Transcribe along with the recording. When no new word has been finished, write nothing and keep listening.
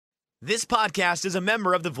This podcast is a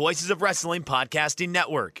member of the Voices of Wrestling Podcasting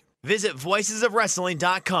Network. Visit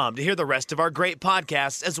voicesofwrestling.com to hear the rest of our great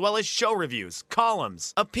podcasts, as well as show reviews,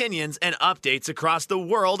 columns, opinions, and updates across the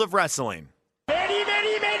world of wrestling. Very,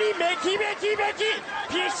 very, very, Mickey, Mickey, Mickey,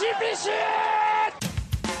 Fishy, Fishy!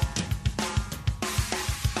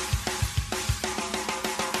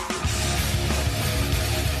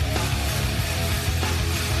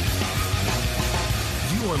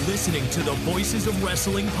 You are listening to the Voices of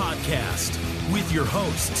Wrestling podcast with your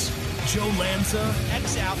hosts, Joe Lanza.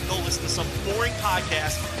 X out and go listen to some boring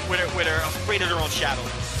podcast where they're afraid of their own shadow.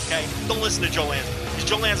 Okay? Don't listen to Joe Lanza, because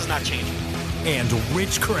Joe Lanza's not changing. And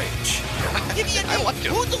Rich Craich. Give me a name. like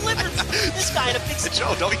him. Who delivers this guy in a big spot?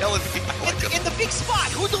 Joe, don't yell at me. I like him. In the big spot,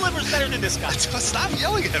 who delivers better than this guy? Stop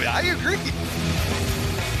yelling at me. I agree.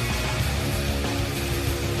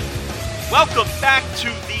 Welcome back to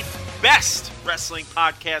the best wrestling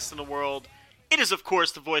podcast in the world. It is, of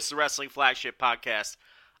course, the Voice of Wrestling Flagship podcast.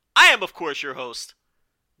 I am, of course, your host,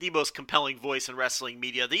 the most compelling voice in wrestling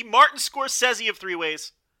media, the Martin Scorsese of three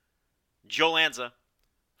ways, Joe Lanza.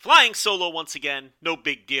 Flying solo once again, no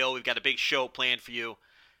big deal. We've got a big show planned for you.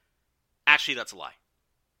 Actually, that's a lie.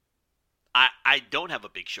 I don't have a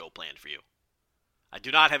big show planned for you. I do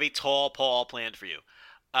not have a tall Paul planned for you.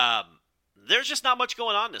 There's just not much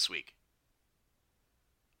going on this week.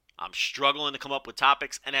 I'm struggling to come up with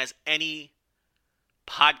topics, and as any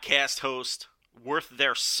podcast host worth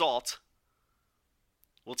their salt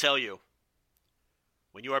will tell you,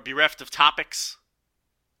 when you are bereft of topics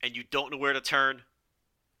and you don't know where to turn,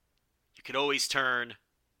 you can always turn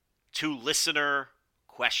to listener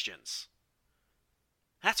questions.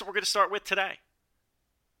 That's what we're going to start with today.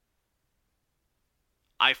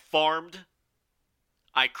 I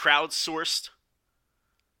crowdsourced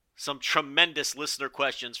some tremendous listener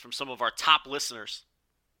questions from some of our top listeners.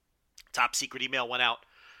 Top secret email went out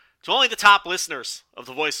to only the top listeners of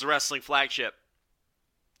the Voice of Wrestling Flagship.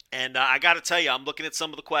 And I got to tell you, I'm looking at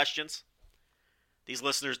some of the questions. These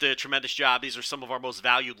listeners did a tremendous job. These are some of our most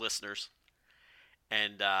valued listeners.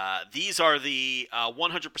 And these are the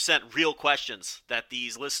 100% real questions that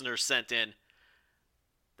these listeners sent in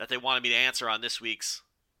that they wanted me to answer on this week's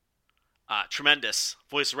tremendous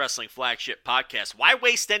Voice of Wrestling Flagship podcast. Why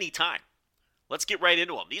waste any time? Let's get right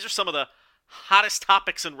into them. These are some of the hottest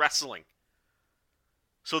topics in wrestling.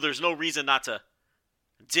 So there's no reason not to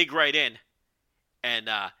dig right in and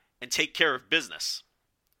take care of business.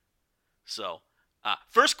 So,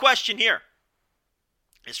 first question here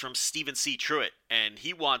is from Stephen C. Truitt, and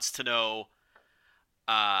he wants to know,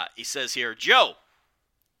 he says here, Joe,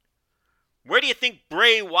 where do you think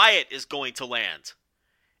Bray Wyatt is going to land?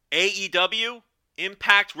 AEW,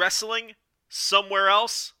 Impact Wrestling, somewhere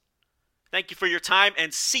else? Thank you for your time,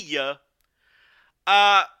 and see ya.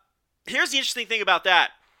 Here's the interesting thing about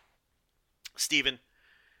that, Steven.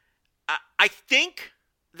 I think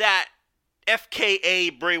that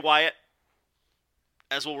FKA Bray Wyatt,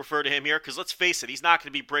 as we'll refer to him here, because let's face it, he's not going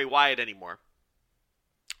to be Bray Wyatt anymore.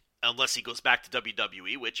 Unless he goes back to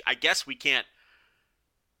WWE, which I guess we can't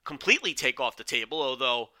completely take off the table,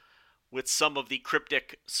 although with some of the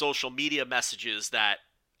cryptic social media messages that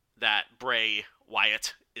Bray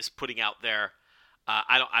Wyatt is putting out there,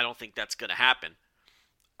 I don't think that's going to happen.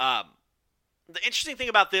 The interesting thing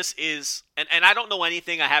about this is, and I don't know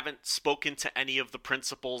anything, I haven't spoken to any of the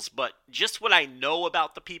principals, but just what I know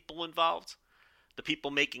about the people involved, the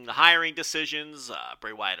people making the hiring decisions,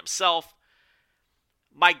 Bray Wyatt himself,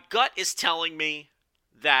 my gut is telling me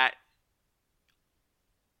that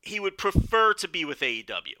he would prefer to be with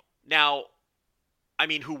AEW. Now, I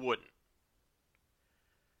mean, who wouldn't?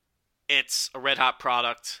 It's a red-hot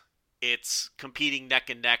product. It's competing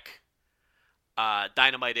neck and neck.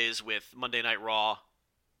 Dynamite is with Monday Night Raw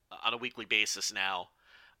on a weekly basis now.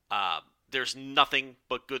 There's nothing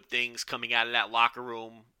but good things coming out of that locker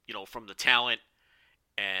room, from the talent.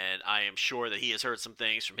 And I am sure that he has heard some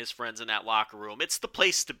things from his friends in that locker room. It's the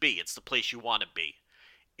place to be. It's the place you want to be.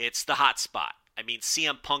 It's the hot spot. I mean,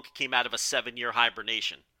 CM Punk came out of a 7-year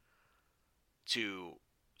hibernation to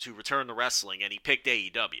return to wrestling, and he picked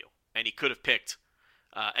AEW. And he could have picked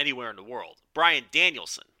anywhere in the world. Bryan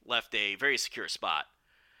Danielson left a very secure spot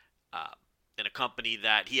in a company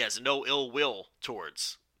that he has no ill will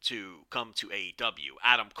towards to come to AEW.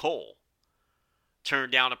 Adam Cole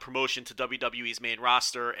turned down a promotion to WWE's main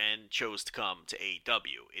roster and chose to come to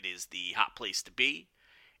AEW. It is the hot place to be.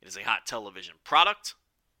 It is a hot television product.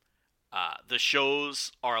 The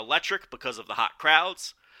shows are electric because of the hot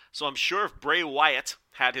crowds. So I'm sure if Bray Wyatt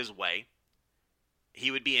had his way,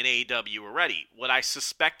 he would be in AEW already. What I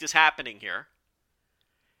suspect is happening here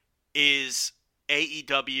is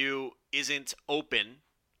AEW isn't open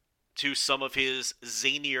to some of his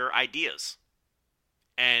zanier ideas.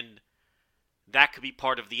 And that could be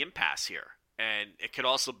part of the impasse here. And it could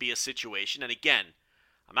also be a situation, and again,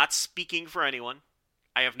 I'm not speaking for anyone.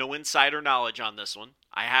 I have no insider knowledge on this one.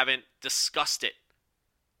 I haven't discussed it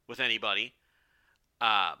with anybody.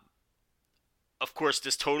 Of course,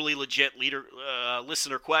 this totally legit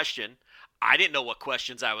listener question, I didn't know what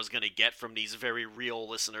questions I was going to get from these very real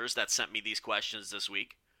listeners that sent me these questions this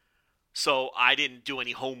week. So I didn't do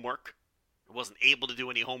any homework. I wasn't able to do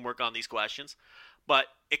any homework on these questions. But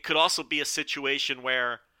it could also be a situation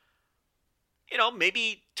where,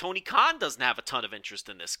 maybe Tony Khan doesn't have a ton of interest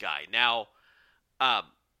in this guy. Now, I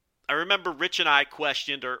remember Rich and I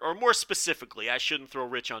questioned, or more specifically, I shouldn't throw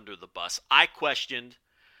Rich under the bus. I questioned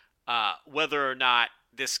whether or not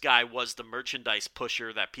this guy was the merchandise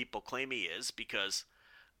pusher that people claim he is, because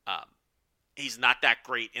he's not that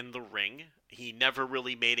great in the ring. He never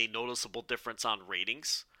really made a noticeable difference on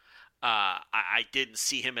ratings. I didn't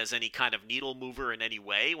see him as any kind of needle mover in any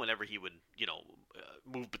way whenever he would,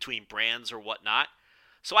 move between brands or whatnot.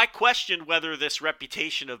 So I questioned whether this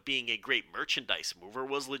reputation of being a great merchandise mover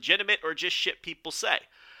was legitimate or just shit people say.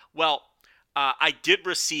 Well, I did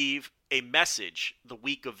receive a message the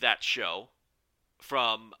week of that show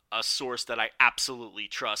from a source that I absolutely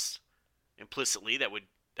trust implicitly that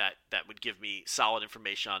would give me solid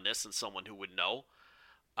information on this, and someone who would know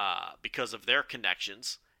because of their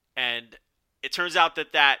connections. And it turns out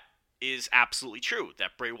that is absolutely true,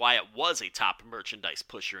 that Bray Wyatt was a top merchandise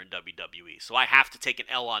pusher in WWE. So I have to take an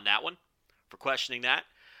L on that one for questioning that.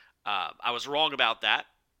 I was wrong about that.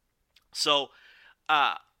 So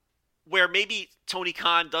where maybe Tony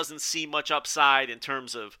Khan doesn't see much upside in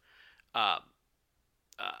terms of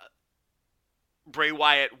Bray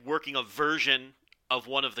Wyatt working a version of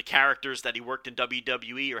one of the characters that he worked in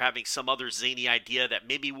WWE, or having some other zany idea that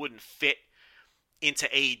maybe wouldn't fit into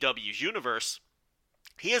AEW's universe,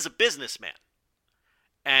 he is a businessman.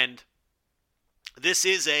 And this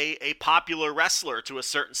is a popular wrestler to a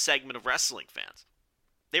certain segment of wrestling fans.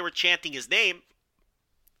 They were chanting his name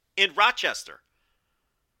in Rochester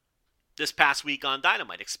this past week on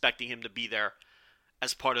Dynamite, expecting him to be there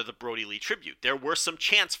as part of the Brody Lee tribute. There were some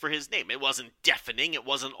chants for his name. It wasn't deafening. It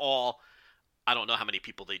wasn't all, I don't know how many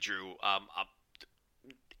people they drew,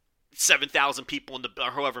 7,000 people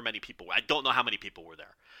or however many people were. I don't know how many people were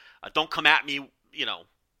there. Don't come at me,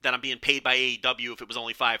 that I'm being paid by AEW if it was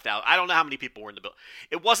only 5,000. I don't know how many people were in the building.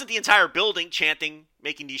 It wasn't the entire building chanting,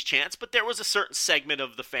 making these chants, but there was a certain segment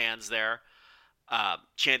of the fans there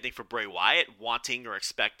chanting for Bray Wyatt, wanting or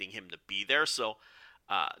expecting him to be there. So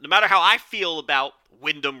no matter how I feel about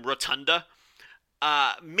Wyndham Rotunda,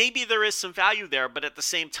 maybe there is some value there, but at the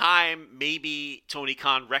same time, maybe Tony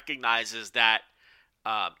Khan recognizes that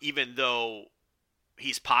even though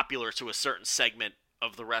he's popular to a certain segment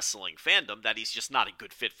of the wrestling fandom, that he's just not a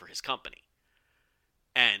good fit for his company.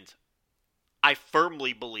 And I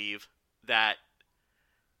firmly believe that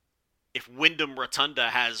if Wyndham Rotunda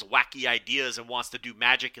has wacky ideas and wants to do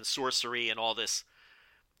magic and sorcery and all this,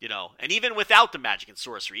 and even without the magic and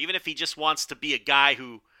sorcery, even if he just wants to be a guy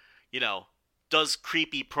who, does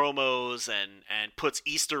creepy promos and puts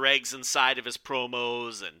Easter eggs inside of his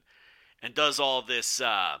promos and does all this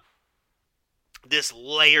this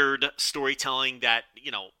layered storytelling that,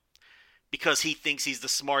 because he thinks he's the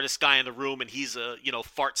smartest guy in the room and he's a,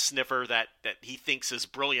 fart sniffer that he thinks is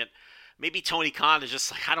brilliant. Maybe Tony Khan is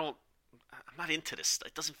just like, I'm not into this.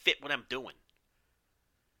 It doesn't fit what I'm doing.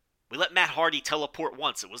 We let Matt Hardy teleport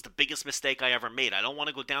once. It was the biggest mistake I ever made. I don't want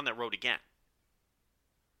to go down that road again.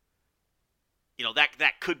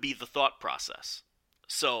 That could be the thought process.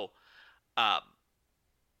 So,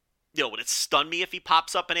 would it stun me if he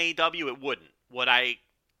pops up in AEW? It wouldn't.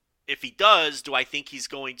 If he does, do I think he's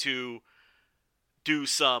going to do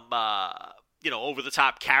some,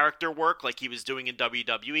 over-the-top character work like he was doing in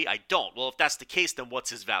WWE? I don't. Well, if that's the case, then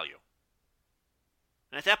what's his value?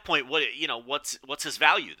 And at that point, what's his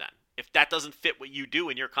value then? If that doesn't fit what you do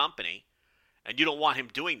in your company, and you don't want him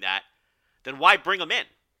doing that, then why bring him in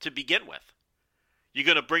to begin with? You're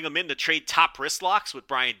going to bring him in to trade top wrist locks with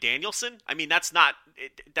Bryan Danielson? I mean, that's not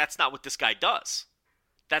what this guy does.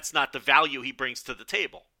 That's not the value he brings to the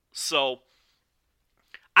table. So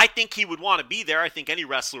I think he would want to be there. I think any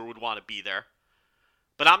wrestler would want to be there.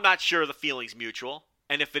 But I'm not sure the feeling's mutual.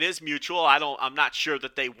 And if it is mutual, I'm not sure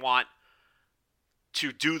that they want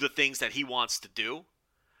to do the things that he wants to do.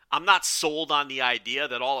 I'm not sold on the idea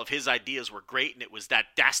that all of his ideas were great and it was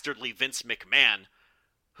that dastardly Vince McMahon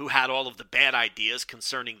who had all of the bad ideas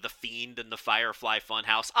concerning The Fiend and the Firefly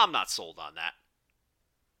Funhouse. I'm not sold on that.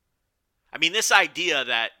 I mean, this idea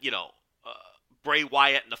that, Bray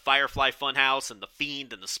Wyatt and the Firefly Funhouse and the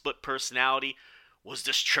Fiend and the split personality was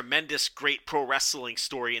this tremendous, great pro wrestling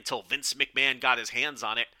story until Vince McMahon got his hands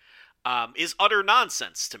on it, is utter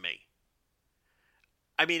nonsense to me.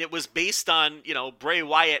 I mean, it was based on, Bray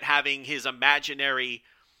Wyatt having his imaginary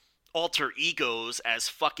alter egos as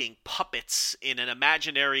fucking puppets in an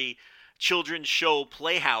imaginary children's show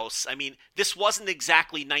playhouse. I mean, this wasn't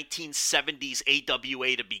exactly 1970s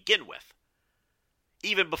AWA to begin with.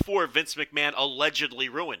 Even before Vince McMahon allegedly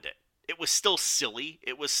ruined it. It was still silly.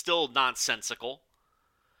 It was still nonsensical.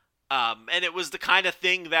 And it was the kind of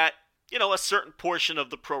thing that, a certain portion of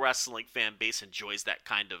the pro wrestling fan base enjoys that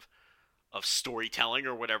kind of storytelling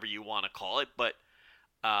or whatever you want to call it. But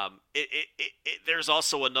there's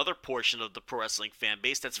also another portion of the pro wrestling fan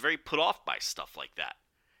base that's very put off by stuff like that.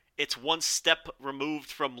 It's one step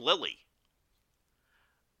removed from Lily.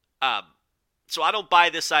 So I don't buy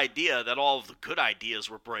this idea that all of the good ideas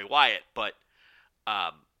were Bray Wyatt, but,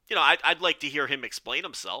 I'd like to hear him explain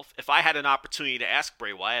himself. If I had an opportunity to ask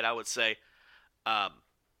Bray Wyatt, I would say,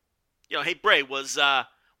 hey, Bray, was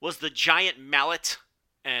the giant mallet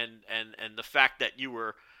and the fact that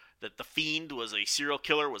that the Fiend was a serial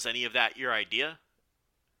killer, was any of that your idea?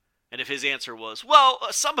 And if his answer was, well,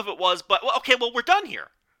 some of it was, but, we're done here.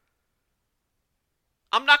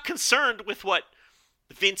 I'm not concerned with what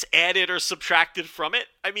Vince added or subtracted from it.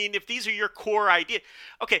 I mean, if these are your core ideas.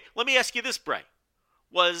 Okay, let me ask you this, Bray.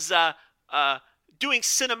 Was doing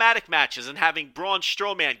cinematic matches and having Braun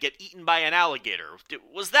Strowman get eaten by an alligator,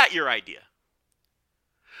 was that your idea?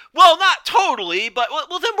 Well, not totally, but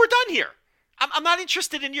well, then we're done here. I'm not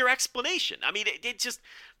interested in your explanation. I mean, it just,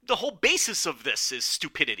 the whole basis of this is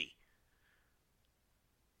stupidity.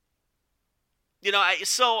 No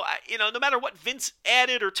matter what Vince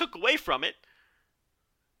added or took away from it,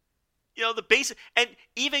 the basic, and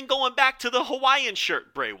even going back to the Hawaiian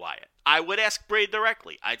shirt, Bray Wyatt, I would ask Bray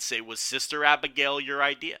directly. I'd say, was Sister Abigail your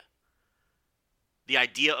idea? The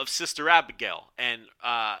idea of Sister Abigail and,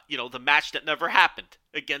 the match that never happened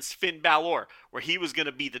against Finn Balor, where he was going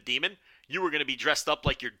to be the demon. You were going to be dressed up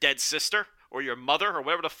like your dead sister or your mother or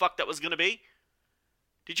whatever the fuck that was going to be.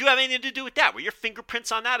 Did you have anything to do with that? Were your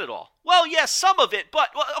fingerprints on that at all? Well, yes, some of it, but,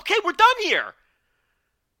 okay, we're done here.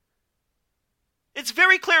 It's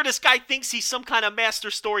very clear this guy thinks he's some kind of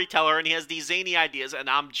master storyteller and he has these zany ideas, and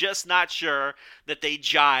I'm just not sure that they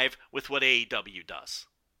jive with what AEW does.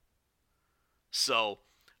 So,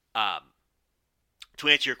 to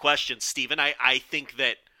answer your question, Steven, I think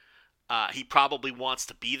that he probably wants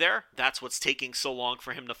to be there. That's what's taking so long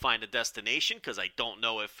for him to find a destination, because I don't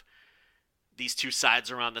know if these two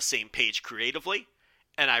sides are on the same page creatively,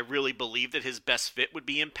 and I really believe that his best fit would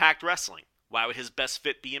be Impact Wrestling. Why would his best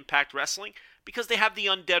fit be Impact Wrestling? Because they have the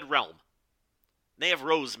Undead Realm. They have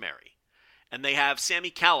Rosemary. And they have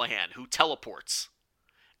Sami Callihan, who teleports.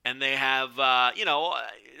 And they have,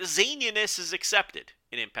 zaniness is accepted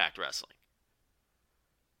in Impact Wrestling.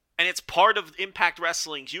 And it's part of Impact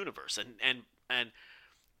Wrestling's universe. And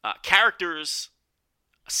characters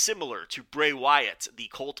similar to Bray Wyatt, the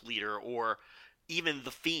cult leader, or even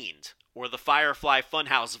the Fiend, or the Firefly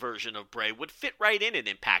Funhouse version of Bray, would fit right in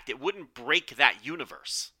Impact. It wouldn't break that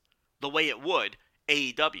universe the way it would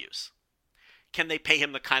AEW's. Can they pay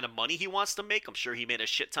him the kind of money he wants to make? I'm sure he made a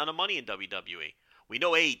shit ton of money in WWE. We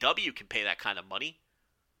know AEW can pay that kind of money.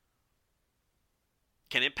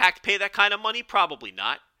 Can Impact pay that kind of money? Probably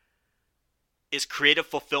not. Is creative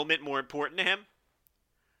fulfillment more important to him?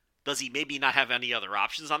 Does he maybe not have any other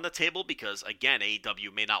options on the table because, again,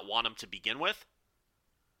 AEW may not want him to begin with?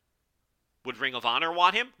 Would Ring of Honor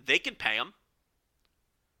want him? They can pay him.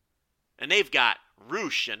 And they've got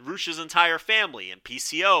Roosh and Roosh's entire family and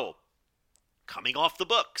PCO coming off the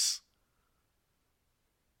books.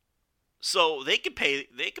 So they could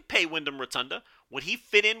pay Wyndham Rotunda. Would he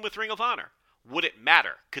fit in with Ring of Honor? Would it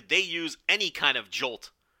matter? Could they use any kind of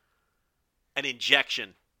jolt, an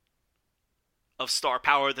injection of star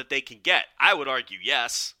power that they can get? I would argue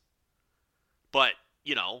yes. But,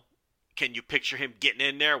 can you picture him getting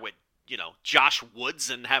in there with, Josh Woods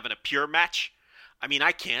and having a pure match? I mean,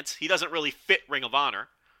 I can't. He doesn't really fit Ring of Honor.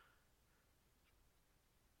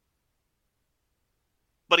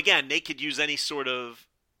 But again, they could use any sort of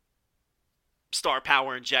star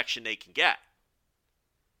power injection they can get.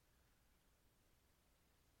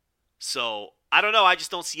 So, I don't know. I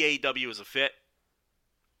just don't see AEW as a fit.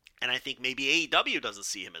 And I think maybe AEW doesn't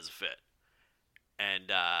see him as a fit.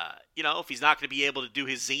 And, if he's not going to be able to do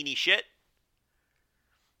his zany shit,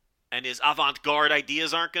 and his avant-garde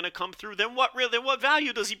ideas aren't going to come through, then what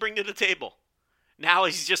value does he bring to the table? Now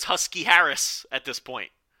he's just Husky Harris at this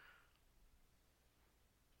point.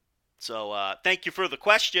 So, thank you for the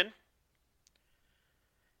question.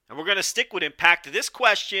 And we're going to stick with Impact. This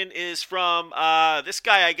question is from this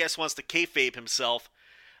guy, I guess, wants to kayfabe himself.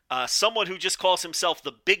 Someone who just calls himself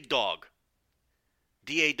the Big Dog,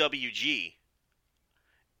 DAWG.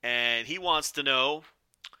 And he wants to know,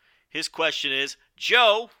 his question is,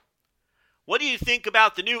 Joe, what do you think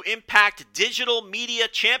about the new Impact Digital Media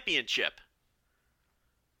Championship?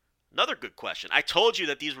 Another good question. I told you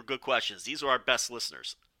that these were good questions. These are our best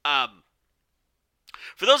listeners.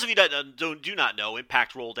 For those of you that do not know,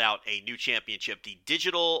 Impact rolled out a new championship, the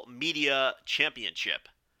Digital Media Championship.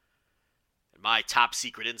 And my top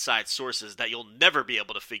secret inside sources that you'll never be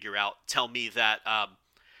able to figure out tell me that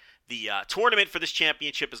the tournament for this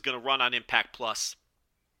championship is going to run on Impact Plus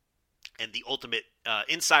and the Ultimate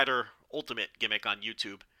Insider Ultimate gimmick on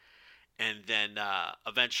YouTube. And then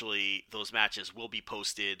eventually those matches will be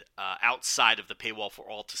posted outside of the paywall for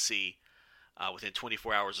all to see within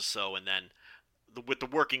 24 hours or so. And then with the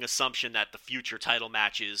working assumption that the future title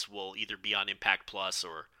matches will either be on Impact Plus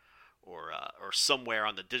or somewhere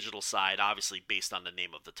on the digital side, obviously based on the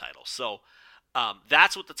name of the title. So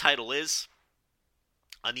that's what the title is.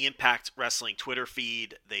 On the Impact Wrestling Twitter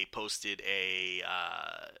feed, they posted a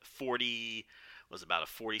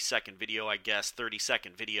 40-second video, I guess,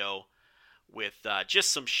 30-second video with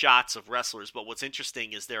just some shots of wrestlers. But what's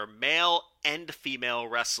interesting is there are male and female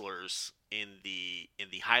wrestlers in the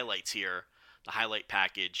highlights here. The highlight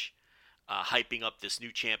package, hyping up this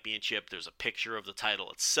new championship. There's a picture of the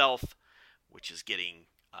title itself, which is getting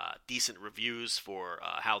decent reviews for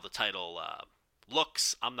how the title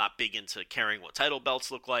looks. I'm not big into caring what title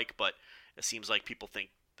belts look like, but it seems like people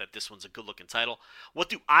think that this one's a good-looking title. What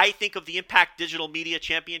do I think of the Impact Digital Media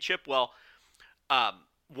Championship? Well,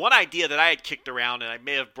 one idea that I had kicked around, and I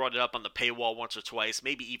may have brought it up on the paywall once or twice,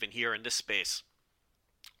 maybe even here in this space,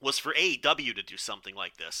 was for AEW to do something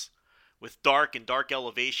like this with Dark and Dark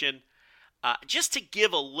Elevation, just to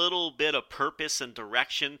give a little bit of purpose and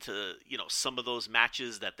direction to, some of those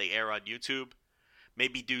matches that they air on YouTube.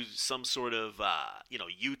 Maybe do some sort of,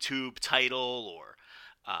 YouTube title or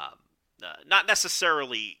not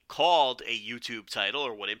necessarily called a YouTube title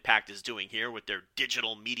or what Impact is doing here with their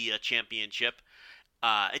Digital Media Championship.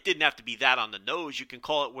 It didn't have to be that on the nose. You can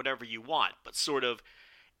call it whatever you want, but sort of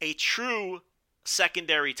a true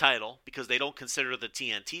secondary title, because they don't consider the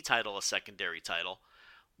TNT title a secondary title,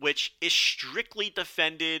 which is strictly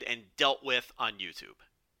defended and dealt with on YouTube.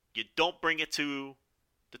 You don't bring it to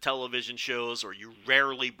the television shows, or you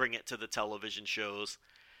rarely bring it to the television shows,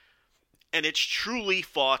 and it's truly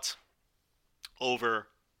fought over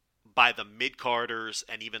by the mid-carders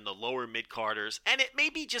and even the lower mid-carders, and it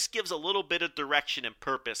maybe just gives a little bit of direction and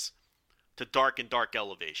purpose to Dark and Dark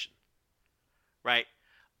Elevation, right?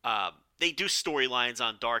 They do storylines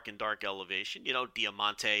on Dark and Dark Elevation.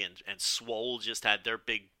 Diamante and Swole just had their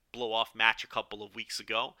big blow-off match a couple of weeks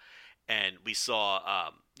ago. And we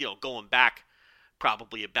saw, going back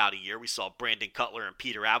probably about a year, we saw Brandon Cutler and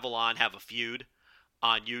Peter Avalon have a feud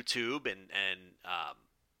on YouTube. And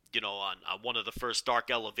on one of the first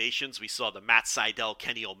Dark Elevations, we saw the Matt Sydal,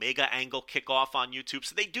 Kenny Omega angle kick off on YouTube.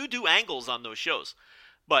 So they do angles on those shows.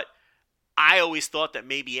 But I always thought that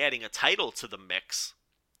maybe adding a title to the mix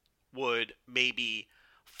would maybe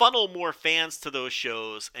funnel more fans to those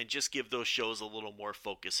shows and just give those shows a little more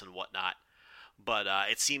focus and whatnot. But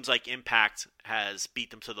it seems like Impact has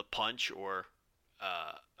beat them to the punch, or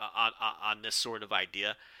on this sort of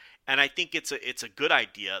idea, and I think it's a good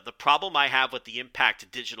idea. The problem I have with the Impact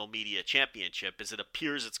Digital Media Championship is it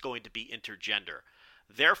appears it's going to be intergender.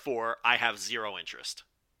 Therefore, I have zero interest.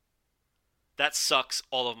 That sucks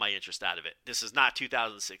all of my interest out of it. This is not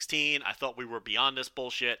 2016. I thought we were beyond this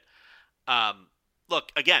bullshit.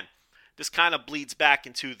 Look, again, this kind of bleeds back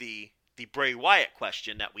into the Bray Wyatt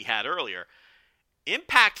question that we had earlier.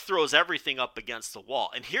 Impact throws everything up against the wall.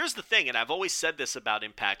 And here's the thing, and I've always said this about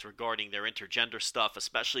Impact regarding their intergender stuff,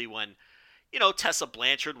 especially when, Tessa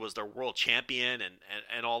Blanchard was their world champion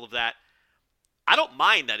and all of that. I don't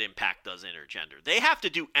mind that Impact does intergender. They have to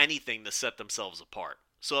do anything to set themselves apart.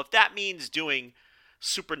 So if that means doing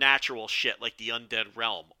supernatural shit like the Undead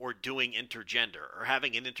Realm, or doing intergender, or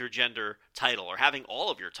having an intergender title, or having all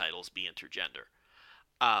of your titles be intergender,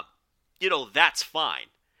 that's fine.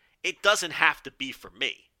 It doesn't have to be for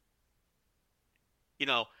me.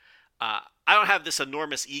 I don't have this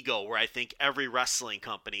enormous ego where I think every wrestling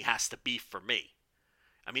company has to be for me.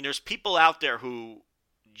 I mean, there's people out there who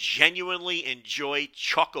genuinely enjoy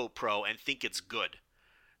Choco Pro and think it's good.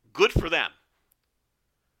 Good for them.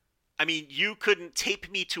 I mean, you couldn't tape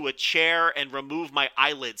me to a chair and remove my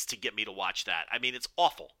eyelids to get me to watch that. I mean, it's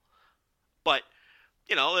awful. But,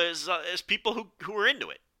 there's people who are into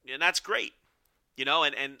it, and that's great.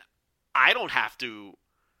 And I don't have to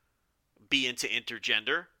be into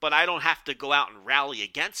intergender, but I don't have to go out and rally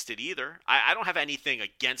against it either. I don't have anything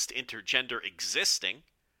against intergender existing.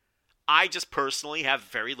 I just personally have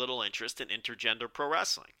very little interest in intergender pro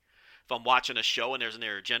wrestling. If I'm watching a show and there's an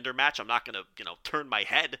intergender match, I'm not going to, turn my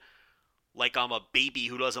head like I'm a baby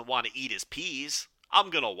who doesn't want to eat his peas. I'm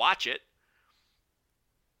going to watch it.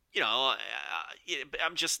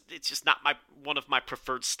 It's just not one of my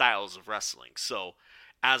preferred styles of wrestling. So,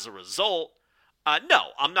 as a result, no,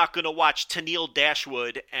 I'm not going to watch Tennille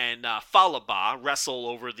Dashwood and Falaba wrestle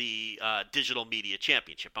over the Digital Media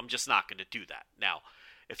Championship. I'm just not going to do that. Now,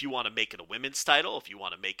 if you want to make it a women's title, if you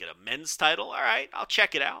want to make it a men's title, all right, I'll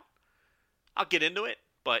check it out. I'll get into it.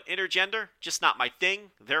 But intergender, just not my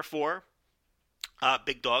thing. Therefore,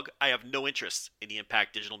 Big Dog, I have no interest in the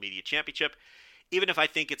Impact Digital Media Championship, even if I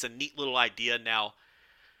think it's a neat little idea. Now,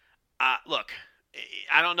 look,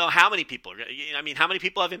 I don't know how many people how many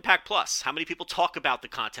people have Impact Plus? How many people talk about the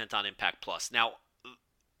content on Impact Plus? Now,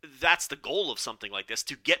 that's the goal of something like this,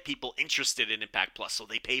 to get people interested in Impact Plus so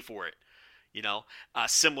they pay for it.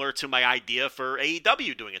 Similar to my idea for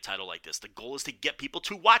AEW doing a title like this. The goal is to get people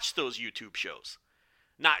to watch those YouTube shows,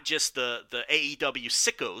 not just the AEW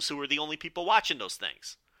sickos who are the only people watching those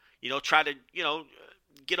things. Try to,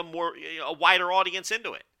 get a wider audience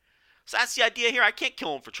into it. So that's the idea here. I can't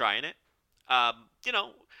kill him for trying it.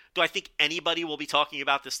 Do I think anybody will be talking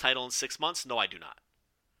about this title in 6 months? No, I do not.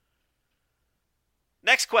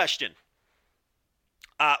 Next question.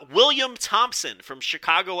 William Thompson from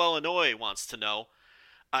Chicago, Illinois wants to know,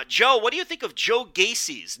 Joe, what do you think of Joe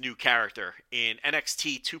Gacy's new character in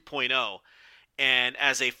NXT 2.0? And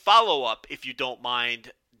as a follow-up, if you don't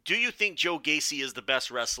mind, do you think Joe Gacy is the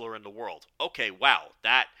best wrestler in the world? Okay, wow.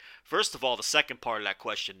 First of all, the second part of that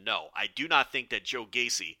question, no. I do not think that Joe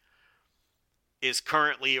Gacy is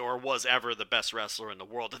currently or was ever the best wrestler in the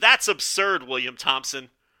world. That's absurd, William Thompson.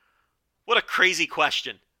 What a crazy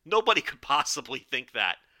question. Nobody could possibly think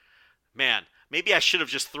that. Man, maybe I should have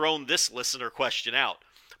just thrown this listener question out.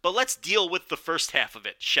 But let's deal with the first half of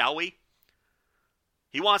it, shall we?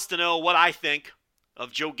 He wants to know what I think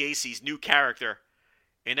of Joe Gacy's new character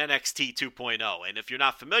in NXT 2.0. And if you're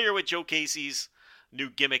not familiar with Joe Gacy's new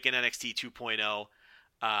gimmick in NXT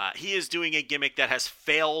 2.0, he is doing a gimmick that has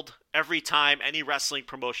failed every time any wrestling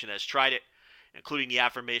promotion has tried it, including the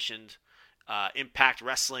aforementioned Impact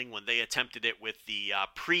Wrestling when they attempted it with the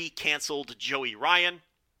pre-canceled Joey Ryan.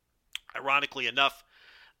 Ironically enough,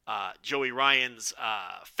 Joey Ryan's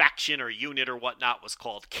faction or unit or whatnot was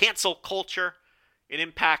called Cancel Culture in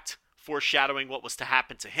Impact, foreshadowing what was to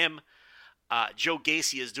happen to him. Joe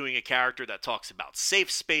Gacy is doing a character that talks about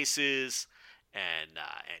safe spaces and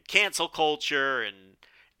cancel culture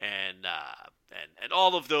and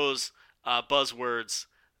all of those buzzwords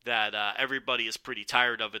that everybody is pretty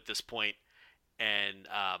tired of at this point. And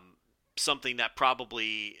something that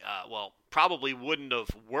probably wouldn't have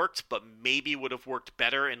worked, but maybe would have worked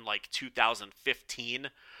better in like 2015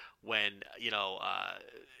 when,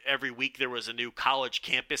 every week there was a new college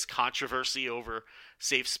campus controversy over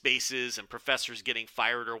safe spaces and professors getting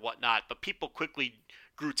fired or whatnot. But people quickly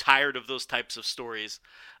grew tired of those types of stories.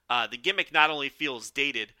 The gimmick not only feels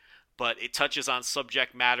dated, but it touches on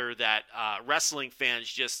subject matter that wrestling fans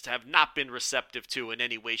just have not been receptive to in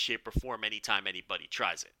any way, shape, or form anytime anybody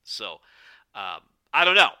tries it. So, I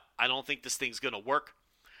don't know. I don't think this thing's going to work.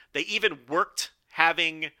 They even worked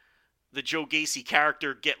having the Joe Gacy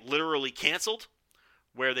character get literally canceled,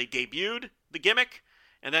 where they debuted the gimmick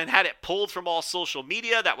and then had it pulled from all social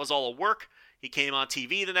media. That was all a work. He came on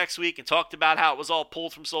TV the next week and talked about how it was all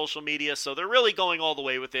pulled from social media. So they're really going all the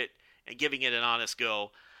way with it and giving it an honest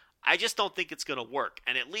go. I just don't think it's going to work.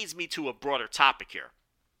 And it leads me to a broader topic here.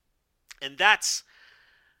 And that's,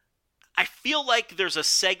 I feel like there's a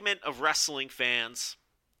segment of wrestling fans,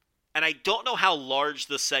 and I don't know how large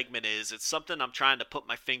the segment is. It's something I'm trying to put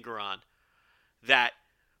my finger on, that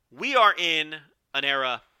we are in an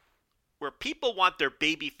era where people want their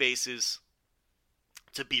baby faces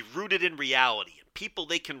to be rooted in reality and people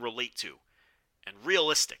they can relate to and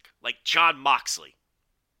realistic, like Jon Moxley.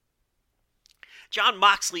 Jon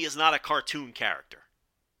Moxley is not a cartoon character,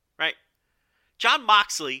 right? Jon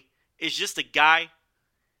Moxley is just a guy.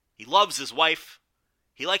 He loves his wife.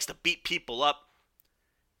 He likes to beat people up.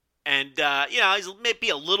 And, he's maybe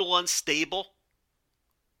a little unstable,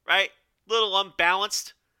 right? A little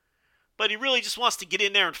unbalanced. But he really just wants to get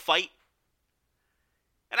in there and fight.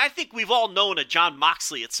 And I think we've all known a Jon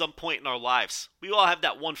Moxley at some point in our lives. We all have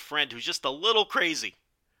that one friend who's just a little crazy.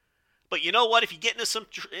 But you know what? If you get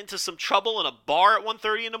into some trouble in a bar at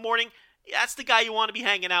 1:30 in the morning, that's the guy you want to be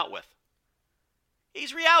hanging out with.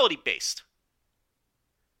 He's reality-based.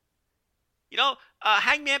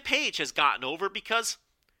 Hangman Page has gotten over because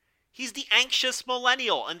he's the anxious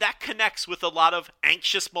millennial, and that connects with a lot of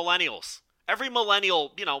anxious millennials. Every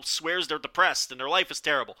millennial, swears they're depressed and their life is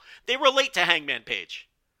terrible. They relate to Hangman Page,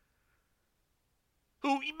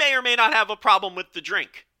 who may or may not have a problem with the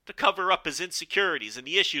drink to cover up his insecurities and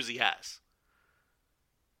the issues he has.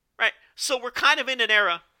 Right? So we're kind of in an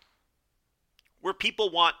era where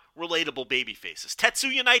people want relatable baby faces.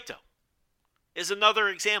 Tetsuya Naito is another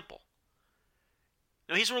example.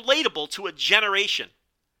 Now, he's relatable to a generation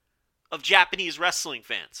of Japanese wrestling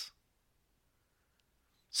fans.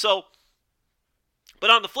 So, but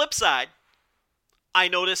on the flip side, I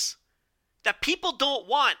notice that people don't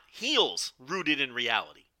want heels rooted in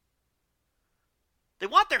reality. They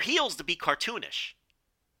want their heels to be cartoonish.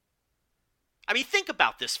 I mean, think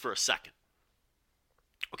about this for a second.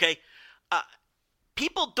 Okay?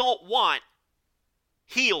 People don't want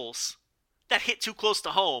heels that hit too close to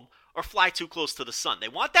home or fly too close to the sun. They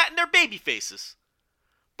want that in their baby faces,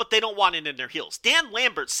 but they don't want it in their heels. Dan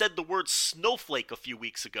Lambert said the word snowflake a few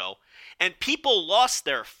weeks ago, and people lost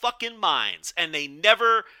their fucking minds, and they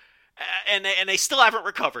never, and they still haven't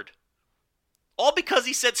recovered. All because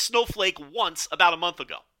he said snowflake once about a month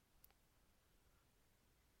ago.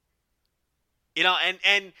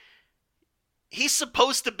 And he's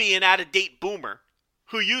supposed to be an out-of-date boomer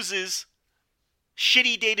who uses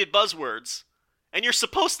shitty dated buzzwords, and you're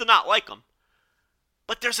supposed to not like him.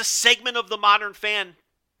 But there's a segment of the modern fan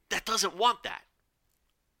that doesn't want that.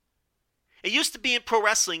 It used to be in pro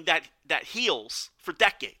wrestling that heels, for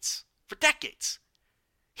decades,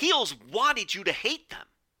 heels wanted you to hate them.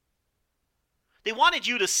 They wanted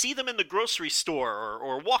you to see them in the grocery store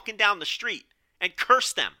or walking down the street and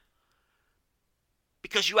curse them.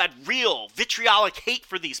 Because you had real vitriolic hate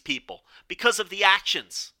for these people because of the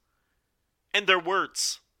actions and their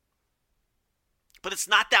words. But it's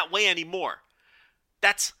not that way anymore.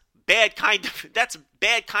 That's bad kind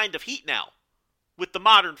of heat now with the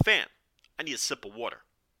modern fan. I need a sip of water.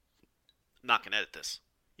 I'm not going to edit this,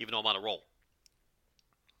 even though I'm on a roll.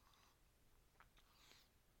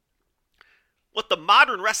 What the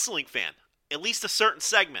modern wrestling fan, at least a certain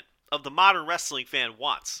segment of the modern wrestling fan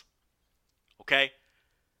wants, okay?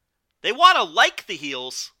 They want to like the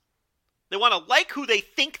heels. They want to like who they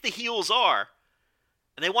think the heels are.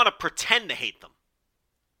 And they want to pretend to hate them.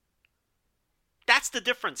 That's the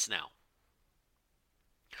difference now.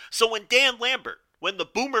 So when Dan Lambert, when the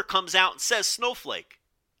boomer comes out and says snowflake,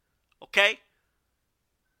 okay?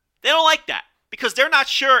 They don't like that because they're not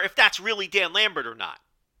sure if that's really Dan Lambert or not.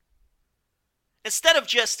 Instead of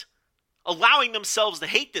just allowing themselves to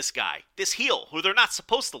hate this guy, this heel, who they're not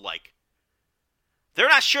supposed to like, they're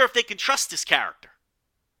not sure if they can trust this character.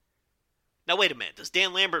 Now, wait a minute. Does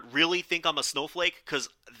Dan Lambert really think I'm a snowflake? Because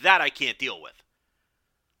that I can't deal with.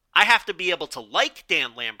 I have to be able to like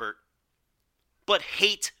Dan Lambert, but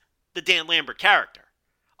hate the Dan Lambert character.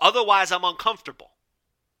 Otherwise, I'm uncomfortable.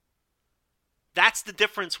 That's the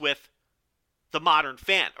difference with the modern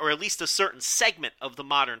fan, or at least a certain segment of the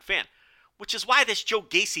modern fan, which is why this Joe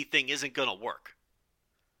Gacy thing isn't going to work.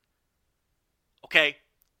 Okay?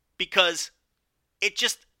 Because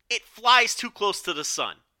it flies too close to the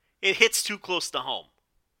sun. It hits too close to home.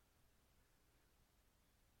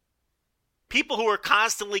 People who are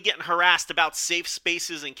constantly getting harassed about safe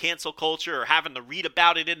spaces and cancel culture or having to read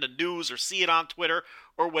about it in the news or see it on Twitter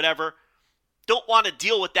or whatever don't want to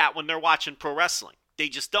deal with that when they're watching pro wrestling. They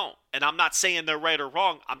just don't. And I'm not saying they're right or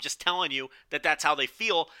wrong. I'm just telling you that that's how they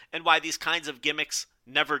feel and why these kinds of gimmicks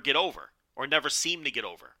never get over or never seem to get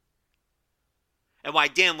over. And why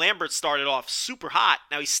Dan Lambert started off super hot.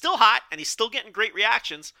 Now he's still hot and he's still getting great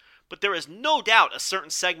reactions, but there is no doubt a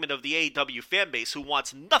certain segment of the AEW fan base who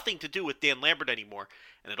wants nothing to do with Dan Lambert anymore.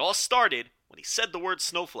 And it all started when he said the word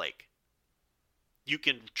snowflake. You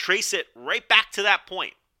can trace it right back to that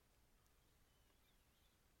point.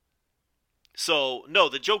 So, no,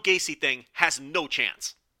 the Joe Gacy thing has no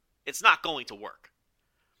chance. It's not going to work.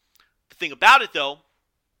 The thing about it, though,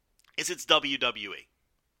 is it's WWE.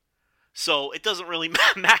 So it doesn't really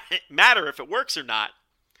matter if it works or not.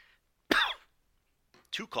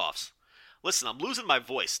 2 coughs. Listen, I'm losing my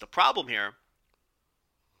voice. The problem here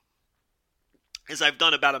is I've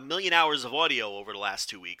done about 1 million hours of audio over the last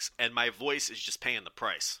 2 weeks, and my voice is just paying the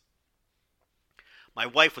price. My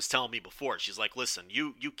wife was telling me before, she's like, listen,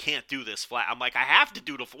 you can't do this flag. I'm like, I have to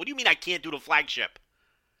do what do you mean I can't do the flagship?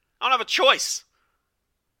 I don't have a choice.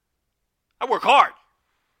 I work hard.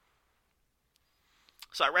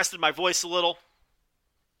 So I rested my voice a little,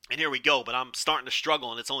 and here we go, but I'm starting to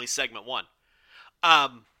struggle, and it's only segment 1.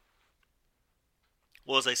 What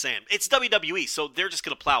was I saying? It's WWE, so they're just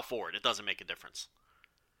going to plow forward. It doesn't make a difference.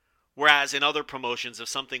 Whereas in other promotions, if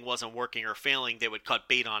something wasn't working or failing, they would cut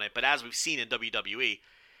bait on it. But as we've seen in WWE,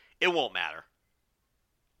 it won't matter.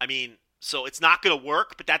 I mean, so it's not going to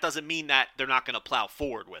work, but that doesn't mean that they're not going to plow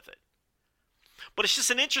forward with it. But it's just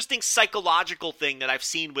an interesting psychological thing that I've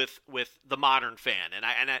seen with the modern fan.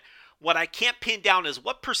 What I can't pin down is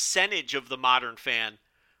what percentage of the modern fan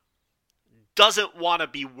doesn't want to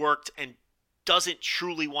be worked and doesn't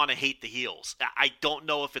truly want to hate the heels. I don't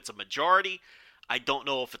know if it's a majority. I don't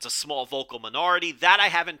know if it's a small vocal minority. That I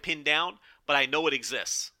haven't pinned down, but I know it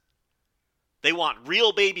exists. They want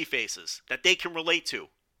real baby faces that they can relate to.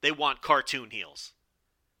 They want cartoon heels.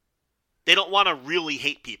 They don't want to really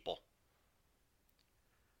hate people.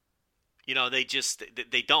 You know, they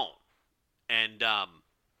don't. And, and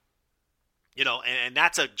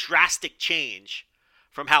that's a drastic change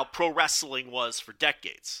from how pro wrestling was for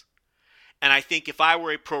decades. And I think if I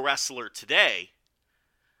were a pro wrestler today,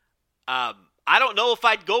 I don't know if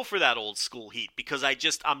I'd go for that old school heat because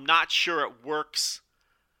I'm not sure it works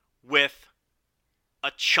with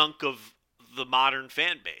a chunk of the modern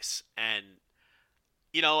fan base. And,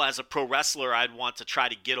 as a pro wrestler, I'd want to try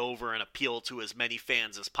to get over and appeal to as many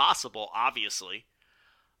fans as possible, obviously.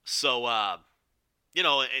 So,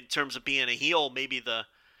 in terms of being a heel, maybe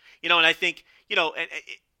and I think,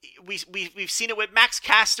 we've seen it with Max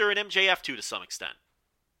Caster and MJF too to some extent.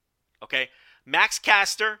 Okay? Max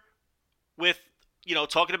Caster with,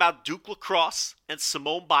 talking about Duke Lacrosse and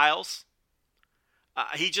Simone Biles.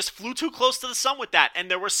 He just flew too close to the sun with that. And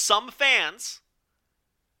there were some fans,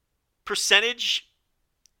 percentage,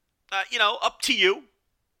 up to you,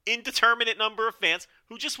 indeterminate number of fans,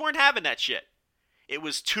 who just weren't having that shit. It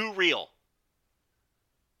was too real.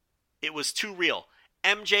 It was too real.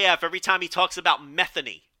 MJF, every time he talks about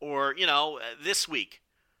metheny, or, this week,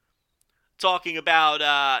 talking about,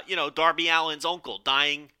 Darby Allin's uncle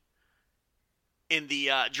dying in the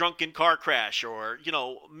drunken car crash, or,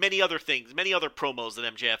 many other things, many other promos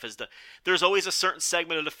that MJF has done. There's always a certain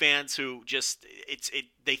segment of the fans who just,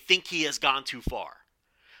 they think he has gone too far.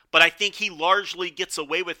 But I think he largely gets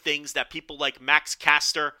away with things that people like Max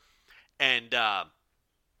Caster and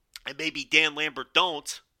maybe Dan Lambert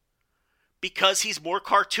don't, because he's more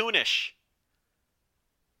cartoonish.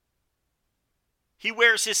 He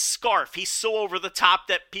wears his scarf. He's so over the top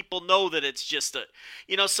that people know that it's just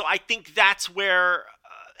so I think that's where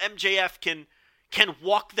MJF can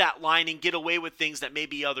walk that line and get away with things that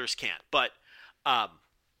maybe others can't. But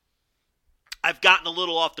I've gotten a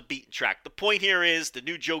little off the beaten track. The point here is the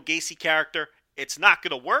new Joe Gacy character, it's not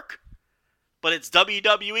going to work, but it's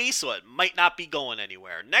WWE, so it might not be going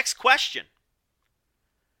anywhere. Next question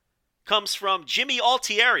comes from Jimmy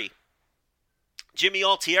Altieri. Jimmy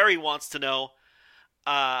Altieri wants to know,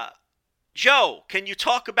 Joe, can you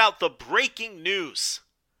talk about the breaking news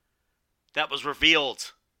that was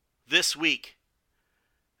revealed this week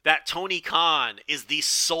that Tony Khan is the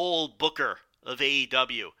sole booker of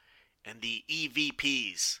AEW and the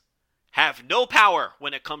EVPs have no power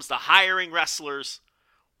when it comes to hiring wrestlers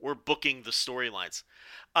or booking the storylines?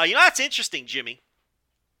 That's interesting, Jimmy,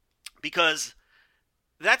 because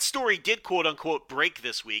that story did quote-unquote break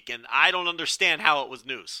this week, and I don't understand how it was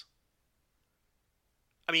news.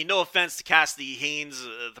 I mean, no offense to Cassidy Haynes,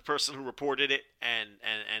 the person who reported it, and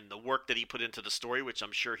the work that he put into the story, which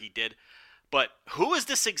I'm sure he did. But who is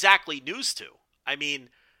this exactly news to? I mean,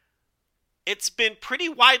 it's been pretty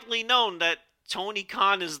widely known that Tony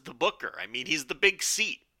Khan is the booker. I mean, he's the big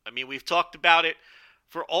seat. I mean, we've talked about it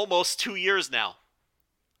for almost 2 years now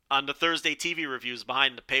on the Thursday TV reviews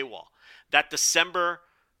behind the paywall. That December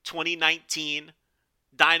 2019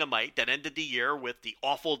 Dynamite that ended the year with the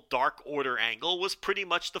awful Dark Order angle was pretty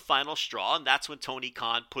much the final straw, and that's when Tony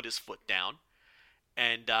Khan put his foot down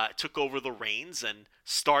and took over the reins and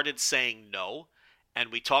started saying no.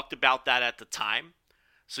 And we talked about that at the time.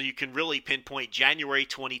 So you can really pinpoint January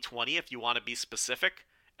 2020 if you want to be specific.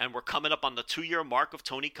 And we're coming up on the 2-year mark of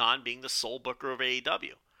Tony Khan being the sole booker of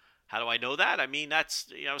AEW. How do I know that? I mean, I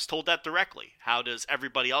was told that directly. How does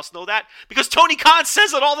everybody else know that? Because Tony Khan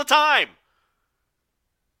says it all the time.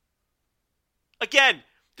 Again,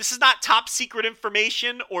 this is not top secret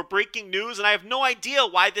information or breaking news, and I have no idea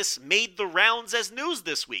why this made the rounds as news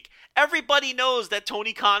this week. Everybody knows that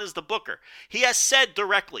Tony Khan is the booker. He has said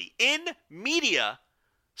directly in media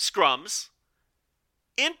scrums,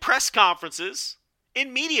 in press conferences,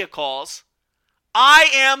 in media calls, I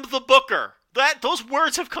am the booker. Those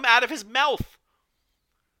words have come out of his mouth.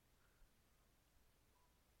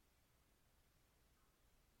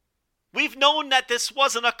 We've known that this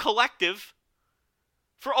wasn't a collective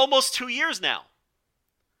for almost 2 years now.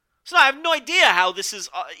 So I have no idea how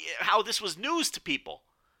this was news to people.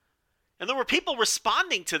 And there were people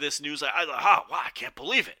responding to this news like, oh, wow, I can't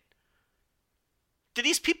believe it. Do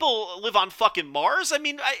these people live on fucking Mars? I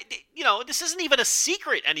mean, this isn't even a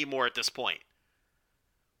secret anymore at this point.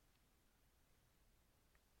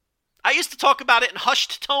 I used to talk about it in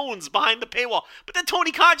hushed tones behind the paywall, but then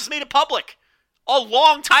Tony Khan just made it public a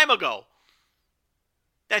long time ago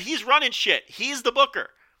that he's running shit. He's the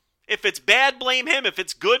booker. If it's bad, blame him. If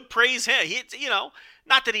it's good, praise him.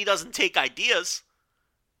 Not that he doesn't take ideas,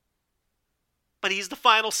 but he's the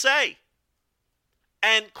final say.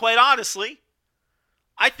 And quite honestly,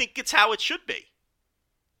 I think it's how it should be.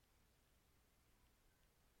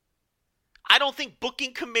 I don't think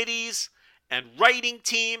booking committees and writing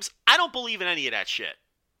teams, I don't believe in any of that shit.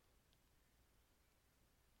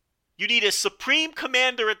 You need a supreme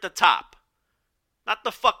commander at the top, not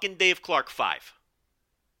the fucking Dave Clark 5.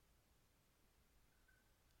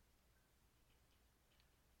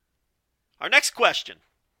 Our next question.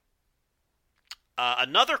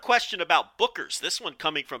 Another question about bookers. This one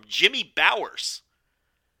coming from Jimmy Bowers.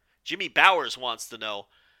 Jimmy Bowers wants to know,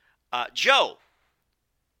 Joe,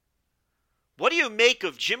 what do you make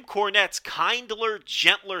of Jim Cornette's kinder,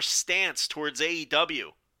 gentler stance towards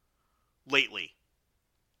AEW lately?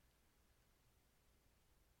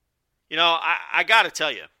 I got to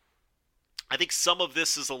tell you, I think some of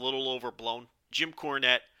this is a little overblown. Jim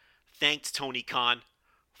Cornette thanked Tony Khan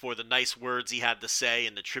for the nice words he had to say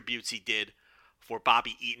and the tributes he did for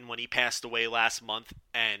Bobby Eaton when he passed away last month.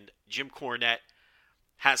 And Jim Cornette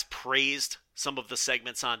has praised some of the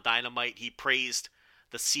segments on Dynamite. He praised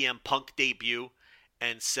the CM Punk debut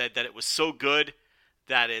and said that it was so good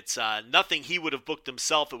that it's nothing he would have booked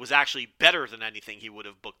himself. It was actually better than anything he would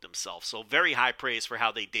have booked himself. So very high praise for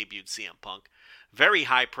how they debuted CM Punk. Very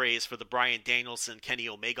high praise for the Bryan Danielson Kenny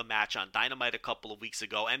Omega match on Dynamite a couple of weeks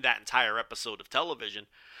ago and that entire episode of television.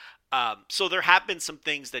 So there have been some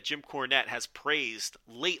things that Jim Cornette has praised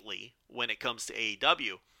lately when it comes to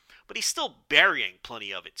AEW. But he's still burying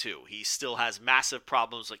plenty of it too. He still has massive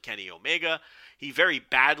problems with Kenny Omega. He very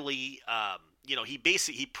badly,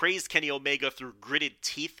 he praised Kenny Omega through gritted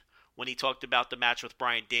teeth when he talked about the match with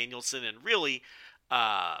Bryan Danielson, and really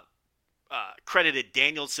credited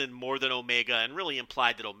Danielson more than Omega, and really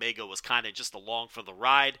implied that Omega was kind of just along for the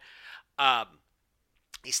ride.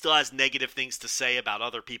 He still has negative things to say about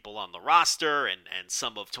other people on the roster and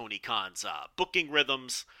some of Tony Khan's booking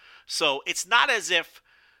rhythms. So it's not as if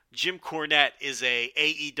Jim Cornette is a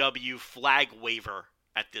AEW flag waver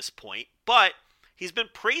at this point, but he's been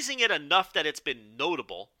praising it enough that it's been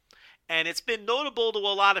notable, and it's been notable to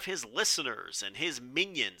a lot of his listeners and his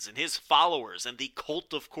minions and his followers and the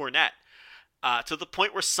cult of Cornette, to the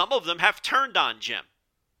point where some of them have turned on Jim.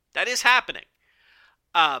 That is happening.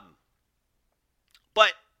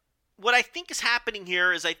 But what I think is happening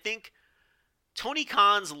here is I think Tony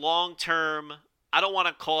Khan's long-term, I don't want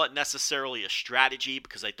to call it necessarily a strategy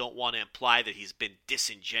because I don't want to imply that he's been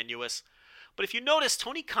disingenuous. But if you notice,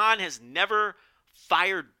 Tony Khan has never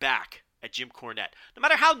fired back at Jim Cornette. No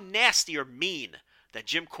matter how nasty or mean that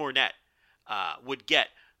Jim Cornette would get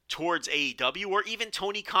towards AEW, or even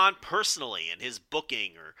Tony Khan personally and his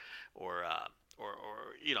booking or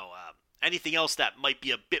anything else that might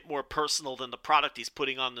be a bit more personal than the product he's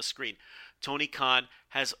putting on the screen, Tony Khan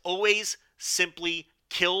has always simply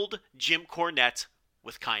killed Jim Cornette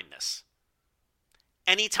with kindness.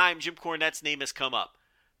 Anytime Jim Cornette's name has come up,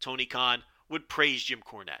 Tony Khan would praise Jim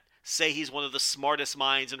Cornette, say he's one of the smartest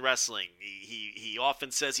minds in wrestling. He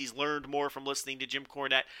often says he's learned more from listening to Jim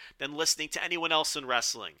Cornette than listening to anyone else in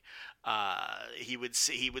wrestling. He would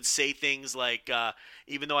say things like,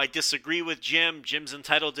 even though I disagree with Jim, Jim's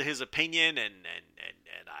entitled to his opinion, and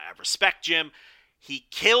I respect Jim. He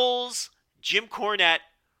kills Jim Cornette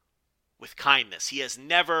with kindness. He has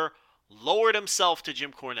never lowered himself to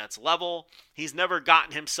Jim Cornette's level. He's never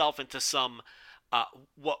gotten himself into some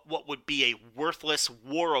what would be a worthless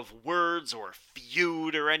war of words or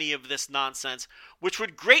feud or any of this nonsense, which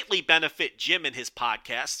would greatly benefit Jim and his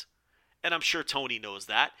podcast. And I'm sure Tony knows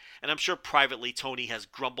that. And I'm sure privately Tony has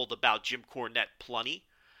grumbled about Jim Cornette plenty,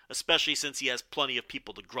 especially since he has plenty of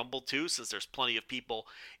people to grumble to, since there's plenty of people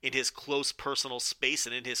in his close personal space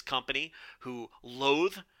and in his company who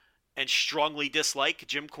loathe and strongly dislike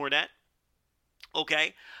Jim Cornette.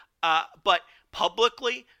 Okay? But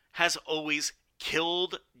publicly has always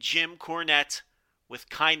killed Jim Cornette with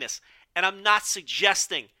kindness. And I'm not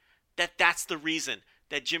suggesting that that's the reason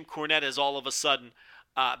that Jim Cornette has all of a sudden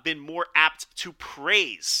been more apt to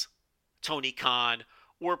praise Tony Khan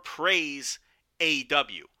or praise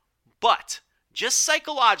AEW. But just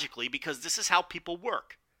psychologically, because this is how people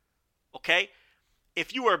work, okay?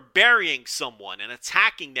 if you are burying someone and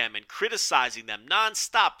attacking them and criticizing them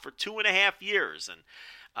nonstop for 2.5 years and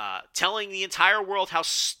telling the entire world how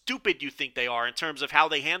stupid you think they are in terms of how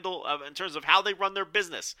they in terms of how they run their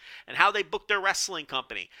business and how they book their wrestling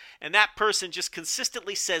company, and that person just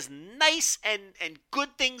consistently says nice and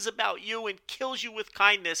good things about you and kills you with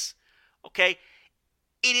kindness, okay,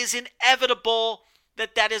 it is inevitable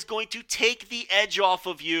that is going to take the edge off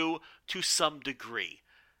of you to some degree,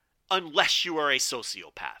 unless you are a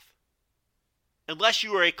sociopath. Unless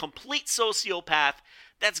you are a complete sociopath,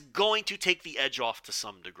 that's going to take the edge off to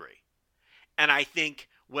some degree. And I think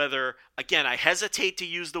again, I hesitate to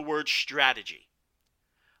use the word strategy,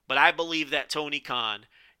 but I believe that Tony Khan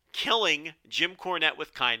killing Jim Cornette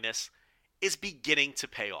with kindness is beginning to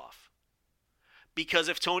pay off. Because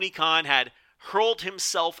if Tony Khan had hurled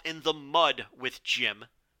himself in the mud with Jim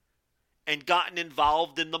and gotten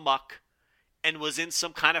involved in the muck and was in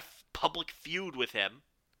some kind of public feud with him,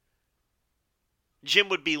 Jim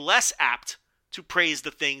would be less apt to praise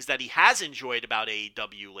the things that he has enjoyed about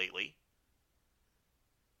AEW lately,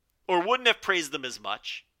 or wouldn't have praised them as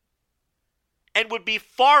much, and would be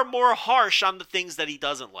far more harsh on the things that he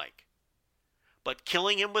doesn't like. But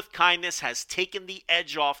killing him with kindness has taken the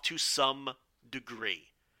edge off to some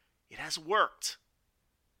degree. It has worked.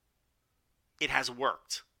 It has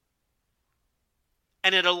worked.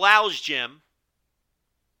 And it allows Jim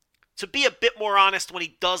to be a bit more honest when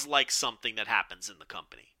he does like something that happens in the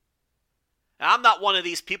company. Now, I'm not one of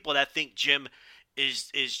these people that think Jim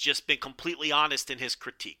is just been completely honest in his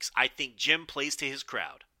critiques. I think Jim plays to his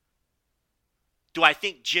crowd. Do I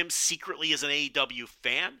think Jim secretly is an AEW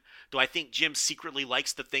fan? Do I think Jim secretly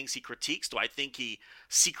likes the things he critiques? Do I think he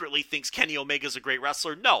secretly thinks Kenny Omega's a great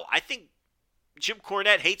wrestler? No, I think Jim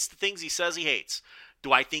Cornette hates the things he says he hates.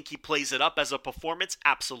 Do I think he plays it up as a performance?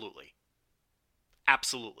 Absolutely.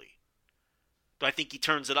 Absolutely. Do I think he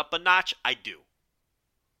turns it up a notch? I do.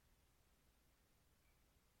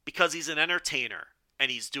 Because he's an entertainer and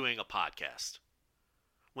he's doing a podcast.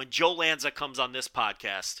 When Joe Lanza comes on this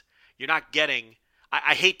podcast, you're not getting...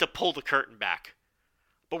 I hate to pull the curtain back,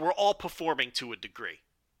 but we're all performing to a degree.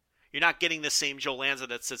 You're not getting the same Joe Lanza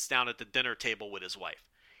that sits down at the dinner table with his wife.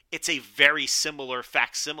 It's a very similar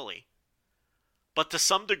facsimile. But to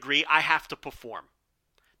some degree, I have to perform.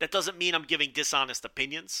 That doesn't mean I'm giving dishonest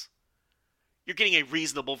opinions. You're getting a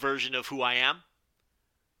reasonable version of who I am.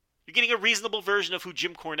 You're getting a reasonable version of who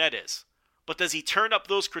Jim Cornette is. But does he turn up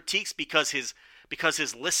those critiques because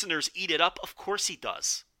his listeners eat it up? Of course he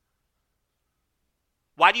does.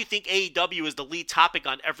 Why do you think AEW is the lead topic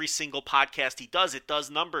on every single podcast he does? It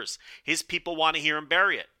does numbers. His people want to hear him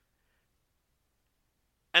bury it.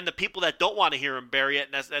 And the people that don't want to hear him bury it,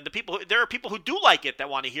 and there are people who do like it that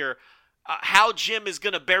want to hear how Jim is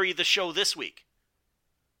going to bury the show this week.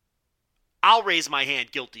 I'll raise my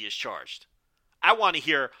hand, guilty as charged. I want to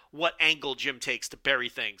hear what angle Jim takes to bury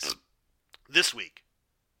things this week.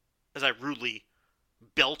 As I rudely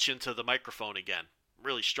belch into the microphone again. I'm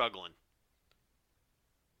really struggling.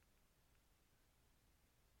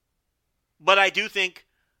 But I do think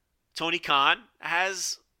Tony Khan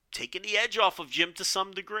has taken the edge off of Jim to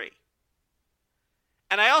some degree.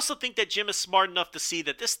 And I also think that Jim is smart enough to see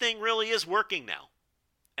that this thing really is working now.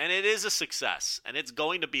 And it is a success. And it's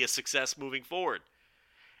going to be a success moving forward.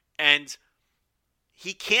 And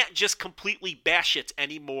he can't just completely bash it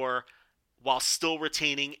anymore while still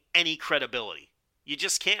retaining any credibility. You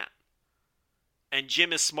just can't. And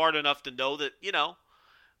Jim is smart enough to know that,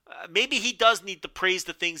 maybe he does need to praise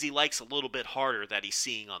the things he likes a little bit harder that he's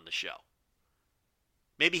seeing on the show.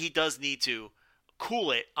 Maybe he does need to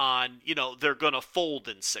cool it on, they're going to fold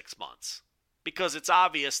in 6 months. Because it's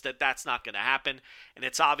obvious that that's not going to happen. And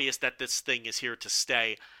it's obvious that this thing is here to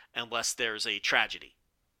stay unless there's a tragedy.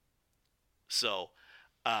 So,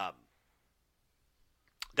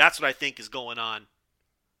 that's what I think is going on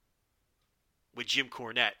with Jim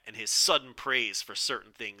Cornette and his sudden praise for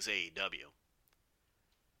certain things AEW.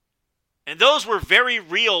 And those were very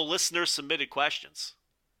real listener-submitted questions.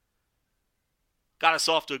 Got us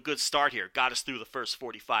off to a good start here. Got us through the first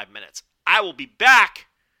 45 minutes. I will be back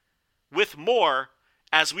with more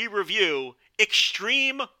as we review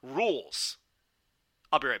Extreme Rules.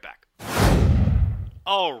 I'll be right back.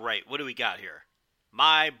 All right, what do we got here?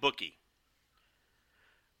 My bookie.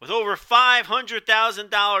 With over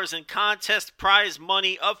 $500,000 in contest prize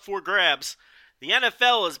money up for grabs, the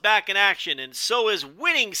NFL is back in action, and so is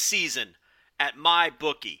winning season at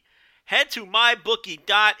MyBookie. Head to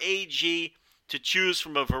mybookie.ag to choose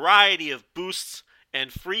from a variety of boosts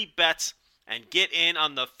and free bets and get in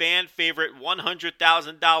on the fan-favorite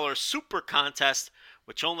 $100,000 Super Contest,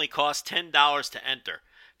 which only costs $10 to enter.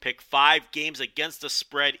 Pick 5 games against the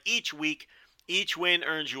spread each week. Each win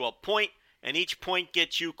earns you a point, and each point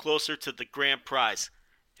gets you closer to the grand prize.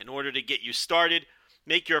 In order to get you started,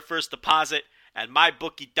 make your first deposit at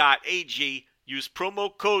mybookie.ag. Use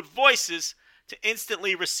promo code VOICES to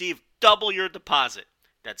instantly receive double your deposit.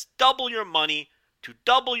 That's double your money to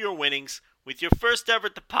double your winnings with your first ever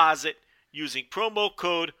deposit using promo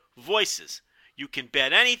code VOICES. You can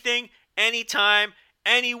bet anything, anytime,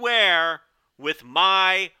 anywhere with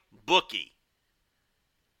MyBookie.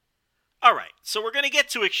 All right, so we're going to get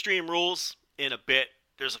to Extreme Rules in a bit.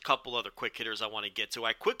 There's a couple other quick hitters I want to get to.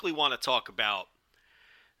 I quickly want to talk about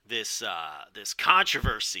this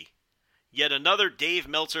controversy. Yet another Dave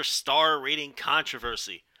Meltzer star rating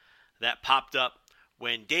controversy that popped up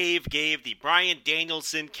when Dave gave the Bryan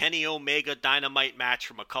Danielson Kenny Omega Dynamite match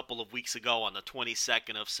from a couple of weeks ago on the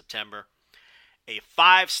 22nd of September a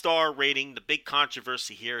 5-star rating. The big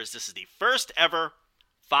controversy here is this is the first ever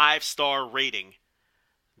 5-star rating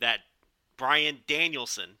that Bryan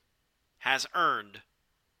Danielson has earned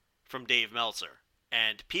from Dave Meltzer.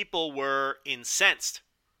 And people were incensed.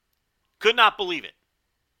 Could not believe it.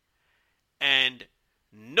 And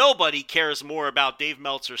nobody cares more about Dave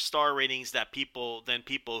Meltzer's star ratings than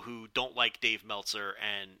people who don't like Dave Meltzer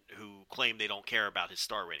and who claim they don't care about his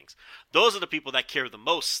star ratings. Those are the people that care the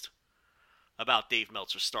most about Dave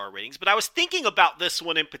Meltzer's star ratings. But I was thinking about this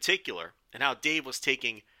one in particular and how Dave was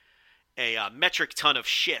taking a metric ton of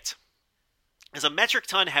shit. Is a metric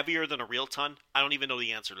ton heavier than a real ton? I don't even know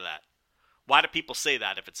the answer to that. Why do people say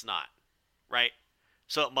that if it's not? Right?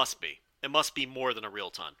 So it must be. It must be more than a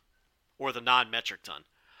real ton. Or the non-metric ton.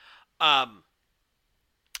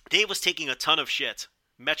 Dave was taking a ton of shit,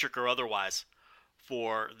 metric or otherwise,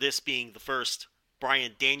 for this being the first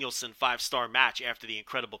Bryan Danielson 5-star match after the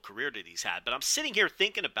incredible career that he's had. But I'm sitting here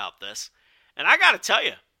thinking about this, and I gotta tell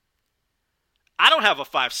you, I don't have a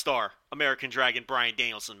 5-star American Dragon Bryan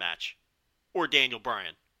Danielson match. Or Daniel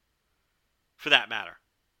Bryan, for that matter.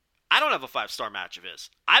 I don't have a 5-star match of his.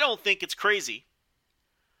 I don't think it's crazy.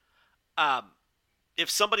 If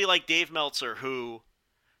somebody like Dave Meltzer, who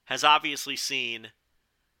has obviously seen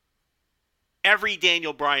every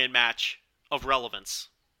Daniel Bryan match of relevance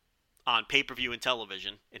on pay-per-view and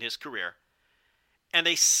television in his career, and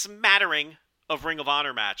a smattering of Ring of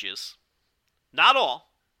Honor matches, not all,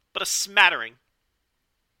 but a smattering,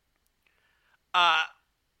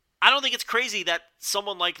 I don't think it's crazy that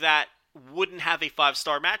someone like that wouldn't have a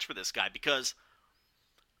 5-star match for this guy, because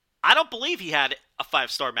I don't believe he had a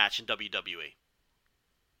 5-star match in WWE.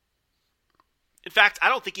 In fact, I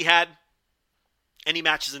don't think he had any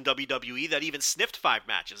matches in WWE that even sniffed 5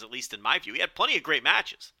 matches, at least in my view. He had plenty of great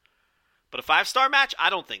matches. But a 5-star match? I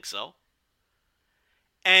don't think so.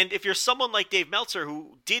 And if you're someone like Dave Meltzer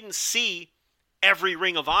who didn't see every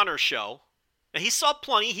Ring of Honor show, and he saw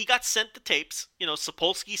plenty, he got sent the tapes. You know,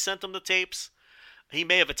 Sapolsky sent him the tapes. He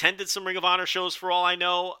may have attended some Ring of Honor shows for all I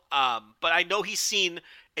know. But I know he's seen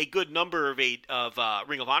a good number of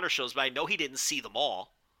Ring of Honor shows, but I know he didn't see them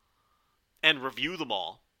all and review them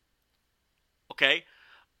all. Okay?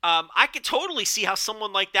 I could totally see how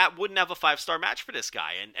someone like that wouldn't have a 5-star match for this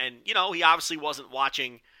guy. And you know, he obviously wasn't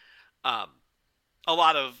watching a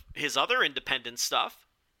lot of his other independent stuff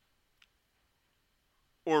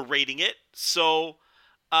or rating it. So,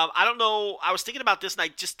 I don't know. I was thinking about this and I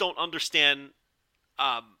just don't understand.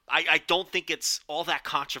 I don't think it's all that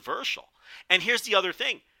controversial. And here's the other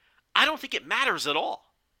thing. I don't think it matters at all.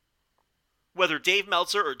 Whether Dave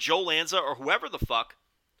Meltzer or Joe Lanza or whoever the fuck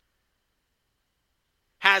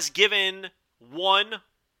has given 1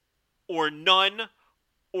 or none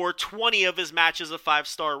or 20 of his matches a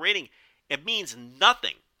 5-star rating. It means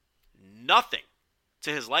nothing to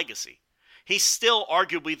his legacy. He's still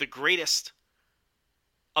arguably the greatest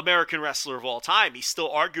American wrestler of all time. He's still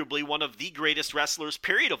arguably one of the greatest wrestlers,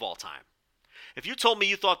 period, of all time. If you told me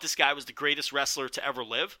you thought this guy was the greatest wrestler to ever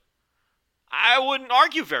live, I wouldn't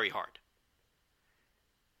argue very hard.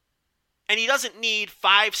 And he doesn't need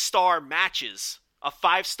 5-star matches, a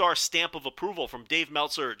 5-star stamp of approval from Dave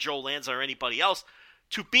Meltzer or Joe Lanza or anybody else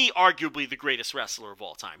to be arguably the greatest wrestler of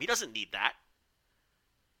all time. He doesn't need that.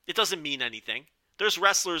 It doesn't mean anything. There's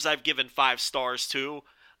wrestlers I've given 5 stars to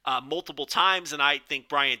multiple times, and I think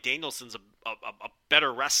Bryan Danielson's a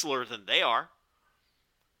better wrestler than they are.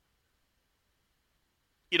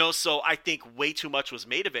 You know, so I think way too much was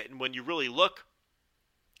made of it. And when you really look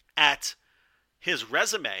at his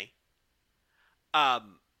resume, let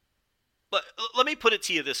me put it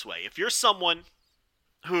to you this way. If you're someone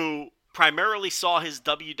who primarily saw his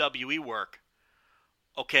WWE work,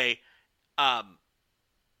 okay,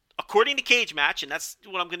 according to Cage Match, and that's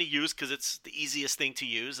what I'm going to use because it's the easiest thing to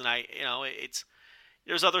use, and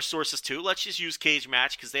there's other sources too. Let's just use Cage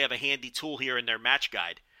Match because they have a handy tool here in their match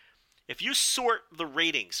guide. If you sort the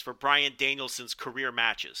ratings for Bryan Danielson's career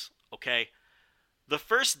matches, okay, the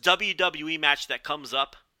first WWE match that comes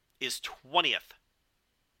up is 20th.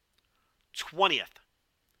 20th.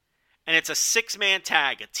 And it's a 6-man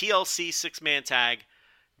tag, a TLC 6-man tag.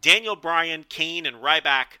 Daniel Bryan, Kane, and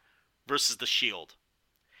Ryback versus The Shield.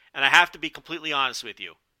 And I have to be completely honest with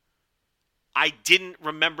you. I didn't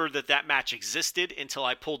remember that match existed until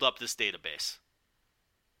I pulled up this database.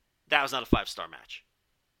 That was not a 5-star match.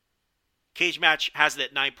 Cage Match has it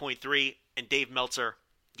at 9.3, and Dave Meltzer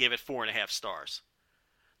gave it 4.5 stars.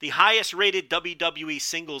 The highest rated WWE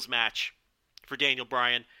singles match for Daniel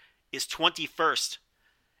Bryan is 21st,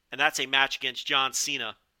 and that's a match against John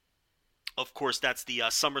Cena. Of course, that's the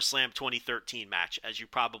SummerSlam 2013 match, as you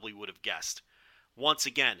probably would have guessed. Once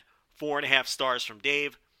again, 4.5 stars from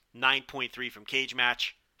Dave, 9.3 from Cage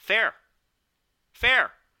Match. Fair.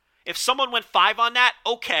 Fair. If someone went 5 on that,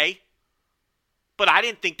 okay. But I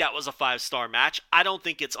didn't think that was a 5-star match. I don't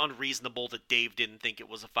think it's unreasonable that Dave didn't think it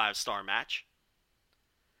was a 5-star match.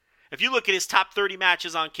 If you look at his top 30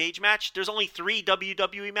 matches on Cage Match, there's only 3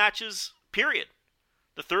 WWE matches, period.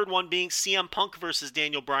 The third one being CM Punk versus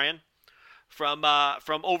Daniel Bryan from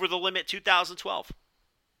Over the Limit 2012.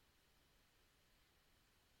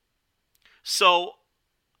 So,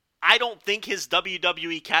 I don't think his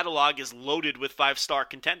WWE catalog is loaded with 5-star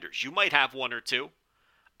contenders. You might have 1 or 2.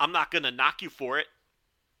 I'm not going to knock you for it.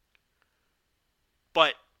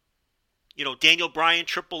 But, Daniel Bryan,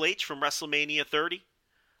 Triple H from WrestleMania 30.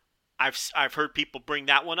 I've heard people bring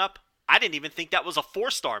that one up. I didn't even think that was a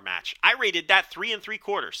 4-star match. I rated that 3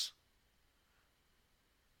 3/4.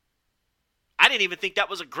 I didn't even think that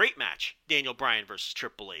was a great match, Daniel Bryan versus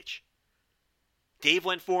Triple H. Dave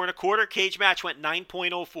went 4 1/4. Cage Match went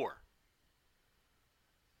 9.04.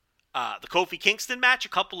 The Kofi Kingston match a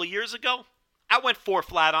couple of years ago, I went 4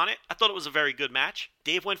 flat on it. I thought it was a very good match.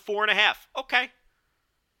 Dave went 4.5. Okay.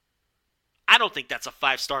 I don't think that's a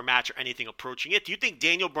 5-star match or anything approaching it. Do you think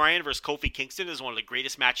Daniel Bryan versus Kofi Kingston is one of the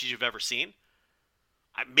greatest matches you've ever seen?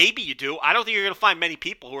 Maybe you do. I don't think you're going to find many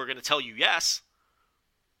people who are going to tell you yes.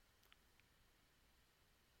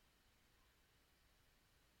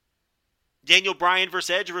 Daniel Bryan versus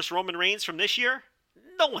Edge versus Roman Reigns from this year?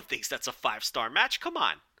 No one thinks that's a 5-star match. Come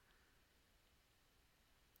on.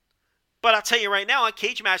 But I'll tell you right now, on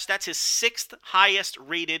Cage Match, that's his 6th highest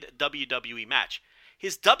rated WWE match.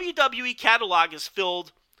 His WWE catalog is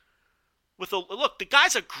filled with look, the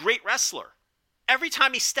guy's a great wrestler. Every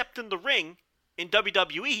time he stepped in the ring in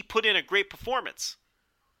WWE, he put in a great performance.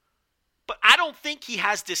 But I don't think he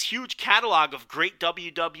has this huge catalog of great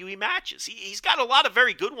WWE matches. He's got a lot of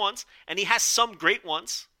very good ones, and he has some great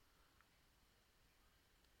ones.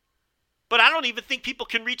 But I don't even think people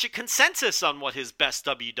can reach a consensus on what his best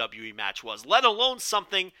WWE match was, let alone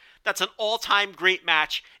something that's an all-time great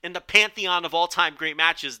match in the pantheon of all-time great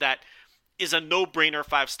matches that is a no-brainer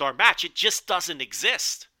 5-star match. It just doesn't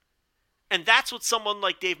exist. And that's what someone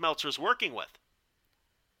like Dave Meltzer is working with.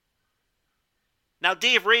 Now,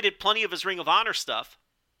 Dave rated plenty of his Ring of Honor stuff,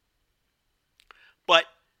 but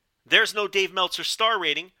there's no Dave Meltzer star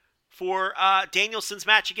rating for Danielson's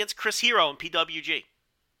match against Chris Hero in PWG.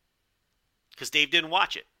 Because Dave didn't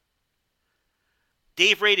watch it.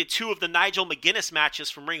 Dave rated 2 of the Nigel McGuinness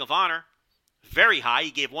matches from Ring of Honor very high.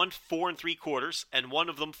 He gave one 4 3/4 and one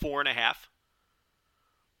of them 4.5.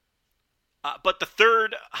 But the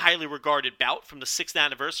third highly regarded bout from the 6th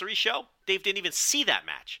anniversary show, Dave didn't even see that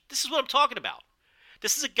match. This is what I'm talking about.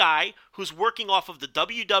 This is a guy who's working off of the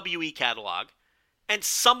WWE catalog and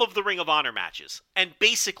some of the Ring of Honor matches and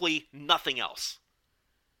basically nothing else.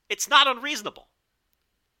 It's not unreasonable.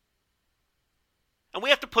 And we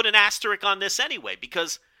have to put an asterisk on this anyway,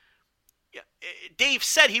 because Dave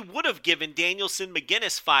said he would have given Danielson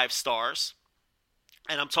McGuinness 5 stars.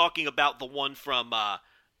 And I'm talking about the one from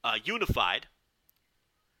Unified.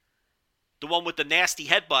 The one with the nasty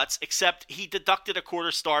headbutts, except he deducted a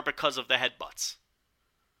 1/4 star because of the headbutts.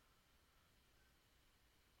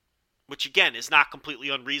 Which, again, is not completely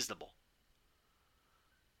unreasonable.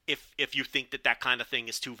 If you think that kind of thing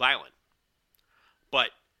is too violent.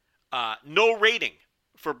 But no rating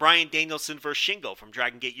for Bryan Danielson versus Shingo from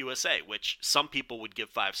Dragon Gate USA, which some people would give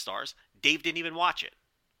 5 stars. Dave didn't even watch it.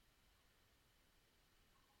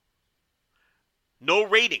 No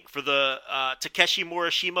rating for the Takeshi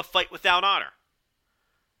Morishima Fight Without Honor.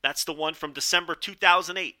 That's the one from December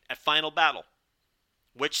 2008 at Final Battle,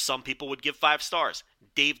 which some people would give 5 stars.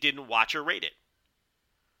 Dave didn't watch or rate it.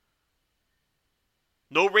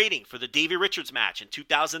 No rating for the Davey Richards match in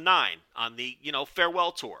 2009 on the,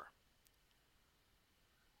 Farewell Tour.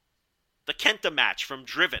 the Kenta match from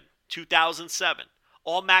Driven, 2007.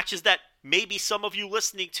 All matches that maybe some of you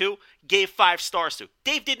listening to gave 5 stars to.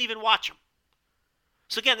 Dave didn't even watch them.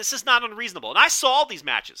 So again, this is not unreasonable. And I saw all these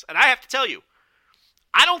matches, and I have to tell you,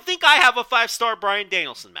 I don't think I have a 5-star Bryan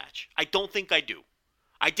Danielson match. I don't think I do.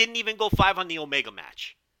 I didn't even go 5 on the Omega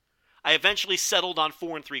match. I eventually settled on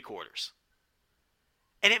 4 3/4.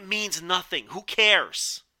 And it means nothing. Who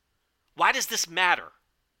cares? Why does this matter?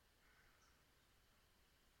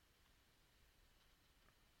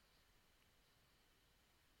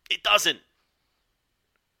 It doesn't.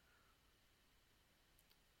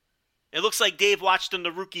 It looks like Dave watched the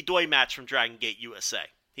Naruki Doi match from Dragon Gate USA.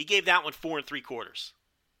 He gave that one 4 3/4.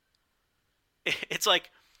 It's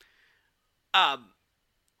like,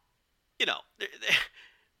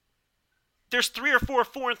 there's 3 or 4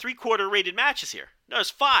 4 3/4 rated matches here. No, there's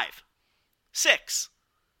 5, 6.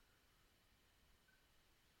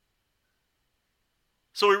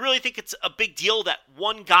 So we really think it's a big deal that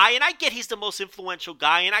one guy, and I get he's the most influential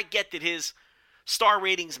guy, and I get that his star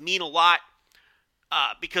ratings mean a lot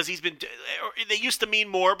because they used to mean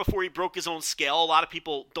more before he broke his own scale. A lot of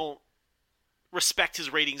people don't respect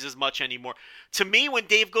his ratings as much anymore. To me, when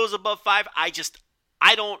Dave goes above 5,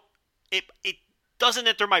 it doesn't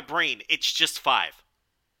enter my brain. It's just 5.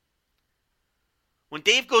 When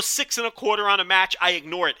Dave goes 6 1/4 on a match, I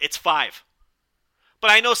ignore it. It's 5. But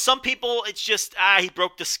I know some people, it's just, he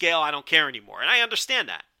broke the scale, I don't care anymore. And I understand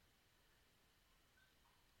that.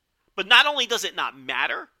 But not only does it not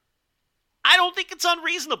matter, I don't think it's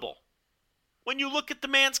unreasonable. When you look at the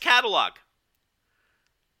man's catalog,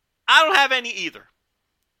 I don't have any either.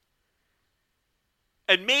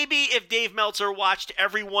 And maybe if Dave Meltzer watched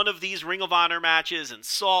every one of these Ring of Honor matches and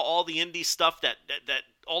saw all the indie stuff that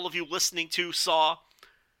all of you listening to saw,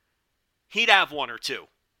 he'd have 1 or 2.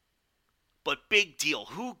 But big deal.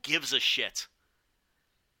 Who gives a shit?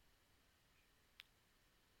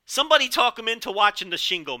 Somebody talk him into watching the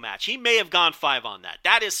Shingo match. He may have gone 5 on that.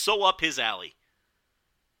 That is so up his alley.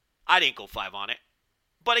 I didn't go 5 on it.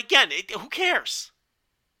 But again, who cares?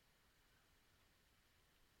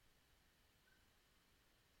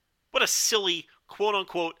 What a silly,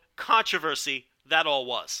 quote-unquote, controversy that all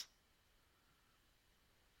was.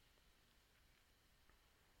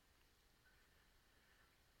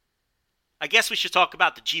 I guess we should talk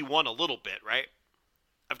about the G1 a little bit, right?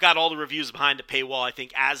 I've got all the reviews behind the paywall, I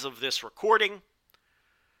think, as of this recording.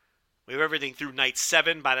 We have everything through night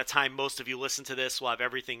 7. By the time most of you listen to this, we'll have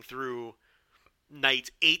everything through night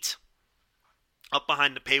 8. Up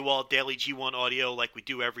behind the paywall, daily G1 audio like we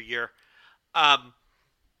do every year.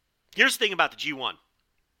 Here's the thing about the G1.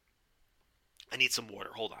 I need some water.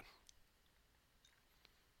 Hold on.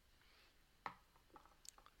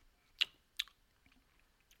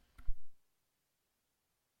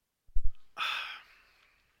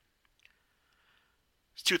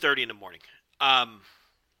 It's 2:30 in the morning.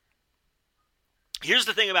 Here's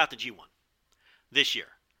the thing about the G1 this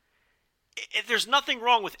year. There's nothing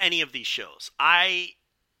wrong with any of these shows. I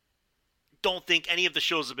don't think any of the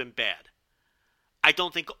shows have been bad. I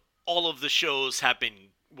don't think all of the shows have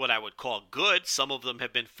been what I would call good. Some of them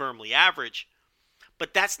have been firmly average.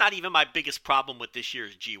 But that's not even my biggest problem with this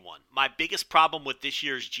year's G1. My biggest problem with this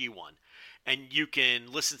year's G1, and you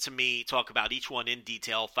can listen to me talk about each one in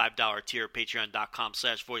detail, $5 tier,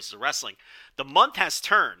 patreon.com/voices of wrestling. The month has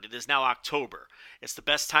turned. It is now October. It's the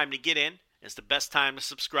best time to get in. It's the best time to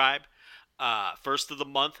subscribe. First of the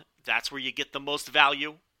month, that's where you get the most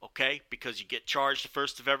value, okay? Because you get charged the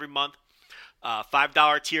first of every month.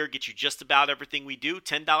 $5 tier gets you just about everything we do.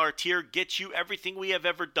 $10 tier gets you everything we have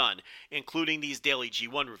ever done, including these daily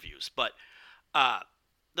G1 reviews. But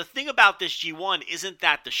the thing about this G1 isn't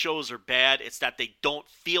that the shows are bad. It's that they don't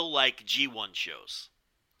feel like G1 shows.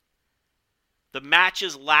 The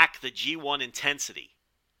matches lack the G1 intensity.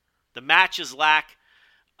 The matches lack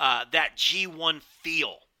that G1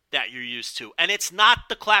 feel that you're used to. And it's not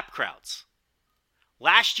the clap crowds.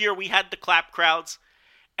 Last year we had the clap crowds,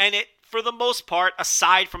 and it, for the most part,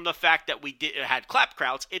 aside from the fact that we had clap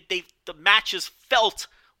crowds, the matches felt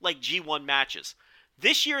like G1 matches.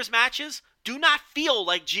 This year's matches do not feel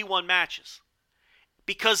like G1 matches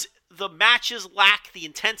because the matches lack the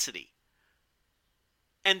intensity.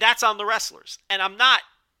 And that's on the wrestlers. And I'm not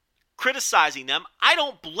criticizing them. I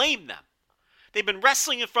don't blame them. They've been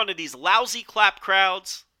wrestling in front of these lousy clap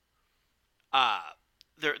crowds.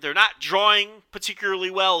 They're not drawing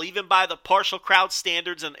particularly well, even by the partial crowd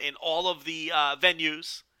standards in all of the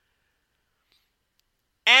venues.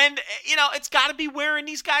 And, it's got to be wearing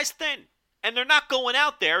these guys thin. And they're not going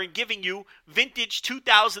out there and giving you vintage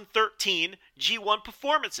 2013 G1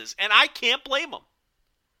 performances. And I can't blame them.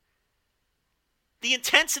 The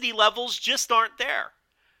intensity levels just aren't there.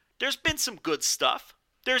 There's been some good stuff.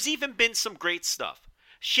 There's even been some great stuff.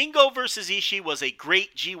 Shingo versus Ishii was a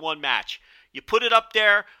great G1 match. You put it up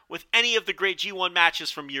there with any of the great G1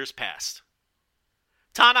 matches from years past.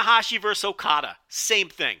 Tanahashi versus Okada, same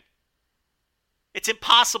thing. It's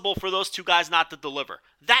impossible for those two guys not to deliver.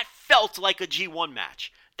 That felt like a G1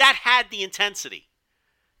 match. That had the intensity.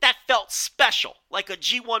 That felt special, like a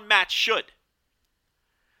G1 match should.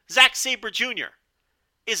 Zack Sabre Jr.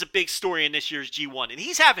 is a big story in this year's G1, and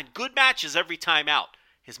he's having good matches every time out.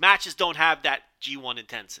 His matches don't have that G1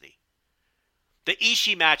 intensity. The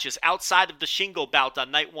Ishii matches outside of the Shingo bout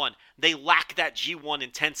on night one, they lack that G1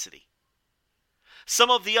 intensity. Some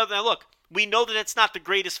of the other, now look, we know that it's not the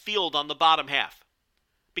greatest field on the bottom half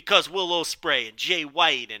because Will Ospreay and Jay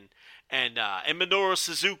White and Minoru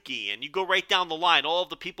Suzuki, and you go right down the line, all of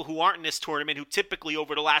the people who aren't in this tournament who typically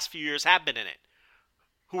over the last few years have been in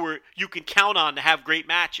it, you can count on to have great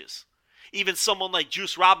matches. Even someone like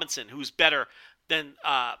Juice Robinson, who's better than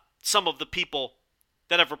some of the people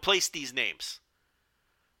that have replaced these names.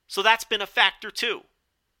 So that's been a factor too.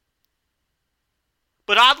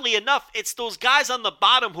 But oddly enough, it's those guys on the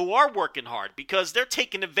bottom who are working hard because they're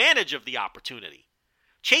taking advantage of the opportunity.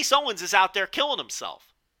 Chase Owens is out there killing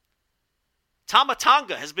himself. Tama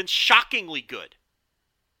Tonga has been shockingly good.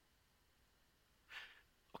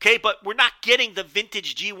 Okay, but we're not getting the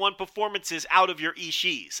vintage G1 performances out of your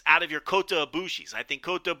Ishiis, out of your Kota Ibushis. I think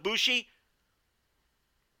Kota Ibushi,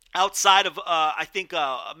 outside of,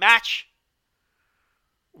 a match,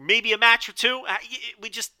 maybe a match or two, we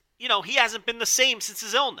just, he hasn't been the same since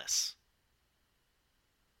his illness.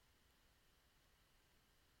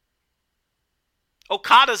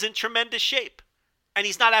 Okada's in tremendous shape. And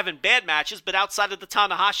he's not having bad matches, but outside of the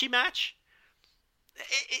Tanahashi match,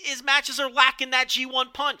 his matches are lacking that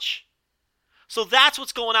G1 punch. So that's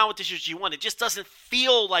what's going on with this year's G1. It just doesn't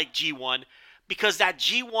feel like G1 because that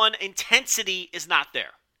G1 intensity is not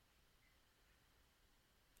there.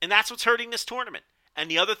 And that's what's hurting this tournament. And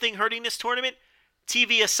the other thing hurting this tournament,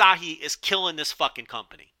 TV Asahi is killing this fucking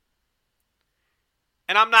company.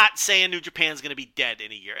 And I'm not saying New Japan's going to be dead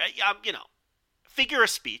in a year. Figure of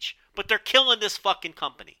speech, but they're killing this fucking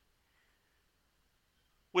company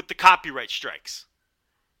with the copyright strikes.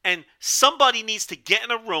 And somebody needs to get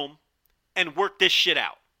in a room and work this shit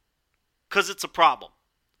out because it's a problem.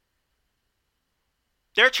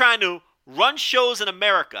 They're trying to run shows in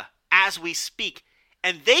America as we speak,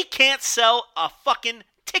 and they can't sell a fucking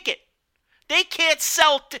ticket. They can't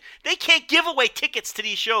they can't give away tickets to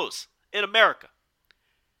these shows in America.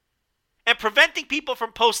 And preventing people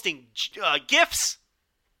from posting GIFs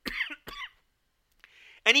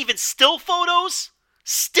and even still photos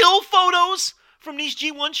from these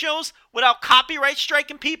G1 shows without copyright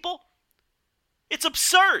striking people. It's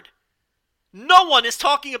absurd. No one is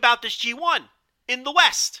talking about this G1 in the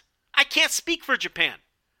West. I can't speak for Japan.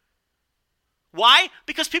 Why?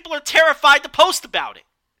 Because people are terrified to post about it.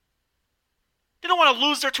 They don't want to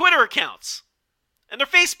lose their Twitter accounts and their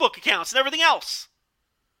Facebook accounts and everything else.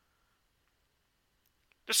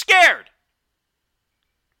 They're scared.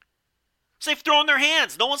 So they've thrown their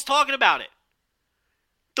hands. No one's talking about it.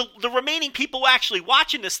 The remaining people actually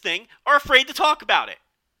watching this thing are afraid to talk about it.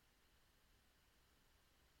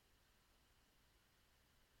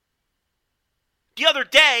 The other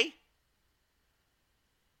day,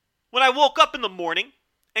 when I woke up in the morning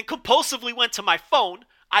and compulsively went to my phone,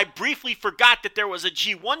 I briefly forgot that there was a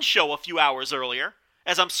G1 show a few hours earlier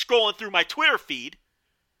as I'm scrolling through my Twitter feed.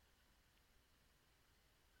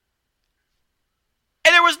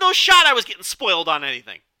 And there was no shot I was getting spoiled on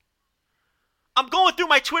anything. I'm going through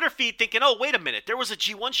my Twitter feed thinking, oh, wait a minute, there was a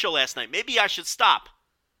G1 show last night. Maybe I should stop.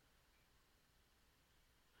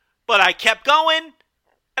 But I kept going,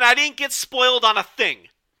 and I didn't get spoiled on a thing.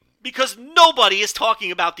 Because nobody is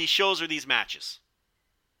talking about these shows or these matches.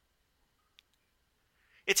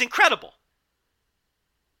 It's incredible.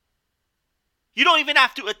 You don't even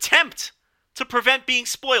have to attempt to prevent being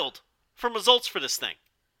spoiled from results for this thing.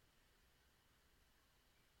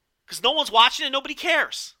 Because no one's watching and nobody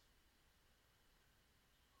cares.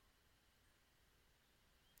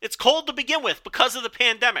 It's cold to begin with because of the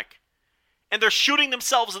pandemic. And they're shooting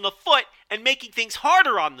themselves in the foot and making things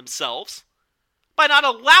harder on themselves by not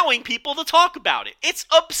allowing people to talk about it. It's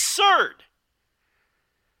absurd.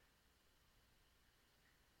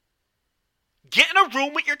 Get in a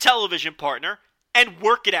room with your television partner and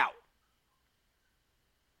work it out.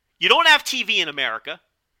 You don't have TV in America.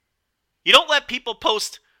 You don't let people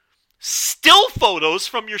post still photos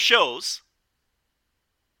from your shows.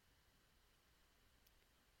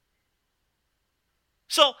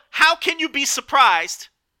 So how can you be surprised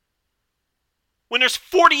when there's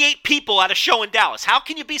 48 people at a show in Dallas? How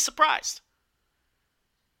can you be surprised?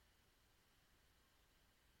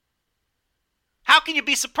 How can you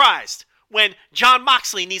be surprised when John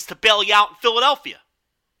Moxley needs to bail you out in Philadelphia?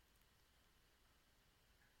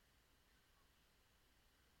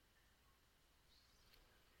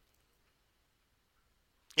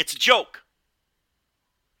 It's a joke.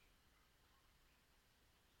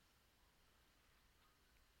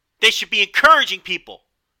 They should be encouraging people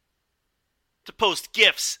to post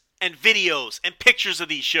GIFs and videos and pictures of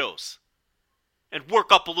these shows and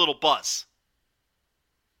work up a little buzz.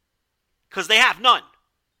 Because they have none.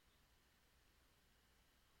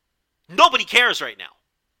 Nobody cares right now.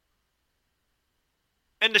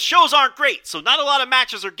 And the shows aren't great, so not a lot of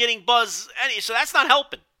matches are getting buzz, so that's not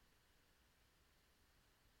helping.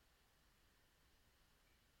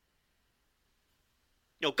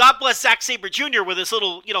 God bless Zack Sabre Jr. with his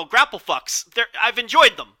little, grapple fucks. I've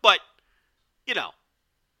enjoyed them, but,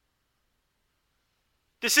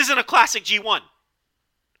 this isn't a classic G1.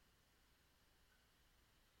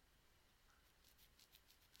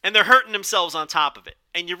 And they're hurting themselves on top of it.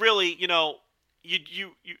 And you really,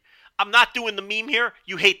 I'm not doing the meme here.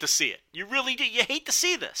 You hate to see it. You really do. You hate to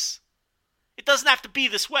see this. It doesn't have to be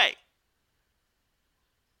this way.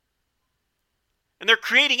 And they're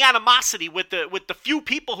creating animosity with the few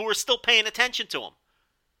people who are still paying attention to them.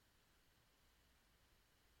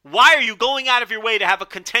 Why are you going out of your way to have a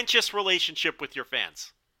contentious relationship with your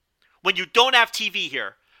fans? When you don't have TV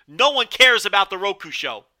here, no one cares about the Roku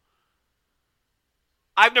show.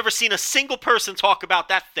 I've never seen a single person talk about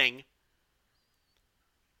that thing.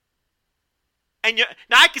 And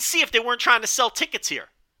now I could see if they weren't trying to sell tickets here.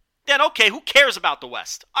 Then okay, who cares about the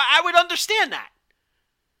West? I would understand that.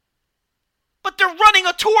 But they're running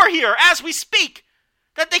a tour here as we speak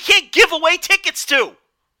that they can't give away tickets to.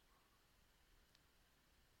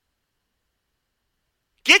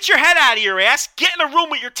 Get your head out of your ass, get in a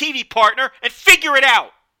room with your TV partner, and figure it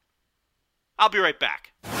out. I'll be right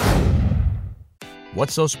back.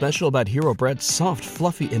 What's so special about Hero Bread's soft,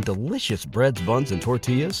 fluffy, and delicious breads, buns, and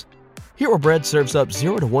tortillas? Hero Bread serves up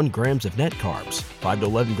 0 to 1 grams of net carbs, 5 to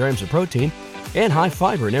 11 grams of protein, and high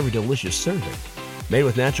fiber in every delicious serving. Made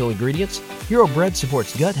with natural ingredients, Hero Bread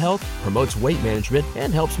supports gut health, promotes weight management,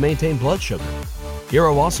 and helps maintain blood sugar.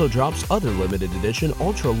 Hero also drops other limited edition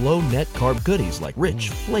ultra-low net carb goodies like rich,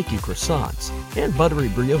 flaky croissants and buttery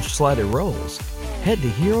brioche slider rolls. Head to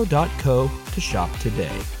hero.co to shop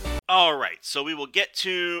today. All right, so we will get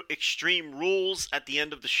to Extreme Rules at the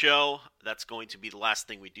end of the show. That's going to be the last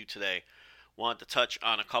thing we do today. Want to touch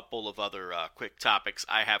on a couple of other quick topics.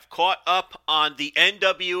 I have caught up on the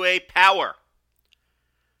NWA Power.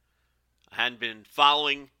 I hadn't been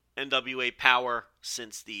following NWA Power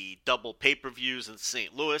since the double pay-per-views in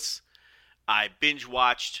St. Louis. I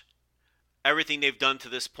binge-watched everything they've done to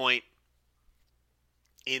this point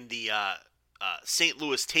in the St.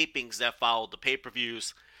 Louis tapings that followed the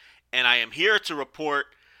pay-per-views. And I am here to report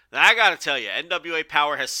that I got to tell you, NWA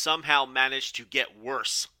Power has somehow managed to get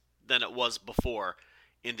worse than it was before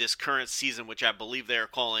in this current season, which I believe they are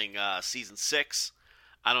calling Season 6.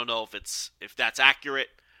 I don't know if that's accurate.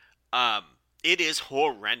 It is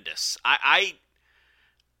horrendous.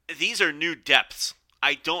 These are new depths.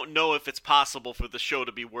 I don't know if it's possible for the show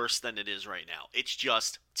to be worse than it is right now. It's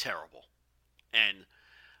just terrible. And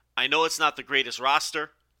I know it's not the greatest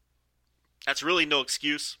roster. That's really no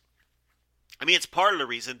excuse. I mean, it's part of the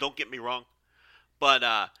reason, don't get me wrong. But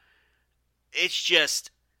it's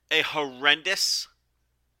just a horrendous,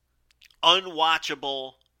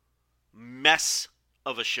 unwatchable mess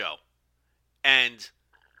of a show. And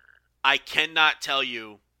I cannot tell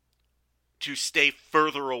you to stay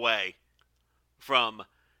further away from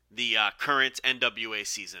the current NWA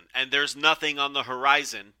season. And there's nothing on the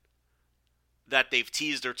horizon that they've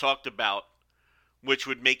teased or talked about which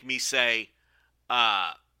would make me say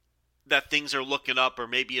that things are looking up or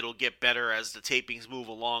maybe it'll get better as the tapings move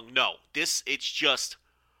along. No, it's just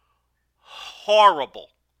horrible.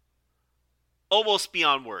 Almost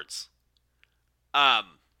beyond words. I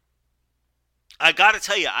gotta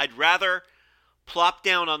tell you, I'd rather plop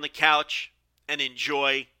down on the couch and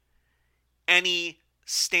enjoy any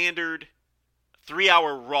standard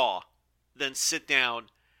 3-hour Raw than sit down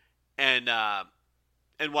and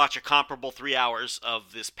watch a comparable 3 hours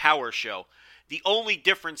of this Power show. The only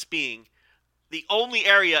difference being, the only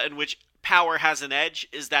area in which Power has an edge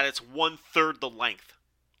is that it's 1/3 the length.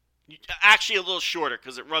 Actually a little shorter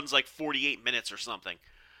because it runs like 48 minutes or something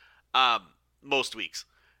most weeks.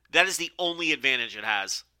 That is the only advantage it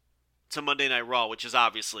has to Monday Night Raw, which is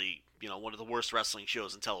obviously, one of the worst wrestling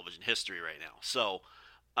shows in television history right now. So,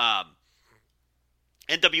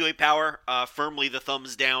 NWA Power, firmly the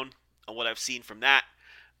thumbs down on what I've seen from that.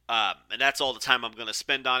 And that's all the time I'm going to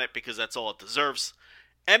spend on it because that's all it deserves.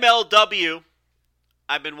 MLW,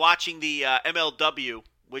 I've been watching the MLW,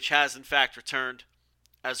 which has in fact returned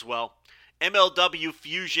as well. MLW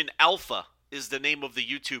Fusion Alpha is the name of the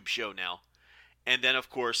YouTube show now. And then, of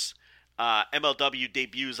course, MLW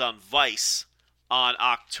debuts on Vice on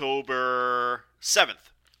October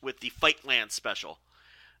 7th with the Fightland special.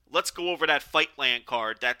 Let's go over that Fightland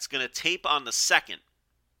card. That's going to tape on the 2nd.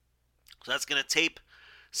 So that's going to tape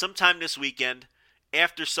sometime this weekend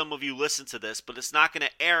after some of you listen to this, but it's not going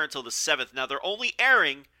to air until the 7th. Now, they're only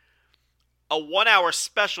airing a 1-hour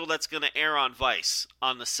special that's going to air on Vice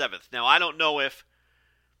on the 7th. Now, I don't know if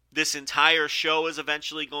this entire show is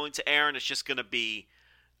eventually going to air and it's just going to be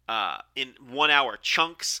in 1-hour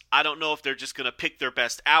chunks. I don't know if they're just going to pick their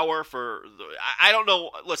best hour for... I don't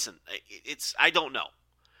know. Listen, I don't know.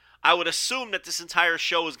 I would assume that this entire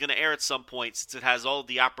show is going to air at some point since it has all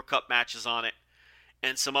the Opera Cup matches on it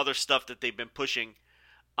and some other stuff that they've been pushing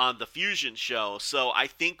on the Fusion show. So I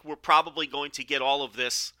think we're probably going to get all of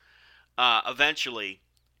this eventually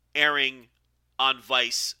airing on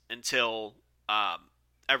Vice until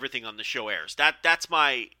everything on the show airs. That's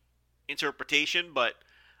my interpretation, but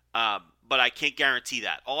I can't guarantee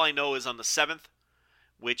that. All I know is on the 7th,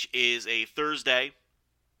 which is a Thursday,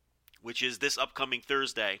 which is this upcoming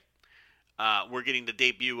Thursday, we're getting the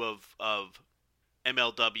debut of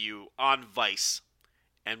MLW on Vice,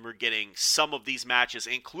 and we're getting some of these matches,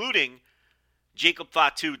 including Jacob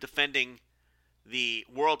Fatu defending the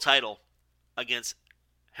world title against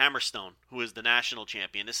Hammerstone, who is the national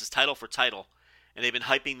champion. This is title for title, and they've been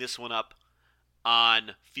hyping this one up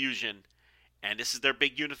on Fusion, and this is their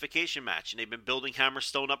big unification match, and they've been building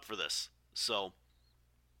Hammerstone up for this. So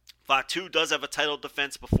Fatu does have a title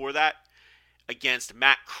defense before that against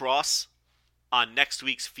Matt Cross on next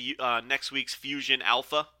week's Fusion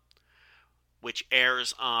Alpha, which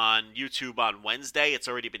airs on YouTube on Wednesday. It's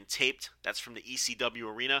already been taped. That's from the ECW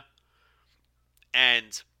arena.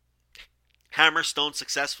 And Hammerstone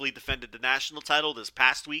successfully defended the national title this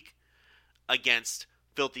past week against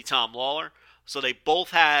Filthy Tom Lawler. So they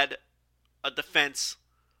both had a defense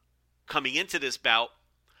coming into this bout.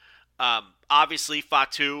 Obviously,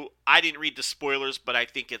 Fatu, I didn't read the spoilers, but I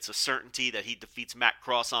think it's a certainty that he defeats Matt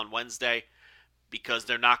Cross on Wednesday because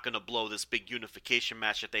they're not going to blow this big unification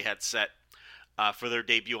match that they had set for their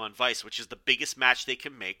debut on Vice, which is the biggest match they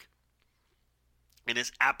can make and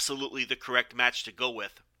is absolutely the correct match to go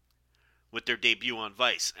with their debut on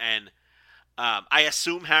Vice. And I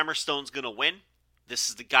assume Hammerstone's going to win. This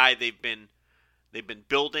is the guy they've been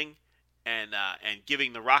building and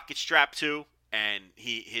giving the rocket strap to, and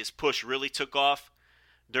his push really took off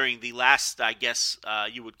during the last, I guess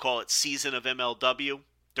you would call it, season of MLW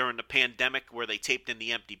during the pandemic where they taped in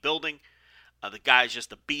the empty building. The guy's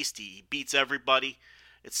just a beast. He beats everybody.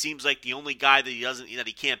 It seems like the only guy that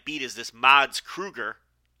he can't beat is this Mads Kruger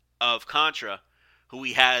of Contra, who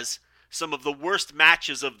he has some of the worst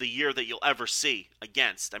matches of the year that you'll ever see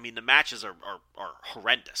against. I mean, the matches are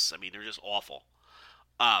horrendous. I mean, they're just awful.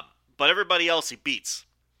 But everybody else he beats.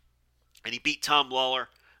 And he beat Tom Lawler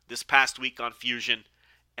this past week on Fusion.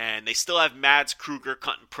 And they still have Mads Kruger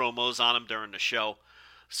cutting promos on him during the show.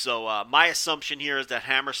 So my assumption here is that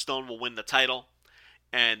Hammerstone will win the title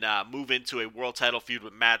and move into a world title feud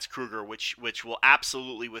with Mads Kruger, which will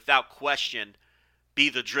absolutely, without question, be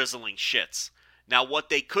the drizzling shits. Now, what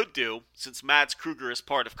they could do, since Mads Kruger is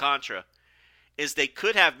part of Contra, is they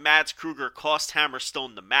could have Mads Kruger cost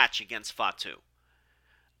Hammerstone the match against Fatu.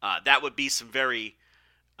 That would be some very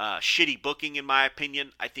shitty booking, in my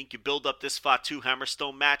opinion. I think you build up this Fatu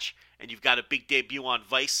Hammerstone match, and you've got a big debut on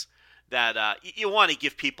Vice that you want to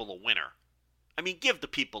give people a winner. I mean, give the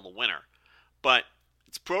people a winner. But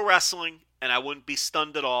it's pro wrestling, and I wouldn't be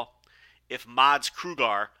stunned at all if Mads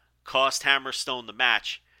Kruger cost Hammerstone the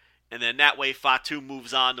match. And then that way Fatu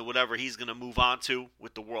moves on to whatever he's going to move on to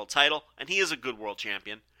with the world title. And he is a good world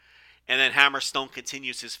champion. And then Hammerstone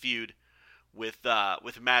continues his feud with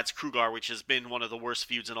Mads Kruger, which has been one of the worst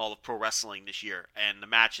feuds in all of pro wrestling this year. And the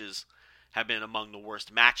matches have been among the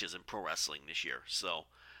worst matches in pro wrestling this year. So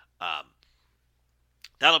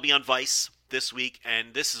that'll be on Vice this week.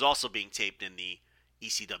 And this is also being taped in the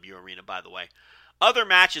ECW arena, by the way. Other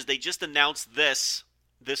matches, they just announced this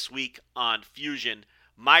week on Fusion.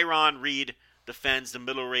 Myron Reed defends the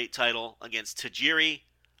middleweight title against Tajiri,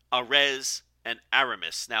 Arez, and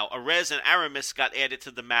Aramis. Now, Arez and Aramis got added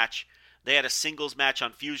to the match. They had a singles match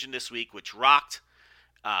on Fusion this week, which rocked.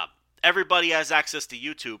 Everybody has access to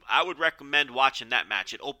YouTube. I would recommend watching that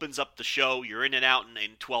match. It opens up the show. You're in and out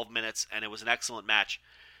in 12 minutes, and it was an excellent match.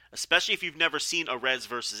 especially if you've never seen Arez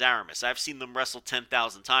versus Aramis. I've seen them wrestle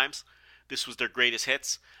 10,000 times. This was their greatest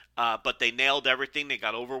hits, but they nailed everything. They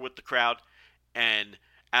got over with the crowd, and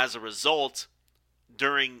as a result,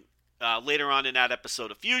 during later on in that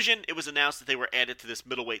episode of Fusion, it was announced that they were added to this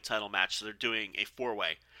middleweight title match, so they're doing a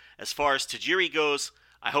 4-way. As far as Tajiri goes,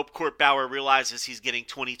 I hope Court Bauer realizes he's getting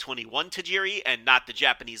 2021 Tajiri and not the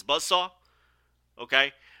Japanese buzzsaw.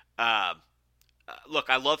 Okay? Look,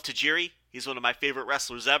 I love Tajiri. He's one of my favorite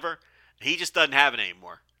wrestlers ever. He just doesn't have it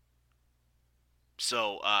anymore.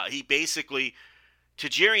 So he basically,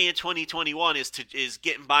 Tajiri in 2021 is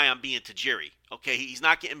getting by on being Tajiri. Okay, he's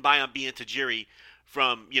not getting by on being Tajiri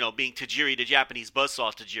from being Tajiri to Japanese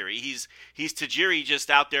buzzsaw Tajiri. He's Tajiri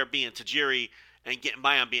just out there being Tajiri and getting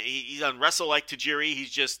by on being. He doesn't wrestle like Tajiri. He's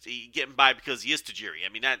just getting by because he is Tajiri.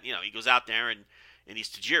 I mean that he goes out there and he's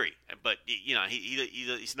Tajiri, but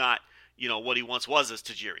he's not what he once was as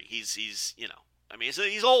Tajiri. He's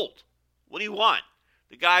old. What do you want?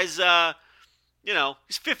 The guy's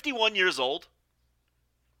he's 51 years old.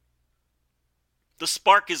 The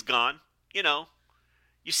spark is gone.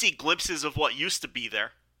 You see glimpses of what used to be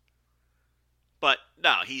there. But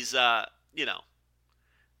no, he's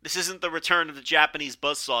this isn't the return of the Japanese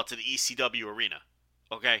buzzsaw to the ECW arena.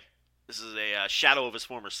 Okay? This is a shadow of his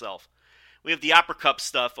former self. We have the Opera Cup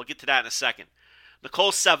stuff. I'll get to that in a second.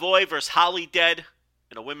 Nicole Savoy versus Holly Dead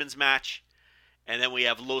in a women's match. And then we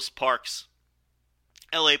have Los Parks,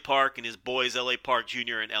 L.A. Park and his boys, L.A. Park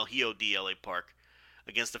Jr. and El Hijo de L.A. Park,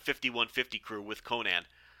 against the 5150 crew with Conan.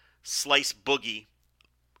 Slice Boogie,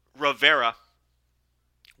 Rivera,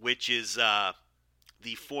 which is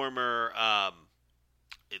the former,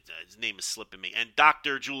 his name is slipping me, and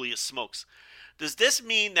Dr. Julius Smokes. Does this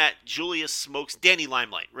mean that Julius Smokes, Danny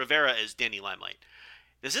Limelight, Rivera is Danny Limelight.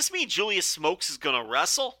 Does this mean Julius Smokes is going to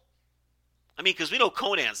wrestle? I mean, because we know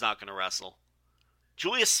Conan's not going to wrestle.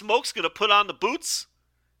 Julius Smokes going to put on the boots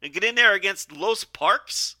and get in there against Los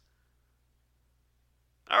Parks?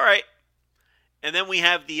 All right. And then we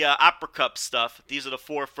have the Opera Cup stuff. These are the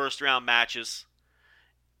 4 first-round matches.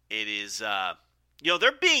 It is,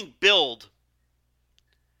 they're being billed,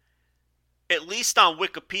 at least on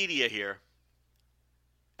Wikipedia here,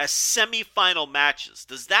 as semifinal matches.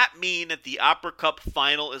 Does that mean that the Opera Cup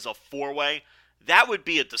final is a 4-way? That would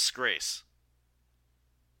be a disgrace.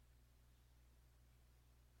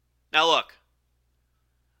 Now look,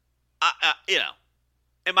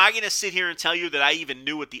 am I going to sit here and tell you that I even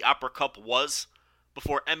knew what the Opera Cup was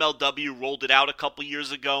before MLW rolled it out a couple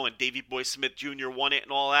years ago and Davey Boy Smith Jr. won it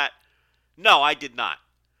and all that? No, I did not.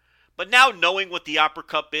 But now knowing what the Opera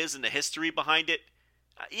Cup is and the history behind it,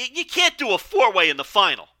 you can't do a 4-way in the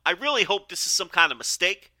final. I really hope this is some kind of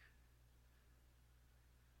mistake.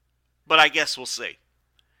 But I guess we'll see.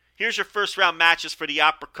 Here's your first round matches for the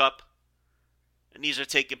Opera Cup. And these are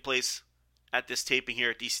taking place at this taping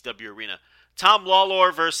here at DCW Arena. Tom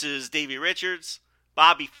Lawlor versus Davey Richards.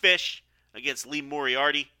 Bobby Fish against Lee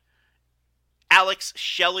Moriarty. Alex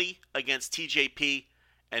Shelley against TJP.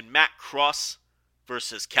 And Matt Cross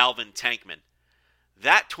versus Calvin Tankman.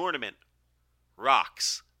 That tournament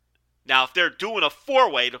rocks. Now, if they're doing a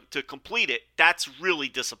 4-way to complete it, that's really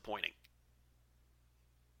disappointing.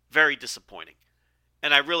 Very disappointing.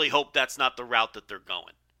 And I really hope that's not the route that they're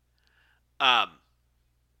going.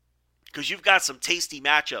 Because you've got some tasty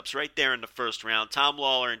matchups right there in the first round. Tom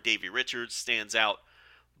Lawler and Davey Richards stands out.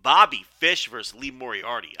 Bobby Fish versus Lee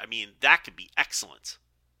Moriarty. I mean, that could be excellent.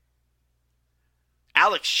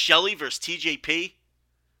 Alex Shelley versus TJP.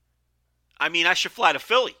 I mean, I should fly to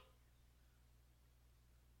Philly.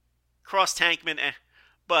 Cross Tankman,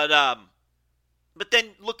 But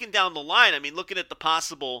then looking down the line, I mean, looking at the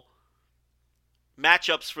possible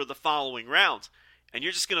matchups for the following rounds, and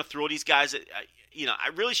you're just going to throw these guys at, I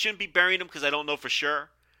really shouldn't be burying them because I don't know for sure,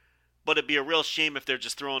 but it'd be a real shame if they're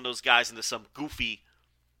just throwing those guys into some goofy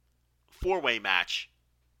 4-way match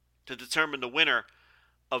to determine the winner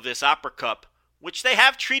of this Opera Cup, which they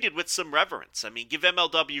have treated with some reverence. I mean, give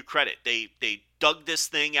MLW credit. They dug this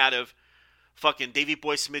thing out of fucking Davey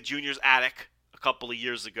Boy Smith Jr.'s attic a couple of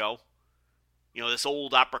years ago. This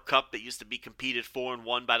old Opera Cup that used to be competed for and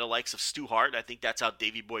won by the likes of Stu Hart. I think that's how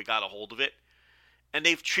Davey Boy got a hold of it. And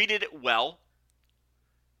they've treated it well.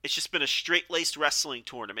 It's just been a straight-laced wrestling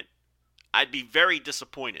tournament. I'd be very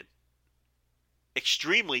disappointed,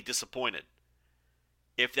 extremely disappointed,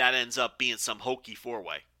 if that ends up being some hokey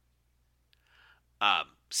 4-way.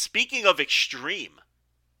 Speaking of extreme,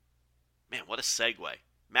 man, what a segue.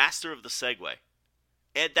 Master of the segue.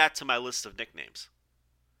 Add that to my list of nicknames.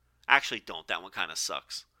 Actually, don't. That one kind of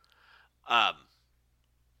sucks.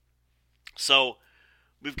 So,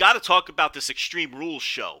 we've got to talk about this Extreme Rules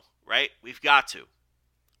show, right? We've got to.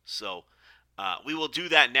 So we will do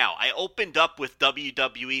that now. I opened up with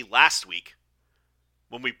WWE last week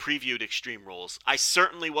when we previewed Extreme Rules. I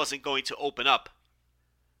certainly wasn't going to open up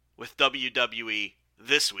with WWE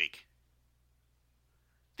this week.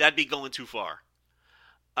 That'd be going too far.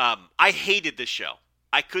 I hated this show.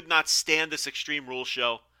 I could not stand this Extreme Rules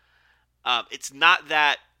show. It's not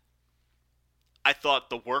that I thought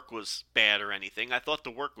the work was bad or anything. I thought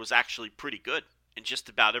the work was actually pretty good in just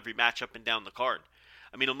about every match up and down the card.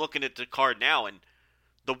 I mean, I'm looking at the card now, and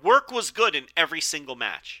the work was good in every single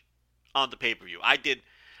match on the pay-per-view.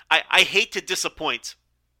 I hate to disappoint,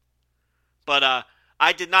 but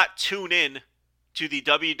I did not tune in to the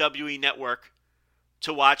WWE Network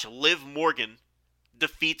to watch Liv Morgan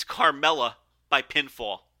defeat Carmella by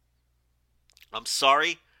pinfall. I'm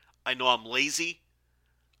sorry. I know I'm lazy.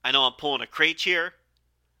 I know I'm pulling a crate here,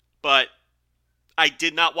 but I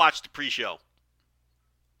did not watch the pre-show.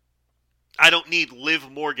 I don't need Liv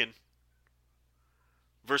Morgan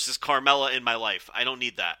versus Carmella in my life. I don't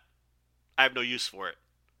need that. I have no use for it.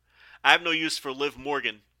 I have no use for Liv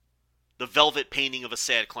Morgan, the velvet painting of a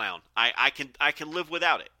sad clown. I can live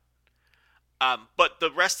without it. But the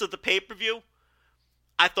rest of the pay-per-view,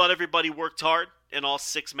 I thought everybody worked hard in all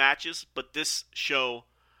 6 matches, but this show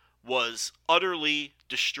was utterly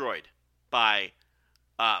destroyed by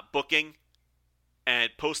booking and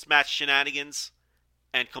post-match shenanigans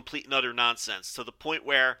and complete and utter nonsense, to the point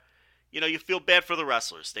where, you feel bad for the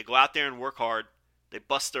wrestlers. They go out there and work hard. They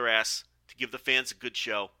bust their ass to give the fans a good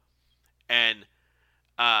show. And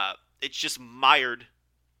it's just mired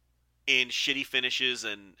in shitty finishes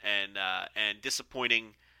and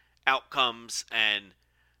disappointing outcomes and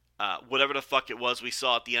whatever the fuck it was we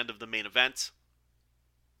saw at the end of the main event.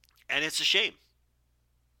 And it's a shame.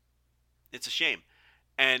 It's a shame.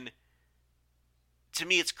 And to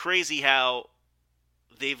me, it's crazy how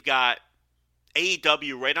they've got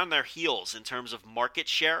AEW right on their heels in terms of market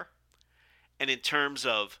share and in terms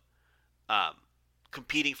of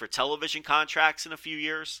competing for television contracts in a few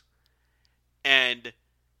years. And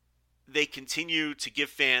they continue to give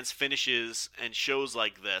fans finishes and shows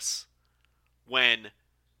like this when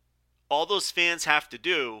all those fans have to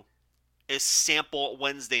do is sample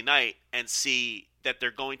Wednesday night and see that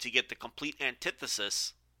they're going to get the complete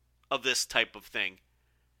antithesis of this type of thing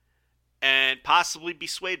and possibly be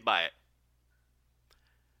swayed by it.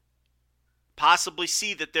 Possibly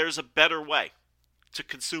see that there's a better way to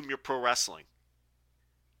consume your pro wrestling,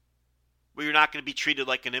 where you're not going to be treated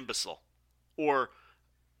like an imbecile. Or,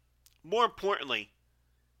 more importantly,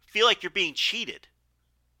 feel like you're being cheated.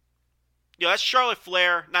 That's Charlotte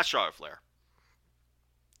Flair, not Charlotte Flair.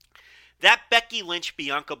 That Becky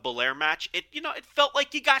Lynch-Bianca Belair match, it felt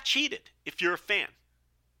like you got cheated if you're a fan.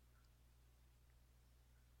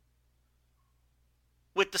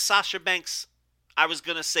 With the Sasha Banks, I was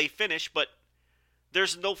going to say finish, but there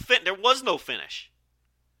was no finish.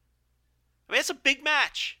 I mean, it's a big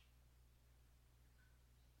match.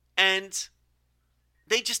 And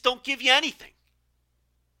they just don't give you anything.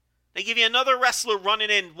 They give you another wrestler running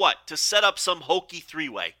in, to set up some hokey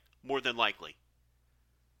 3-way, more than likely.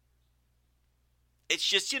 It's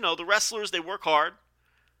just, the wrestlers, they work hard.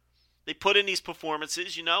 They put in these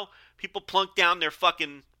performances, People plunk down their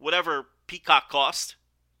fucking whatever Peacock cost,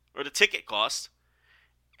 or the ticket cost,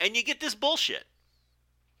 and you get this bullshit.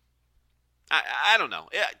 I don't know.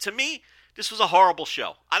 To me, this was a horrible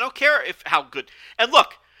show. I don't care how good. And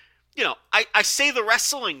look, I say the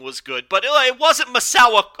wrestling was good, but it wasn't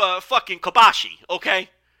Misawa fucking Kobashi, okay?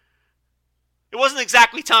 It wasn't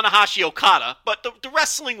exactly Tanahashi Okada, but the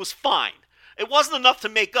wrestling was fine. It wasn't enough to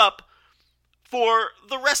make up for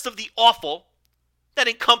the rest of the awful that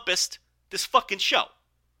encompassed this fucking show.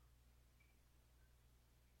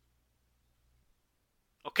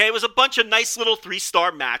 Okay, it was a bunch of nice little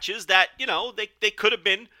 3-star matches that, they could have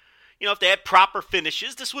been, if they had proper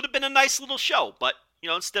finishes, this would have been a nice little show. But,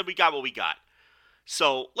 instead we got what we got.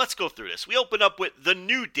 So, let's go through this. We open up with The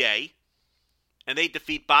New Day, and they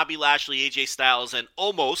defeat Bobby Lashley, AJ Styles, and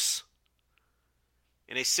Omos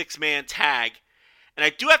in a 6-man tag. And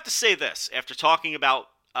I do have to say this, after talking about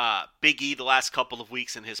Big E the last couple of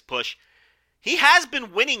weeks in his push, he has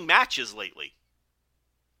been winning matches lately.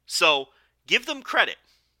 So, give them credit.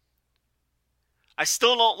 I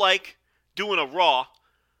still don't like doing a Raw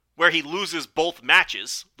where he loses both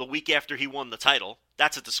matches the week after he won the title.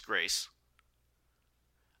 That's a disgrace.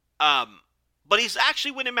 But he's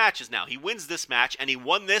actually winning matches now. He wins this match, and he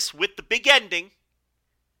won this with the big ending.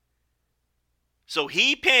 So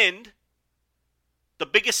he pinned the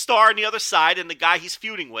biggest star on the other side and the guy he's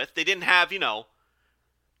feuding with. They didn't have,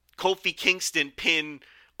 Kofi Kingston pin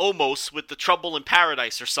Omos with the Trouble in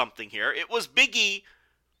Paradise or something here. It was Big E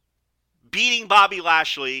beating Bobby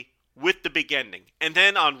Lashley with the big ending. And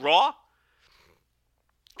then on Raw,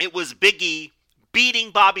 it was Big E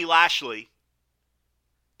beating Bobby Lashley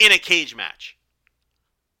in a cage match.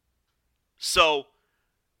 So,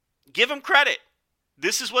 give him credit.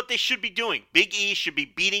 This is what they should be doing. Big E should be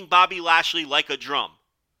beating Bobby Lashley like a drum.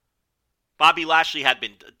 Bobby Lashley had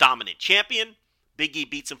been a dominant champion. Big E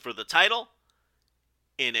beats him for the title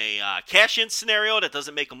in a cash-in scenario that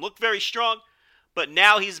doesn't make him look very strong. But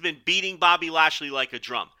now he's been beating Bobby Lashley like a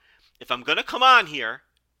drum. If I'm going to come on here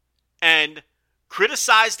and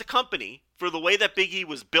criticize the company for the way that Big E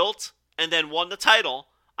was built and then won the title,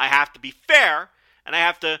 I have to be fair and I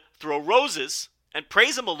have to throw roses and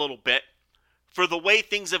praise him a little bit for the way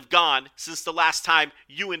things have gone since the last time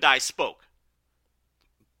you and I spoke.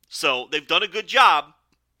 So they've done a good job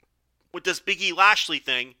with this Big E Lashley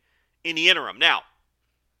thing in the interim. Now,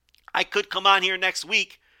 I could come on here next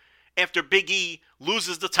week after Big E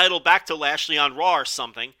loses the title back to Lashley on Raw or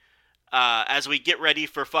something, as we get ready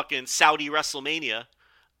for fucking Saudi WrestleMania,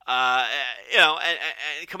 and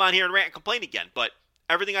come on here and rant and complain again. But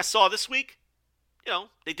everything I saw this week,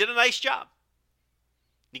 they did a nice job.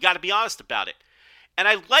 You got to be honest about it. And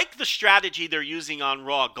I like the strategy they're using on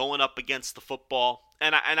Raw going up against the football.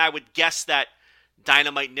 And I would guess that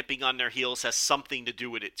Dynamite nipping on their heels has something to do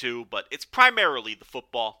with it too. But it's primarily the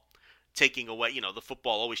football taking away. The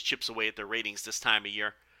football always chips away at their ratings this time of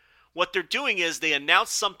year. What they're doing is they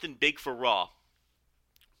announced something big for Raw,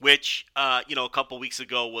 which, a couple weeks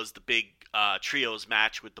ago was the big trios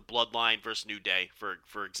match with the Bloodline versus New Day,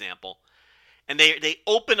 for example. And they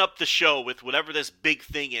open up the show with whatever this big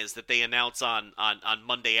thing is that they announce on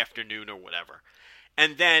Monday afternoon or whatever.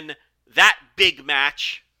 And then that big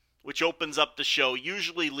match, which opens up the show,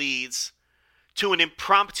 usually leads to an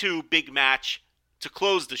impromptu big match to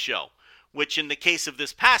close the show, which in the case of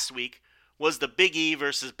this past week was the Big E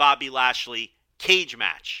versus Bobby Lashley cage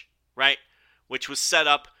match, right? Which was set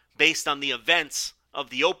up based on the events of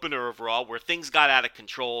the opener of Raw, where things got out of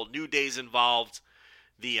control, New Day's involved,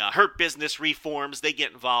 the Hurt Business reforms, they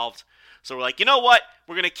get involved. So we're like, you know what?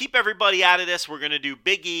 We're going to keep everybody out of this. We're going to do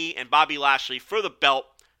Big E and Bobby Lashley for the belt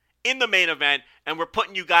in the main event, and we're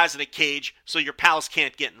putting you guys in a cage so your pals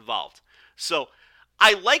can't get involved. So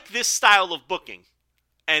I like this style of booking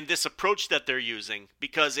and this approach that they're using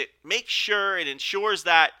because it makes sure, it ensures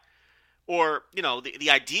that, or,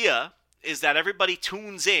 the idea is that everybody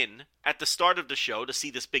tunes in at the start of the show to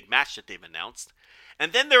see this big match that they've announced,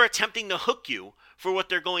 and then they're attempting to hook you for what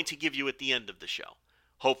they're going to give you at the end of the show.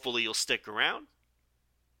 Hopefully you'll stick around.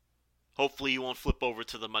 Hopefully you won't flip over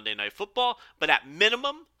to the Monday Night Football, but at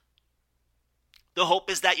minimum, the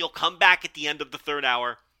hope is that you'll come back at the end of the third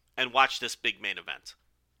hour and watch this big main event.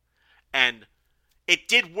 And it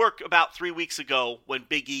did work about 3 weeks ago when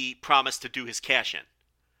Big E promised to do his cash-in,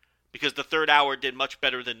 because the third hour did much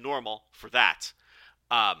better than normal for that.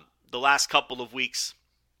 The last couple of weeks,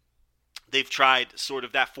 they've tried sort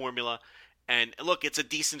of that formula, and look, it's a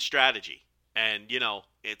decent strategy. And, we know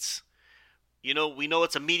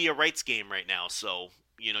it's a media rights game right now, so,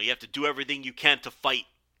 you have to do everything you can to fight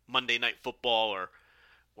Monday Night Football or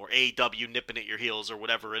AEW nipping at your heels or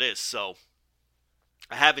whatever it is. So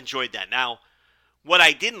I have enjoyed that. Now, what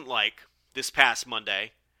I didn't like this past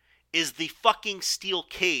Monday is the fucking steel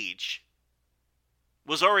cage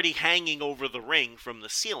was already hanging over the ring from the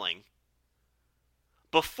ceiling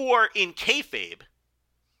before, in kayfabe,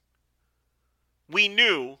 we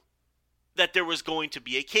knew that there was going to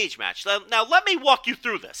be a cage match. Now, let me walk you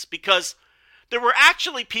through this, because there were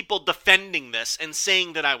actually people defending this and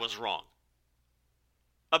saying that I was wrong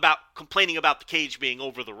about complaining about the cage being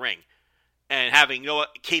over the ring and having no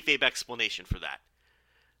kayfabe explanation for that.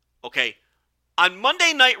 Okay, on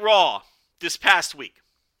Monday Night Raw this past week,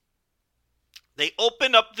 they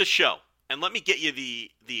opened up the show, and let me get you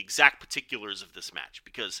the exact particulars of this match,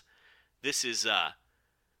 because this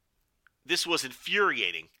was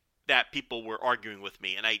infuriating that people were arguing with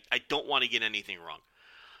me, and I don't want to get anything wrong.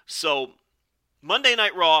 So, Monday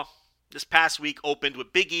Night Raw this past week opened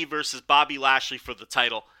with Big E versus Bobby Lashley for the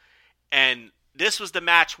title, and this was the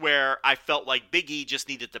match where I felt like Big E just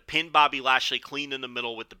needed to pin Bobby Lashley clean in the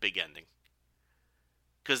middle with the big ending.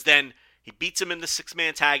 Because then he beats him in the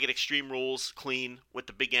six-man tag at Extreme Rules clean with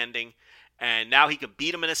the big ending, and now he could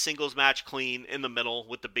beat him in a singles match clean in the middle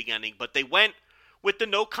with the big ending. But they went with the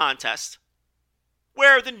no contest,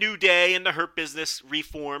 where the New Day and the Hurt Business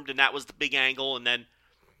reformed, and that was the big angle. And then,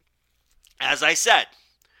 as I said,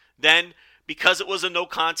 then because it was a no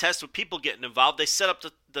contest with people getting involved, they set up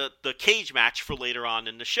the cage match for later on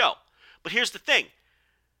in the show. But here's the thing.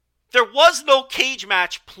 There was no cage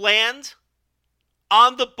match planned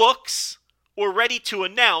on the books or ready to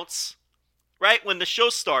announce right, when the show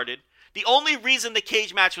started, the only reason the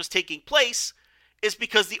cage match was taking place is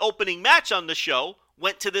because the opening match on the show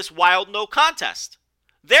went to this wild no contest.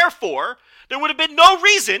 Therefore, there would have been no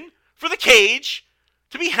reason for the cage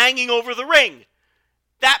to be hanging over the ring.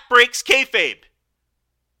 That breaks kayfabe.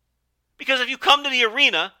 Because if you come to the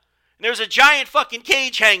arena and there's a giant fucking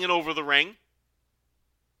cage hanging over the ring,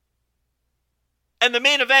 and the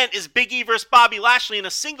main event is Big E versus Bobby Lashley in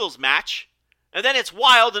a singles match, and then it's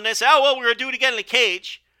wild and they say, oh, well, we're going to do it again in the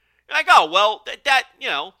cage. You're like, oh, well, the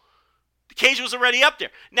cage was already up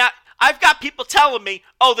there. Now, I've got people telling me,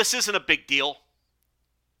 oh, this isn't a big deal.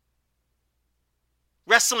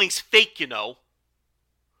 Wrestling's fake, you know.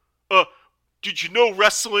 Did you know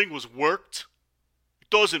wrestling was worked? It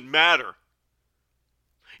doesn't matter.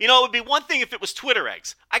 You know, it would be one thing if it was Twitter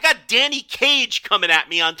eggs. I got Danny Cage coming at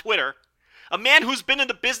me on Twitter, a man who's been in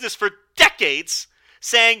the business for decades,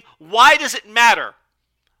 saying, why does it matter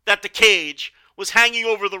that the cage was hanging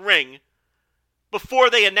over the ring before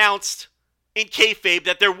they announced in kayfabe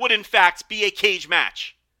that there would in fact be a cage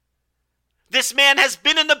match? This man has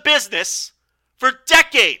been in the business for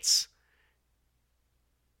decades.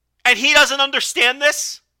 And he doesn't understand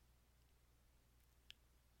this?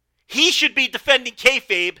 He should be defending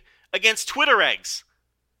kayfabe against Twitter eggs,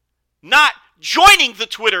 not joining the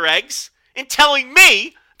Twitter eggs and telling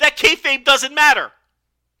me that kayfabe doesn't matter.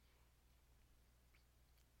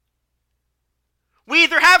 We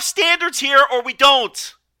either have standards here or we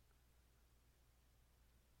don't.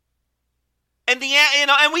 And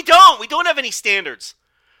we don't. We don't have any standards.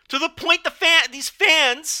 To the point these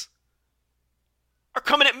fans are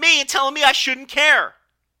coming at me and telling me I shouldn't care.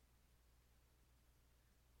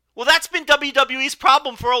 Well, that's been WWE's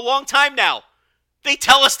problem for a long time now. They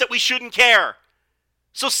tell us that we shouldn't care.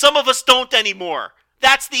 So some of us don't anymore.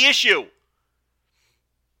 That's the issue.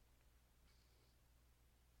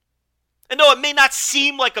 And no, it may not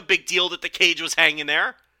seem like a big deal that the cage was hanging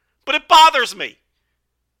there, but it bothers me.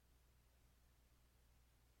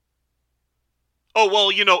 Oh, well,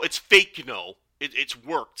 it's fake, It's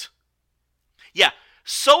worked. Yeah,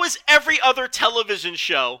 so is every other television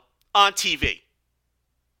show on TV.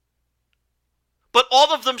 But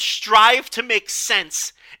all of them strive to make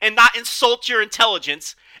sense and not insult your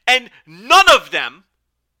intelligence, and none of them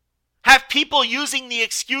have people using the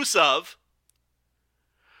excuse of,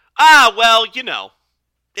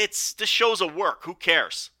 it's the show's a work, who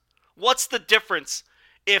cares? What's the difference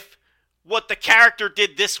if what the character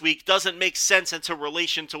did this week doesn't make sense into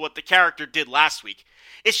relation to what the character did last week?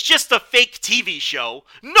 It's just a fake TV show.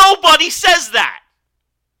 Nobody says that.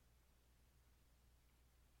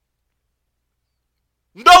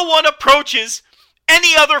 No one approaches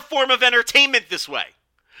any other form of entertainment this way.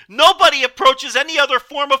 Nobody approaches any other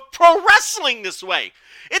form of pro wrestling this way.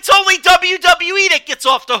 It's only WWE that gets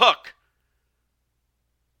off the hook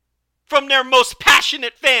from their most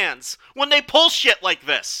passionate fans when they pull shit like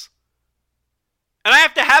this. And I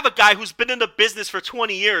have to have a guy who's been in the business for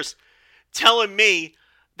 20 years telling me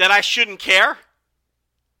that I shouldn't care?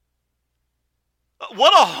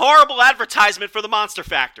 What a horrible advertisement for the Monster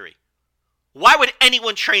Factory. Why would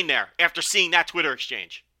anyone train there after seeing that Twitter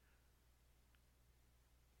exchange?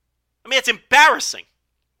 I mean, it's embarrassing.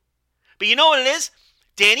 But you know what it is?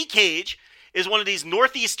 Danny Cage is one of these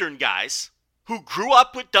Northeastern guys who grew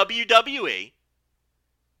up with WWE,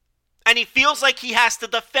 and he feels like he has to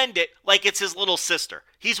defend it like it's his little sister.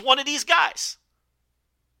 He's one of these guys.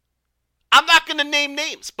 I'm not going to name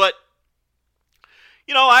names, but,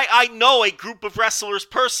 I know a group of wrestlers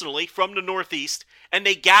personally from the Northeast, and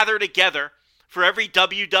they gather together for every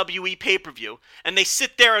WWE pay-per-view, and they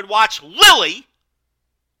sit there and watch Lily,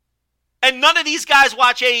 and none of these guys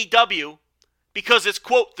watch AEW because it's,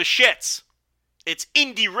 quote, the shits. It's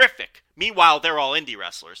indie-rific. Meanwhile, they're all indie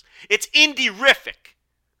wrestlers. It's indie-rific.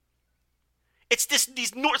 It's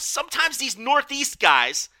sometimes these Northeast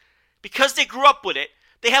guys, because they grew up with it,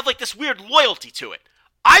 they have like this weird loyalty to it.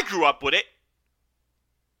 I grew up with it,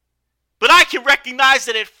 but I can recognize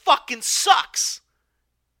that it fucking sucks.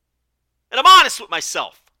 And I'm honest with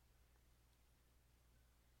myself.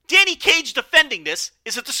 Danny Cage defending this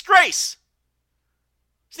is a disgrace.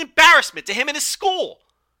 It's an embarrassment to him and his school.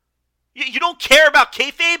 You don't care about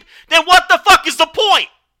kayfabe? Then what the fuck is the point?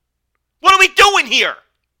 What are we doing here?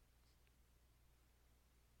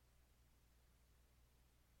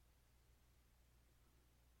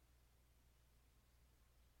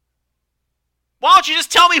 Why don't you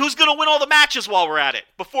just tell me who's going to win all the matches while we're at it,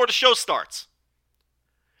 before the show starts?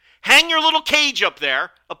 Hang your little cage up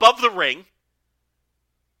there, above the ring,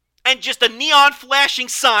 and just a neon flashing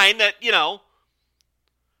sign that,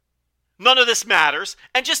 none of this matters,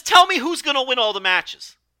 and just tell me who's going to win all the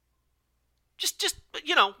matches. Just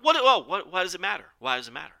why does it matter? Why does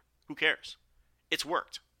it matter? Who cares? It's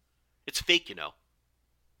worked. It's fake, you know.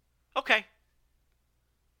 Okay.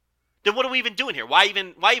 Then what are we even doing here? Why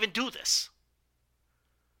even do this?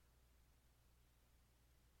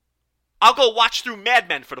 I'll go watch through Mad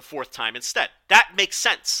Men for the 4th time instead. That makes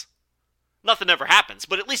sense. Nothing ever happens,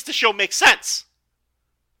 but at least the show makes sense.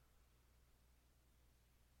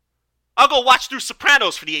 I'll go watch through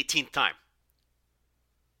Sopranos for the 18th time.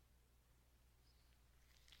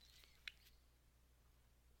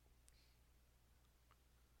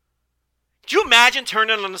 Do you imagine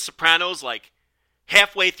turning on The Sopranos like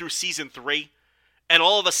halfway through season 3 and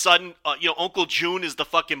all of a sudden, Uncle June is the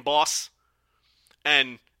fucking boss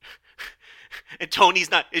and Tony's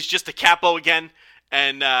is just a capo again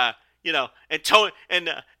and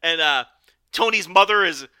Tony's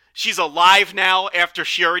mother she's alive now after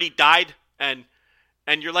she already died and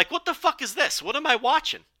you're like, what the fuck is this? What am I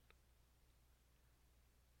watching?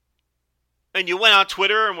 And you went on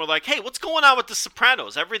Twitter and were like, hey, what's going on with The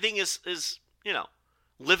Sopranos? Everything is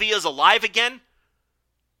Livia's alive again.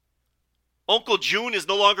 Uncle June is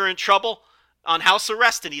no longer in trouble on house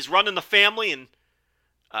arrest and he's running the family and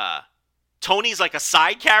Tony's like a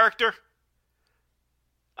side character.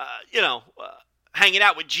 Hanging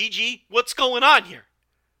out with Gigi. What's going on here?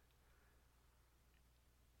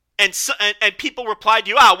 And people replied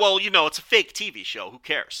to you, it's a fake TV show. Who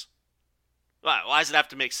cares? Why does it have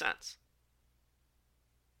to make sense?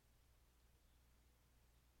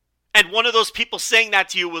 And one of those people saying that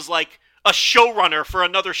to you was like a showrunner for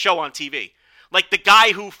another show on TV. Like the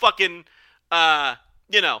guy who fucking, the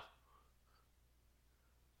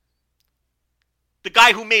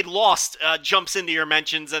guy who made Lost jumps into your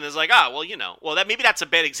mentions and is like, maybe that's a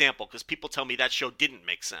bad example because people tell me that show didn't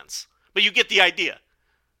make sense. But you get the idea.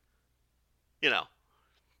 And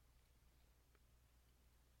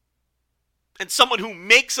someone who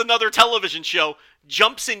makes another television show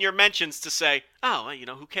jumps in your mentions to say,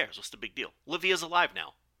 who cares? What's the big deal? Livia's alive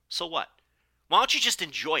now. So what? Why don't you just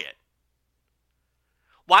enjoy it?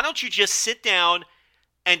 Why don't you just sit down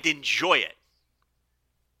and enjoy it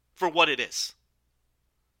for what it is?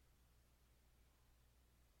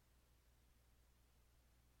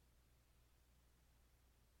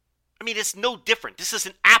 I mean, it's no different. This is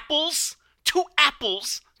an apples to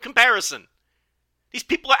apples comparison. These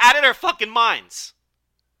people are out of their fucking minds.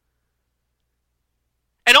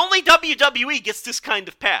 And only WWE gets this kind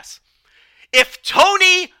of pass. If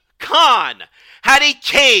Tony Khan had a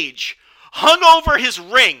cage hung over his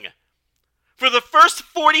ring for the first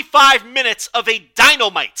 45 minutes of a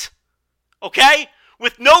Dynamite, okay,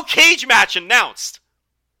 with no cage match announced,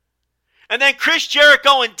 and then Chris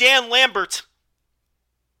Jericho and Dan Lambert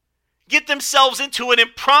get themselves into an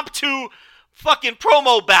impromptu fucking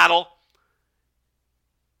promo battle,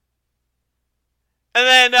 and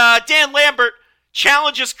then Dan Lambert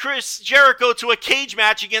challenges Chris Jericho to a cage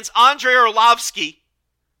match against Andrei Arlovsky.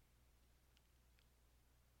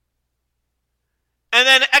 And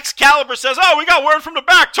then Excalibur says, we got word from the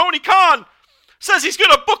back. Tony Khan says he's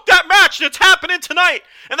going to book that match and it's happening tonight.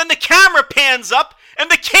 And then the camera pans up and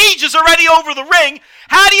the cage is already over the ring.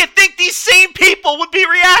 How do you think these same people would be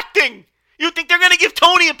reacting? You think they're going to give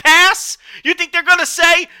Tony a pass? You think they're going to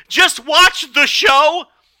say, just watch the show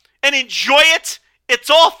and enjoy it? It's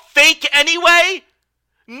all fake anyway?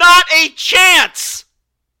 Not a chance!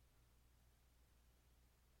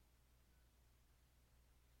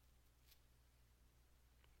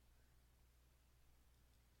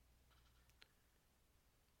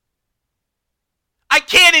 I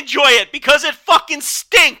can't enjoy it because it fucking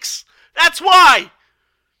stinks. That's why.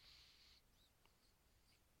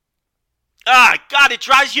 God, it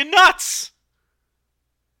drives you nuts.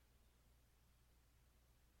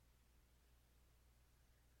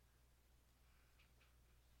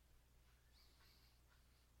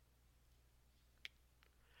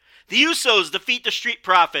 The Usos defeat the Street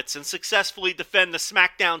Profits and successfully defend the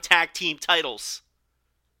SmackDown Tag Team titles.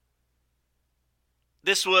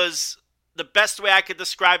 This was, the best way I could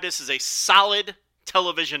describe this, is a solid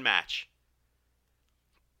television match.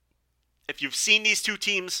 If you've seen these two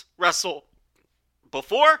teams wrestle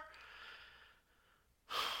before,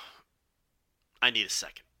 I need a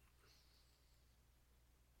second.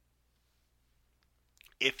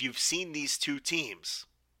 If you've seen these two teams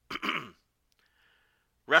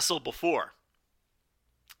wrestle before,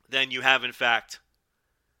 then you have in fact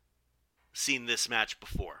seen this match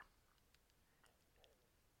before.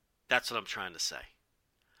 That's what I'm trying to say.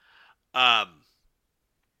 And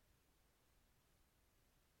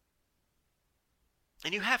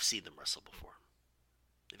you have seen them wrestle before.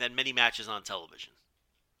 They've had many matches on television.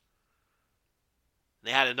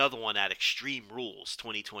 They had another one at Extreme Rules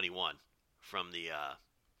 2021 from the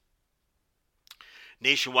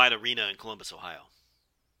Nationwide Arena in Columbus, Ohio.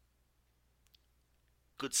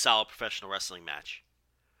 Good, solid professional wrestling match.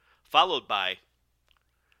 Followed by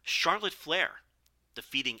Charlotte Flair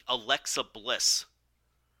defeating Alexa Bliss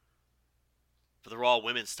for the Raw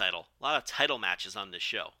Women's title. A lot of title matches on this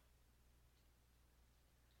show.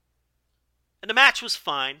 And the match was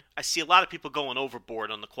fine. I see a lot of people going overboard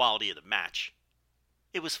on the quality of the match.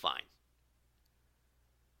 It was fine.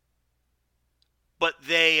 But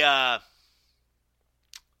the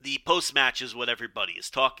post-match is what everybody is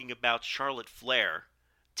talking about. Charlotte Flair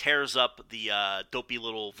tears up the dopey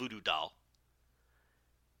little voodoo doll,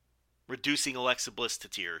 reducing Alexa Bliss to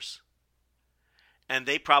tears. And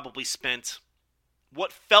they probably spent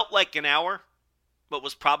what felt like an hour, but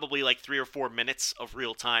was probably like 3 or 4 minutes of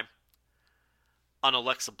real time on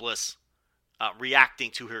Alexa Bliss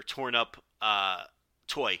reacting to her torn up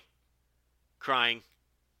toy, crying,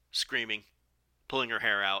 screaming, pulling her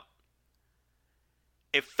hair out.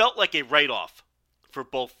 It felt like a write-off for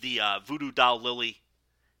both the voodoo doll Lily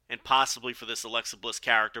and possibly for this Alexa Bliss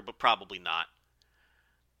character, but probably not.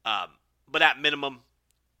 But at minimum,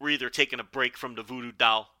 we're either taking a break from the voodoo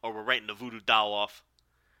doll or we're writing the voodoo doll off.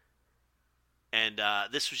 And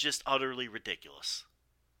this was just utterly ridiculous.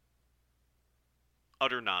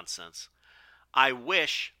 Utter nonsense. I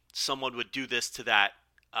wish someone would do this to that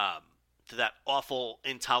awful,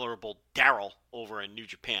 intolerable Daryl over in New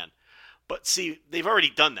Japan. But see, they've already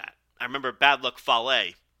done that. I remember Bad Luck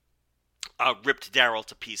Fale ripped Daryl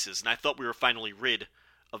to pieces, and I thought we were finally rid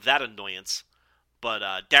of that annoyance. But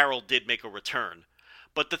Daryl did make a return.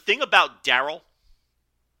 But the thing about Daryl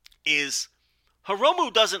is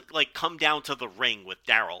Hiromu doesn't come down to the ring with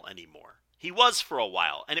Daryl anymore. He was for a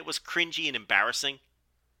while, and it was cringy and embarrassing.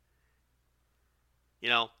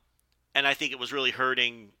 And I think it was really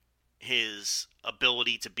hurting his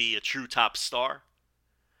ability to be a true top star.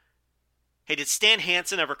 Hey, did Stan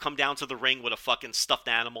Hansen ever come down to the ring with a fucking stuffed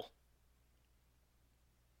animal?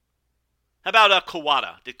 How about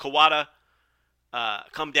Kawada? Did Kawada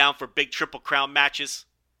come down for big Triple Crown matches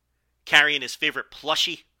carrying his favorite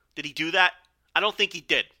plushie? Did he do that? I don't think he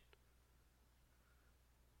did.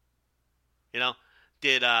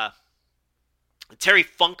 Did Terry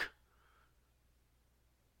Funk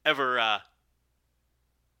ever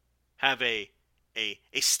have a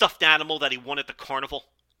stuffed animal that he won at the carnival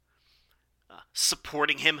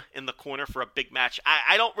supporting him in the corner for a big match?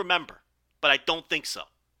 I don't remember, but I don't think so.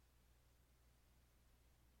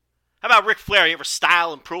 How about Ric Flair? You ever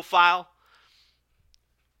style and profile?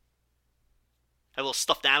 Have a little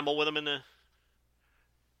stuffed animal with him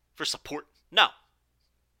for support? No.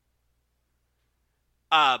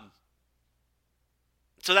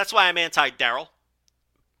 So that's why I'm anti-Daryl.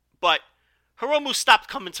 But Hiromu stopped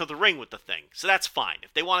coming to the ring with the thing, so that's fine.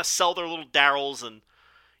 If they want to sell their little Daryls and,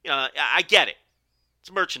 I get it.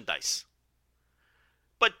 It's merchandise.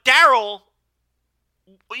 But Daryl,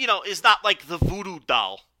 is not like the voodoo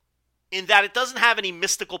doll in that it doesn't have any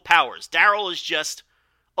mystical powers. Daryl is just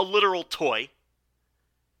a literal toy,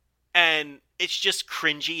 and it's just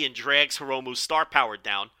cringy and drags Hiromu's star power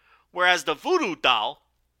down. Whereas the voodoo doll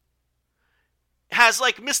has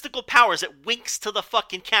mystical powers. It winks to the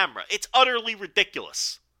fucking camera. It's utterly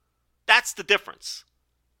ridiculous. That's the difference.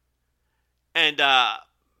 And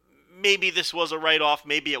maybe this was a write-off.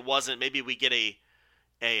 Maybe it wasn't. Maybe we get a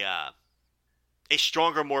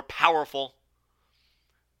stronger, more powerful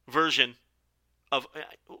version of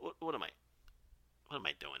what am I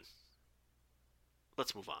doing?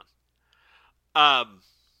 Let's move on.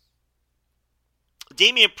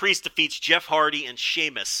 Damian Priest defeats Jeff Hardy and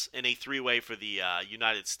Sheamus in a 3-way for the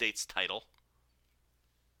United States title.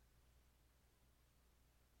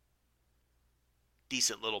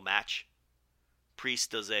 Decent little match.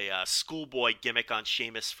 Priest does a schoolboy gimmick on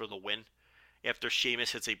Sheamus for the win after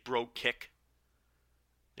Sheamus hits a brogue kick.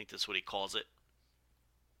 I think that's what he calls it.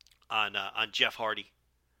 On Jeff Hardy.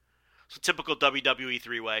 So typical WWE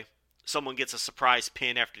 3-way. Someone gets a surprise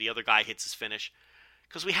pin after the other guy hits his finish.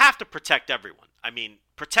 Because we have to protect everyone.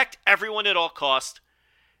 Protect everyone at all costs.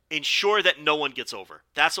 Ensure that no one gets over.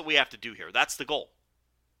 That's what we have to do here. That's the goal.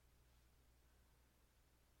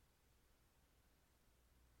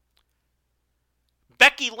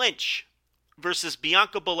 Becky Lynch versus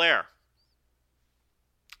Bianca Belair.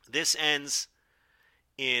 This ends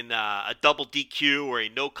in a double DQ or a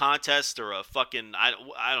no contest or a fucking, I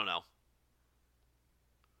don't know.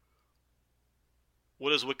 What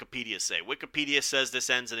does Wikipedia say? Wikipedia says this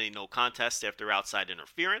ends in a no contest after outside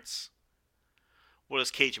interference. What does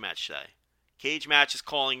Cage Match say? Cage Match is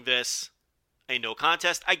calling this a no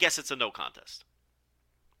contest. I guess it's a no contest.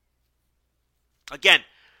 Again,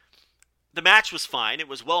 the match was fine. It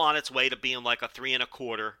was well on its way to being like a 3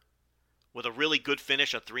 1/4 with a really good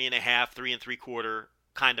finish, a 3 1/2, 3 3/4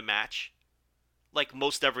 kind of match, like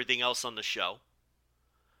most everything else on the show.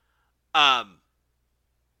 And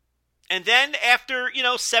then after,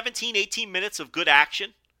 17, 18 minutes of good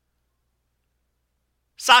action,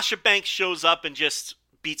 Sasha Banks shows up and just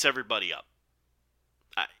beats everybody up.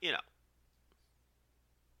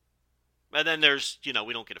 And then there's, we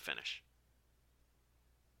don't get a finish.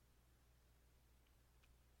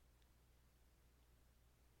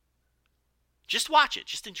 Just watch it.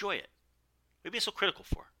 Just enjoy it. Maybe it's so critical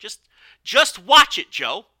for. Just watch it,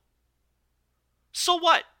 Joe. So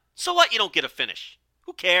what? So what you don't get a finish?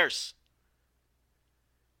 Who cares?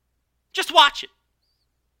 Just watch it.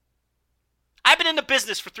 I've been in the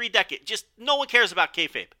business for 3 decades. Just no one cares about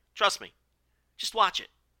kayfabe. Trust me. Just watch it.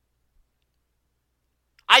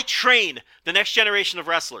 I train the next generation of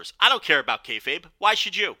wrestlers. I don't care about kayfabe. Why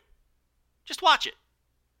should you? Just watch it.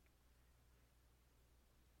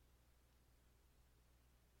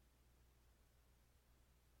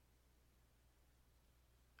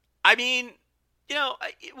 I mean,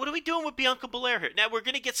 what are we doing with Bianca Belair here? Now, we're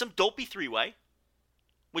going to get some dopey 3-way,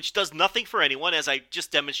 which does nothing for anyone, as I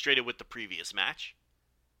just demonstrated with the previous match.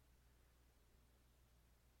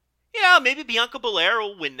 Yeah, maybe Bianca Belair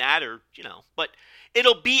will win that, but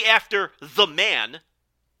it'll be after the man,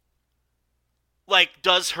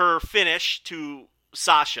 does her finish to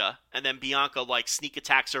Sasha, and then Bianca, sneak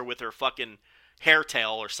attacks her with her fucking hair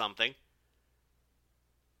tail or something.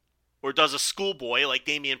 Or does a schoolboy like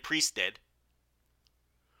Damian Priest did.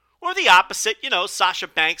 Or the opposite, Sasha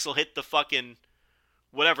Banks will hit the fucking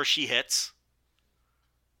whatever she hits.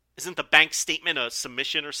 Isn't the Banks statement a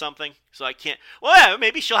submission or something? So I can't... Well, yeah,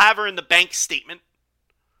 maybe she'll have her in the Banks statement.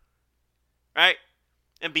 Right?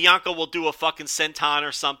 And Bianca will do a fucking senton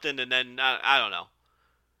or something, and then, I don't know.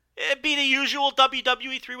 It'd be the usual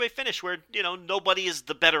WWE 3-way finish where, nobody is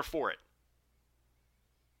the better for it.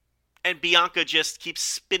 And Bianca just keeps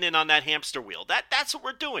spinning on that hamster wheel. That's what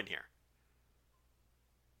we're doing here.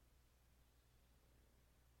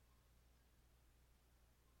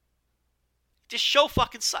 This show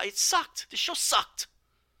fucking it sucked. This show sucked.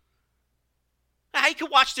 How you can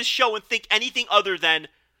watch this show and think anything other than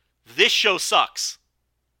this show sucks?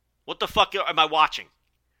 What the fuck am I watching?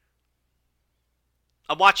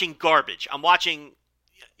 I'm watching garbage. I'm watching,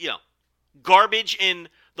 garbage in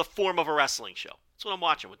the form of a wrestling show. That's what I'm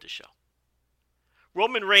watching with this show.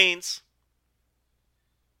 Roman Reigns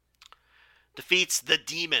defeats the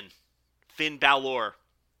Demon, Finn Balor,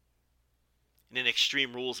 in an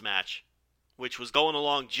Extreme Rules match, which was going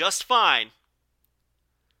along just fine.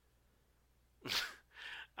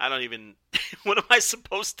 I don't even... What am I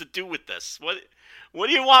supposed to do with this? What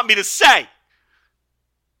do you want me to say?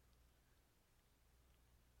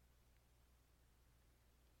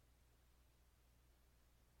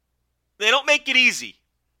 They don't make it easy.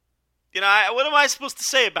 What am I supposed to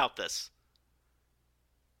say about this?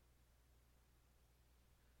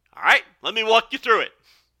 All right, let me walk you through it.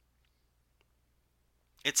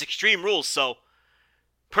 It's Extreme Rules, so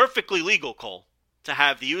perfectly legal, Cole, to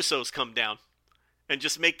have the Usos come down and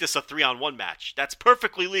just make this a 3-on-1 match. That's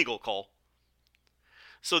perfectly legal, Cole.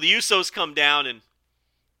 So the Usos come down, and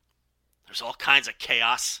there's all kinds of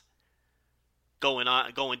chaos going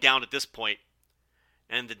down at this point.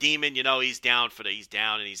 And the Demon, he's down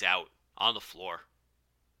and he's out on the floor.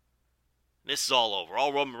 And this is all over.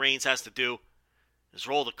 All Roman Reigns has to do is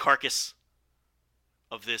roll the carcass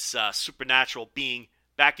of this supernatural being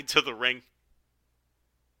back into the ring,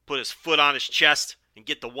 put his foot on his chest, and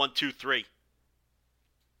get the 1, 2, 3.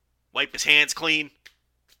 Wipe his hands clean,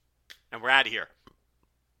 and we're out of here.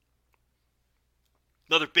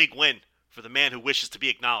 Another big win for the man who wishes to be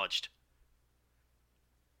acknowledged.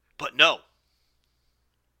 But no.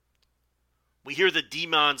 We hear the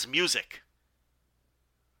Demon's music.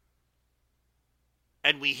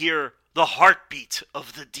 And we hear the heartbeat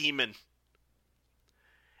of the Demon.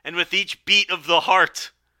 And with each beat of the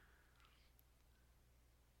heart,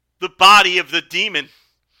 the body of the Demon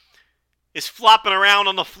is flopping around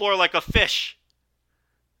on the floor like a fish.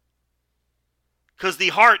 Because the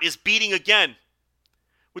heart is beating again.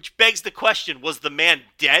 Which begs the question, was the man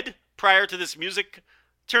dead prior to this music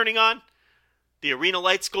turning on? The arena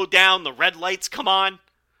lights go down, the red lights come on.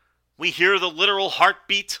 We hear the literal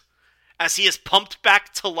heartbeat as he is pumped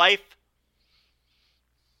back to life.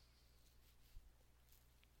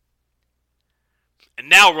 And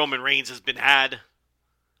now Roman Reigns has been had.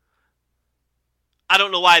 I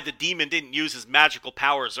don't know why the Demon didn't use his magical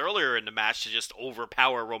powers earlier in the match to just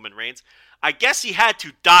overpower Roman Reigns. I guess he had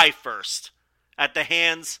to die first at the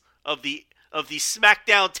hands of the of the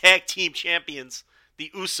SmackDown Tag Team Champions,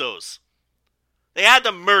 the Usos. They had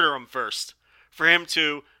to murder him first for him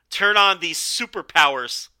to turn on these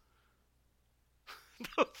superpowers.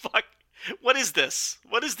 The fuck? What is this?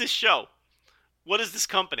 What is this show? What is this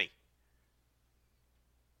company?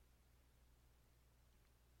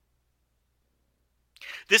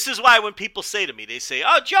 This is why when people say to me, they say,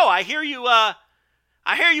 "Oh, Joe, I hear you have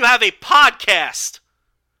a podcast.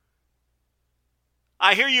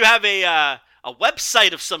 I hear you have a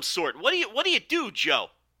website of some sort. What do you do,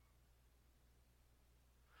 Joe?"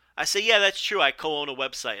 I say, "Yeah, that's true. I co-own a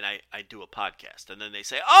website and I do a podcast." And then they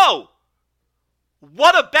say, "Oh,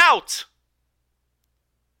 what about?"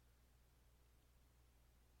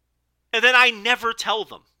 And then I never tell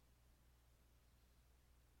them.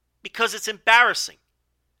 Because it's embarrassing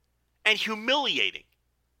and humiliating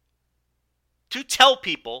to tell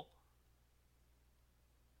people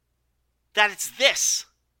that it's this.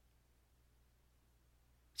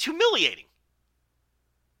 It's humiliating.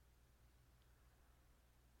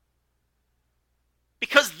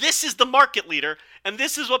 Because this is the market leader, and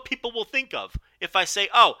this is what people will think of if I say,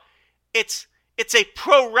 "Oh, it's a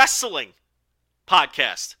pro wrestling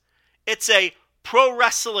podcast. It's a pro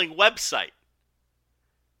wrestling website."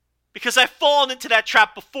 Because I've fallen into that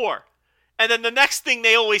trap before. And then the next thing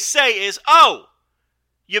they always say is, "Oh,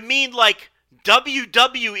 you mean like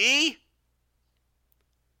WWE?"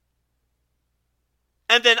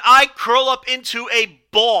 And then I curl up into a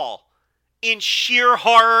ball in sheer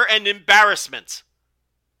horror and embarrassment.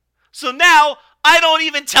 So now I don't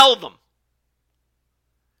even tell them.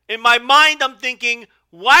 In my mind, I'm thinking,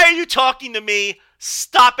 why are you talking to me?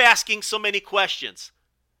 Stop asking so many questions.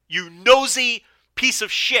 You nosy piece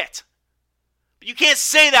of shit. But you can't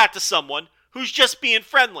say that to someone who's just being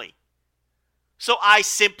friendly. So I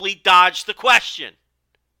simply dodge the question.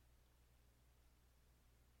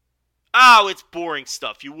 "Oh, it's boring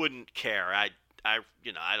stuff. You wouldn't care. I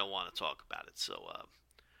don't want to talk about it. So,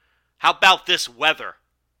 how about this weather?"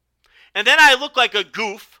 And then I look like a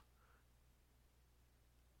goof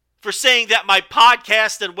for saying that my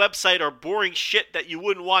podcast and website are boring shit that you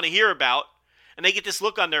wouldn't want to hear about. And they get this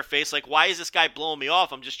look on their face like, why is this guy blowing me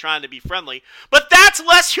off? I'm just trying to be friendly. But that's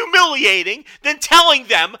less humiliating than telling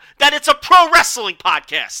them that it's a pro wrestling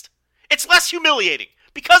podcast. It's less humiliating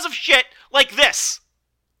because of shit like this.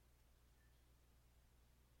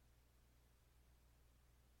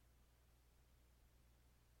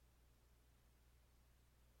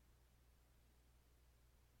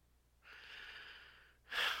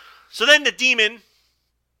 So then the demon,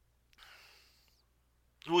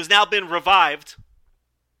 who has now been revived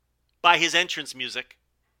by his entrance music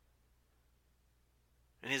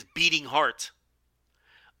and his beating heart,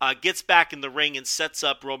 gets back in the ring and sets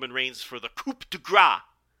up Roman Reigns for the coup de grace.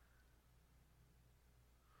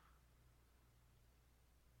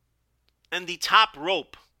 And the top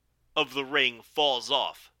rope of the ring falls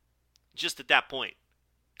off just at that point,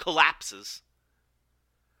 collapses,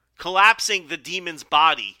 collapsing the demon's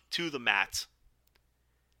body to the mat,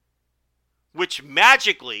 which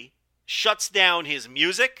magically shuts down his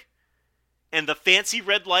music and the fancy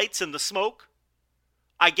red lights and the smoke.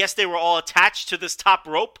 I guess they were all attached to this top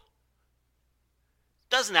rope.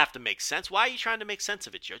 Doesn't have to make sense. Why are you trying to make sense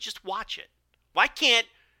of it, Joe? Just watch it. Why can't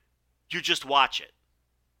you just watch it?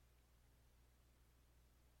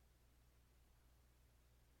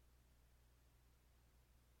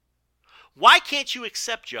 Why can't you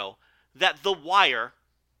accept, Joe, that The Wire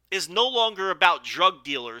is no longer about drug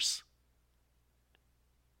dealers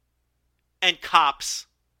and cops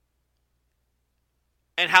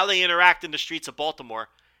and how they interact in the streets of Baltimore,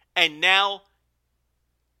 and now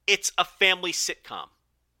it's a family sitcom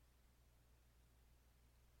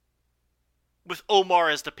with Omar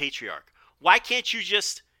as the patriarch? Why can't you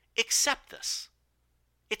just accept this?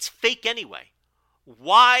 It's fake anyway.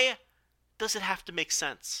 Why does it have to make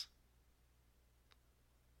sense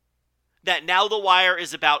that now The Wire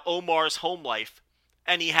is about Omar's home life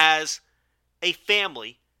and he has a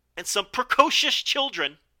family and some precocious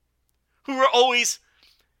children who are always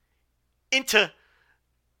into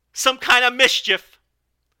some kind of mischief?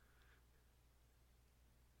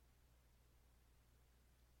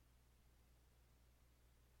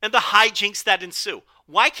 And the hijinks that ensue.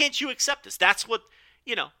 Why can't you accept this? That's what,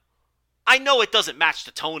 I know it doesn't match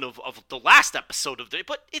the tone of the last episode of the,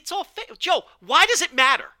 but it's all fake. Joe, why does it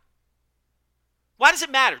matter? Why does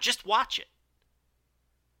it matter? Just watch it.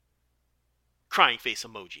 Crying face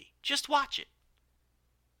emoji. Just watch it.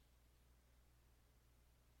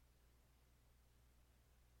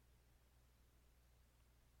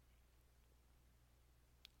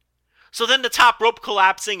 So then the top rope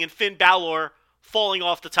collapsing and Finn Balor falling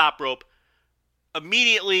off the top rope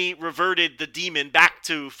immediately reverted the demon back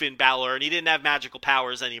to Finn Balor, and he didn't have magical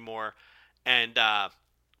powers anymore, and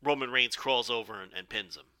Roman Reigns crawls over and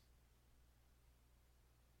pins him.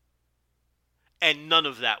 And none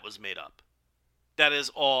of that was made up. That is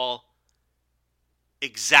all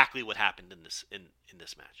exactly what happened in this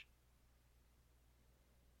match.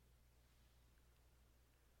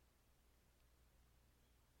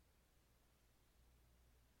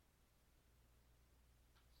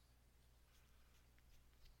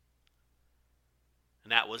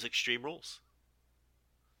 And that was Extreme Rules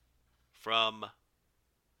from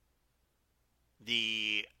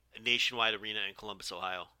the Nationwide Arena in Columbus,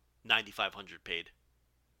 Ohio. $9,500 paid.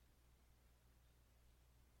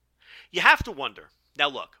 You have to wonder. Now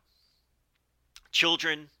look,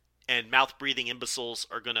 children and mouth-breathing imbeciles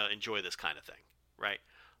are going to enjoy this kind of thing, right?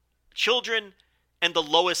 Children and the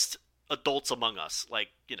lowest adults among us, like,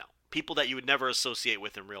 people that you would never associate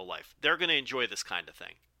with in real life, they're going to enjoy this kind of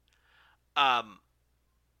thing.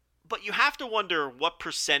 But you have to wonder what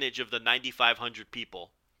percentage of the 9,500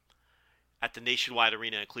 people at the Nationwide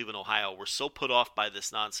Arena in Cleveland, Ohio, were so put off by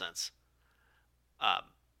this nonsense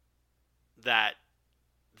that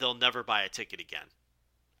they'll never buy a ticket again.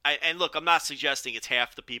 And look, I'm not suggesting it's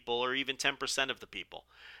half the people or even 10% of the people.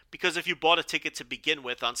 Because if you bought a ticket to begin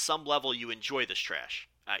with, on some level you enjoy this trash.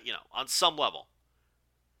 On some level.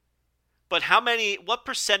 But what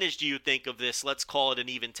percentage do you think of this, let's call it an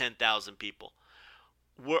even 10,000 people,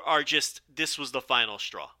 are just, this was the final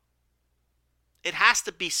straw? It has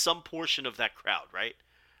to be some portion of that crowd, right?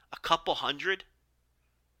 A couple hundred?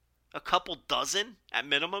 A couple dozen at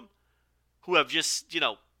minimum? Who have just,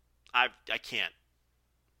 I can't.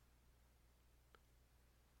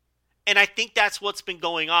 And I think that's what's been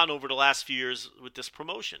going on over the last few years with this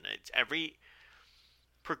promotion. It's every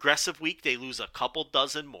progressive week they lose a couple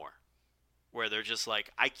dozen more. Where they're just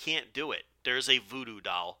like, I can't do it. There's a voodoo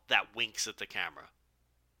doll that winks at the camera.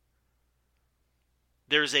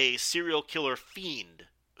 There's a serial killer fiend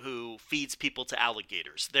who feeds people to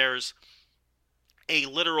alligators. There's a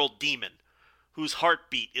literal demon whose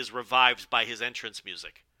heartbeat is revived by his entrance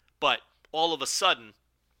music. But all of a sudden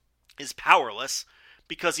is powerless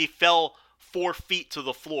because he fell 4 feet to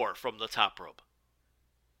the floor from the top rope.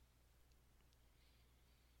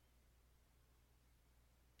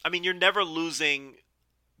 I mean, you're never losing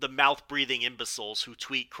the mouth-breathing imbeciles who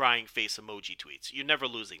tweet crying face emoji tweets. You're never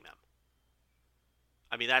losing them.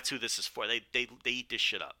 I mean, that's who this is for. They eat this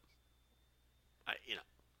shit up.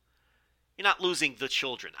 You're not losing the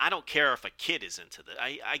children. I don't care if a kid is into this.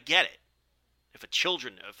 I get it. If a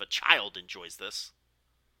child enjoys this.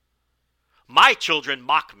 My children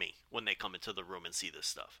mock me when they come into the room and see this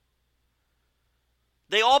stuff.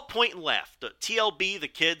 They all point and laugh. The TLB, the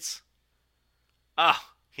kids.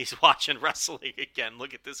 He's watching wrestling again.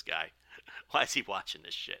 Look at this guy. Why is he watching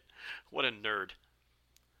this shit? What a nerd.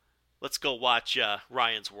 Let's go watch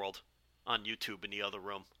Ryan's World on YouTube in the other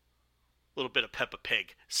room. A little bit of Peppa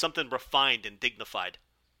Pig. Something refined and dignified.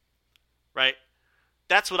 Right?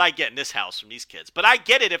 That's what I get in this house from these kids. But I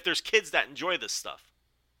get it if there's kids that enjoy this stuff.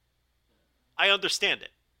 I understand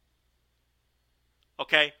it.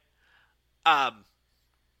 Okay?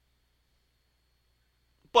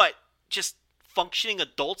 But just functioning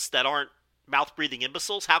adults that aren't mouth-breathing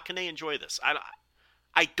imbeciles, how can they enjoy this?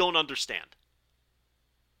 I don't understand.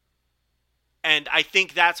 And I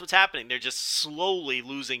think that's what's happening. They're just slowly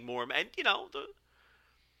losing more. And,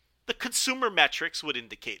 the consumer metrics would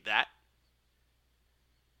indicate that.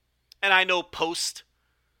 And I know post-COVID,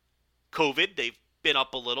 they've been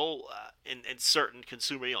up a little in certain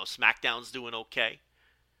consumer, SmackDown's doing okay.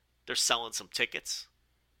 They're selling some tickets.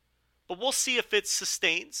 But we'll see if it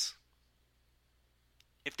sustains.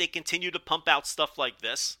 If they continue to pump out stuff like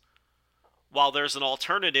this, while there's an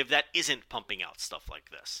alternative that isn't pumping out stuff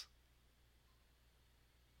like this.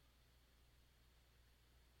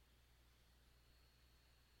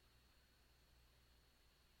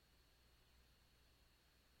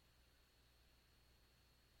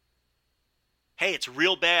 Hey, it's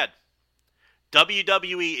real bad.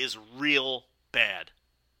 WWE is real bad.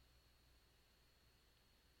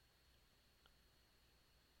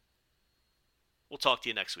 We'll talk to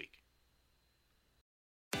you next week.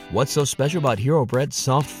 What's so special about Hero Bread's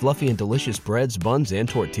soft, fluffy, and delicious breads, buns, and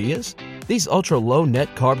tortillas? These ultra-low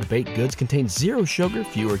net-carb baked goods contain zero sugar,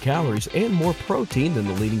 fewer calories, and more protein than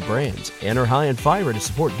the leading brands, and are high in fiber to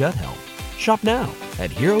support gut health. Shop now at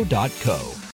Hero.co.